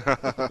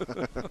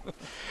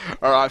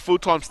 All right,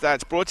 full-time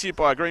stats brought to you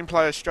by Green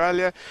Play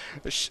Australia.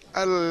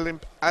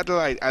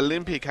 Adelaide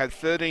Olympic had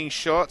 13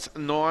 shots,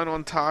 9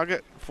 on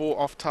target, 4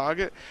 off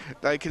target.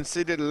 They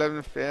conceded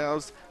 11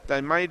 fouls.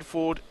 They made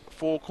 4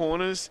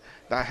 corners.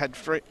 They had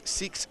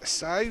 6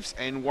 saves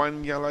and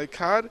 1 yellow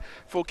card.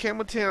 For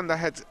Campbelltown, they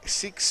had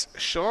 6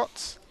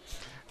 shots,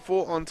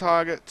 4 on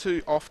target,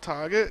 2 off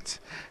target.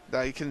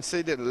 They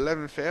conceded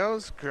 11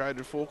 fouls,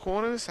 created 4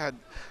 corners, had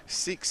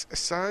 6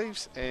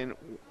 saves and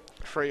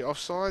 3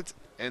 offsides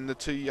and the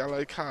 2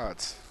 yellow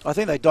cards. I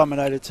think they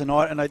dominated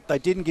tonight, and they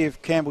didn't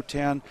give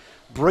Campbelltown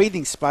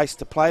breathing space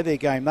to play their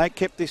game. They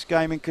kept this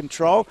game in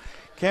control.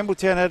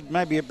 Campbelltown had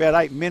maybe about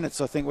 8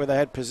 minutes, I think, where they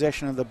had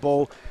possession of the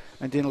ball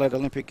and didn't let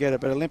Olympic get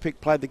it. But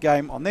Olympic played the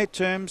game on their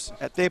terms,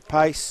 at their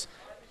pace,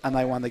 and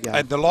they won the game.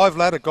 And the live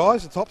ladder,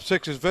 guys, the top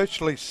 6 is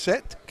virtually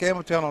set.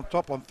 Campbelltown on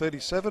top on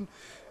 37,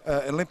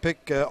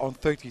 Olympic on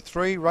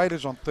 33,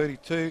 Raiders on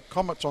 32,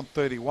 Comets on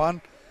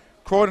 31,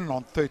 Croydon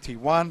on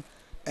 31,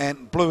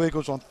 and Blue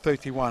Eagles on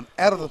 31.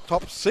 Out of the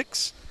top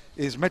 6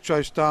 is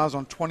Metro Stars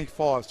on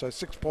 25, so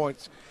 6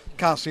 points.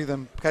 Can't see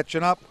them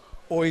catching up,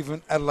 or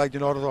even Adelaide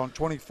United on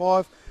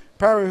 25.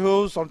 Parry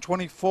Hills on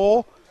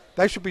 24.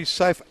 They should be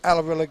safe out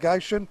of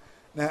relegation.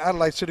 Now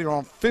Adelaide City are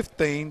on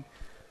 15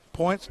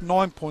 points,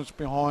 9 points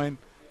behind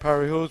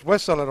Parry Hills.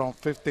 West Adelaide on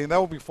 15. They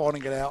will be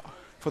fighting it out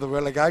for the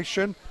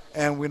relegation,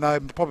 and we know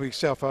probably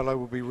South Adelaide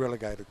will be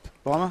relegated.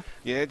 Bomber?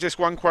 Yeah, just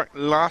one quick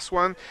last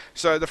one.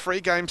 So the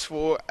 3 games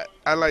for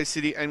Adelaide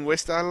City and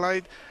West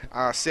Adelaide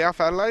are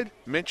South Adelaide,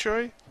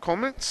 Metro,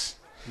 Comets.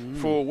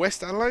 for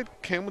West Adelaide,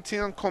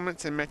 Campbelltown,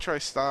 Comets and Metro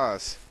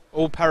Stars.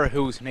 All Para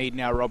Hills need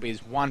now, Rob,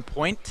 is 1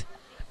 point,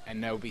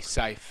 and they'll be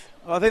safe.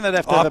 I think they'd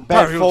have to have a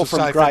bad fall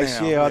from grace.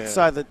 Now, I'd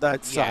say that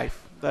they'd safe.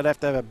 They'd have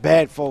to have a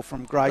bad fall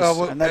from grace,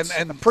 and that's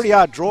a pretty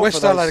hard draw West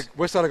for those. Adelaide,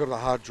 West Adelaide got a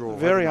hard draw.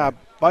 Very hard.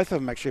 Both of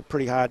them actually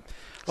pretty hard.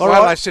 All right.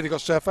 Adelaide City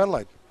got South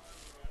Adelaide.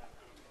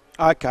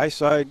 Okay,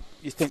 so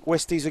you think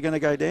Westies are going to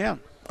go down?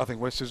 I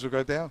think Westies will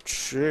go down.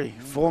 Gee,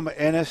 former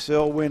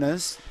NSL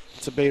winners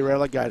to be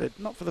relegated.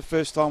 Not for the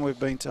first time, we've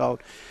been told.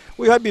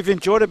 We hope you've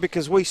enjoyed it,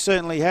 because we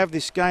certainly have.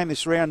 This game,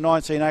 this round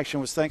 19 action,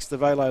 was thanks to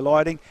Velo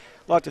Lighting.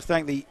 I'd like to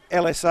thank the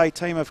LSA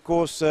team, of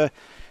course,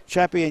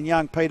 Chappie and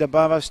young Peter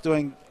above us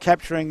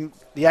capturing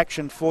the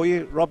action for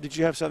you. Rob, did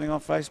you have something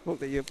on Facebook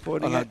that you're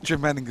pointing at?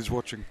 Jim Manning is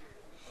watching.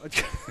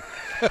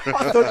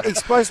 I thought he's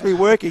supposed to be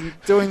working,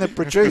 doing the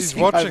producing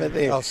He's watching over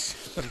there.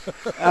 us.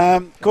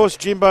 Of course,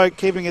 Jimbo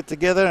keeping it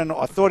together, and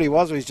I thought he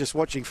was just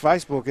watching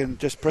Facebook and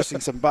just pressing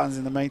some buttons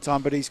in the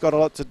meantime, but he's got a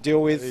lot to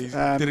deal with. He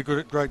did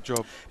a great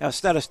job. Our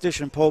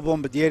statistician, Paul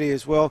Bombadietti,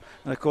 as well,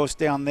 and of course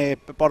down there,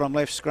 bottom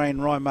left screen,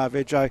 Ryan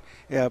Marveggio,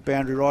 our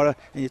boundary rider,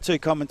 and your two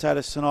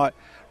commentators tonight,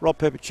 Rob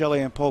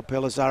Peppicelli and Paul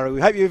Pellizzari. We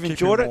hope you've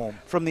enjoyed it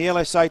from the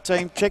LSA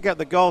team. Check out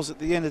the goals at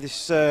the end of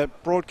this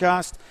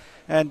broadcast,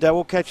 and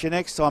we'll catch you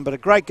next time. But a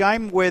great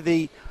game where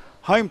the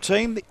home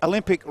team, the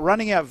Olympic,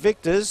 running out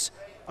victors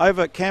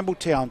over at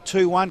Campbelltown,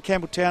 2-1.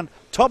 Campbelltown,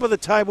 top of the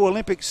table.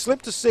 Olympic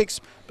slipped to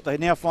 6, but they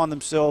now find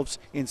themselves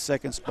in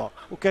second spot.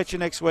 We'll catch you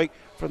next week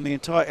from the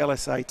entire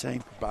LSA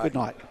team. Bye. Good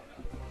night.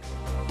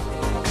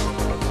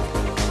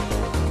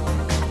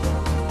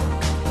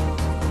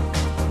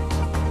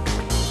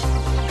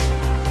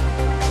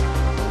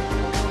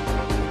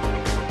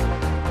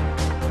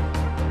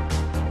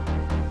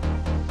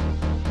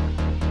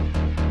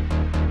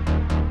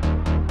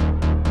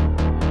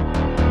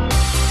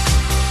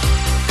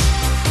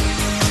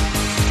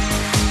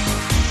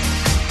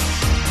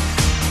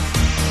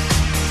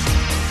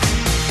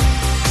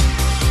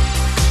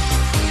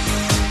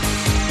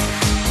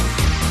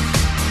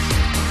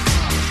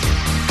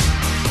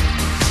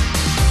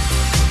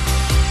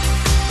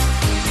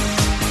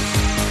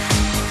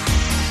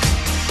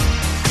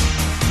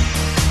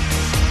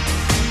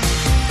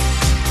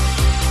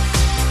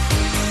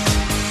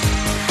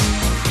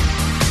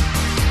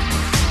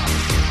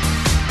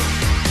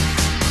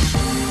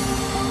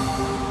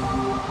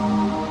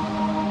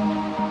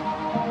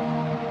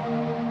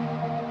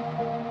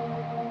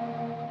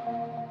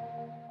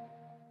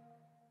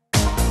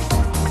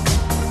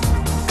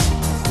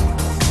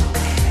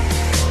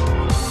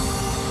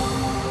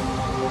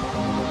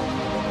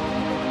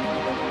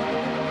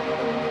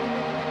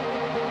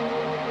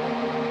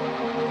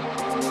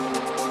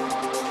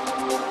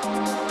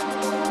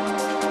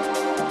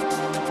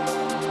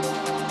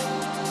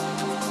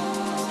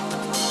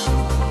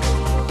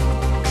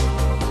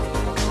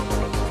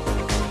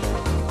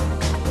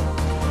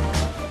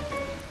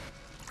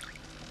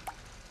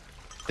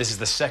 This is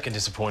the second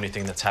disappointing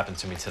thing that's happened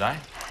to me today.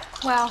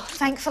 Well,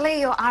 thankfully,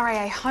 your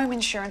RAA home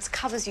insurance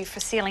covers you for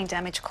ceiling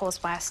damage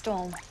caused by a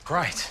storm.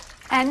 Great.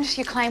 And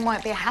your claim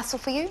won't be a hassle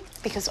for you,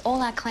 because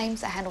all our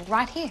claims are handled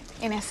right here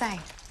in SA.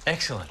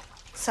 Excellent.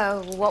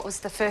 So, what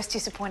was the first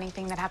disappointing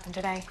thing that happened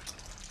today?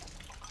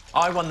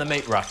 I won the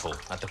meat raffle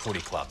at the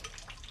footy club.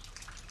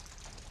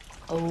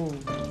 Oh.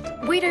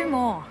 We do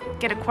more.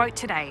 Get a quote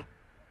today.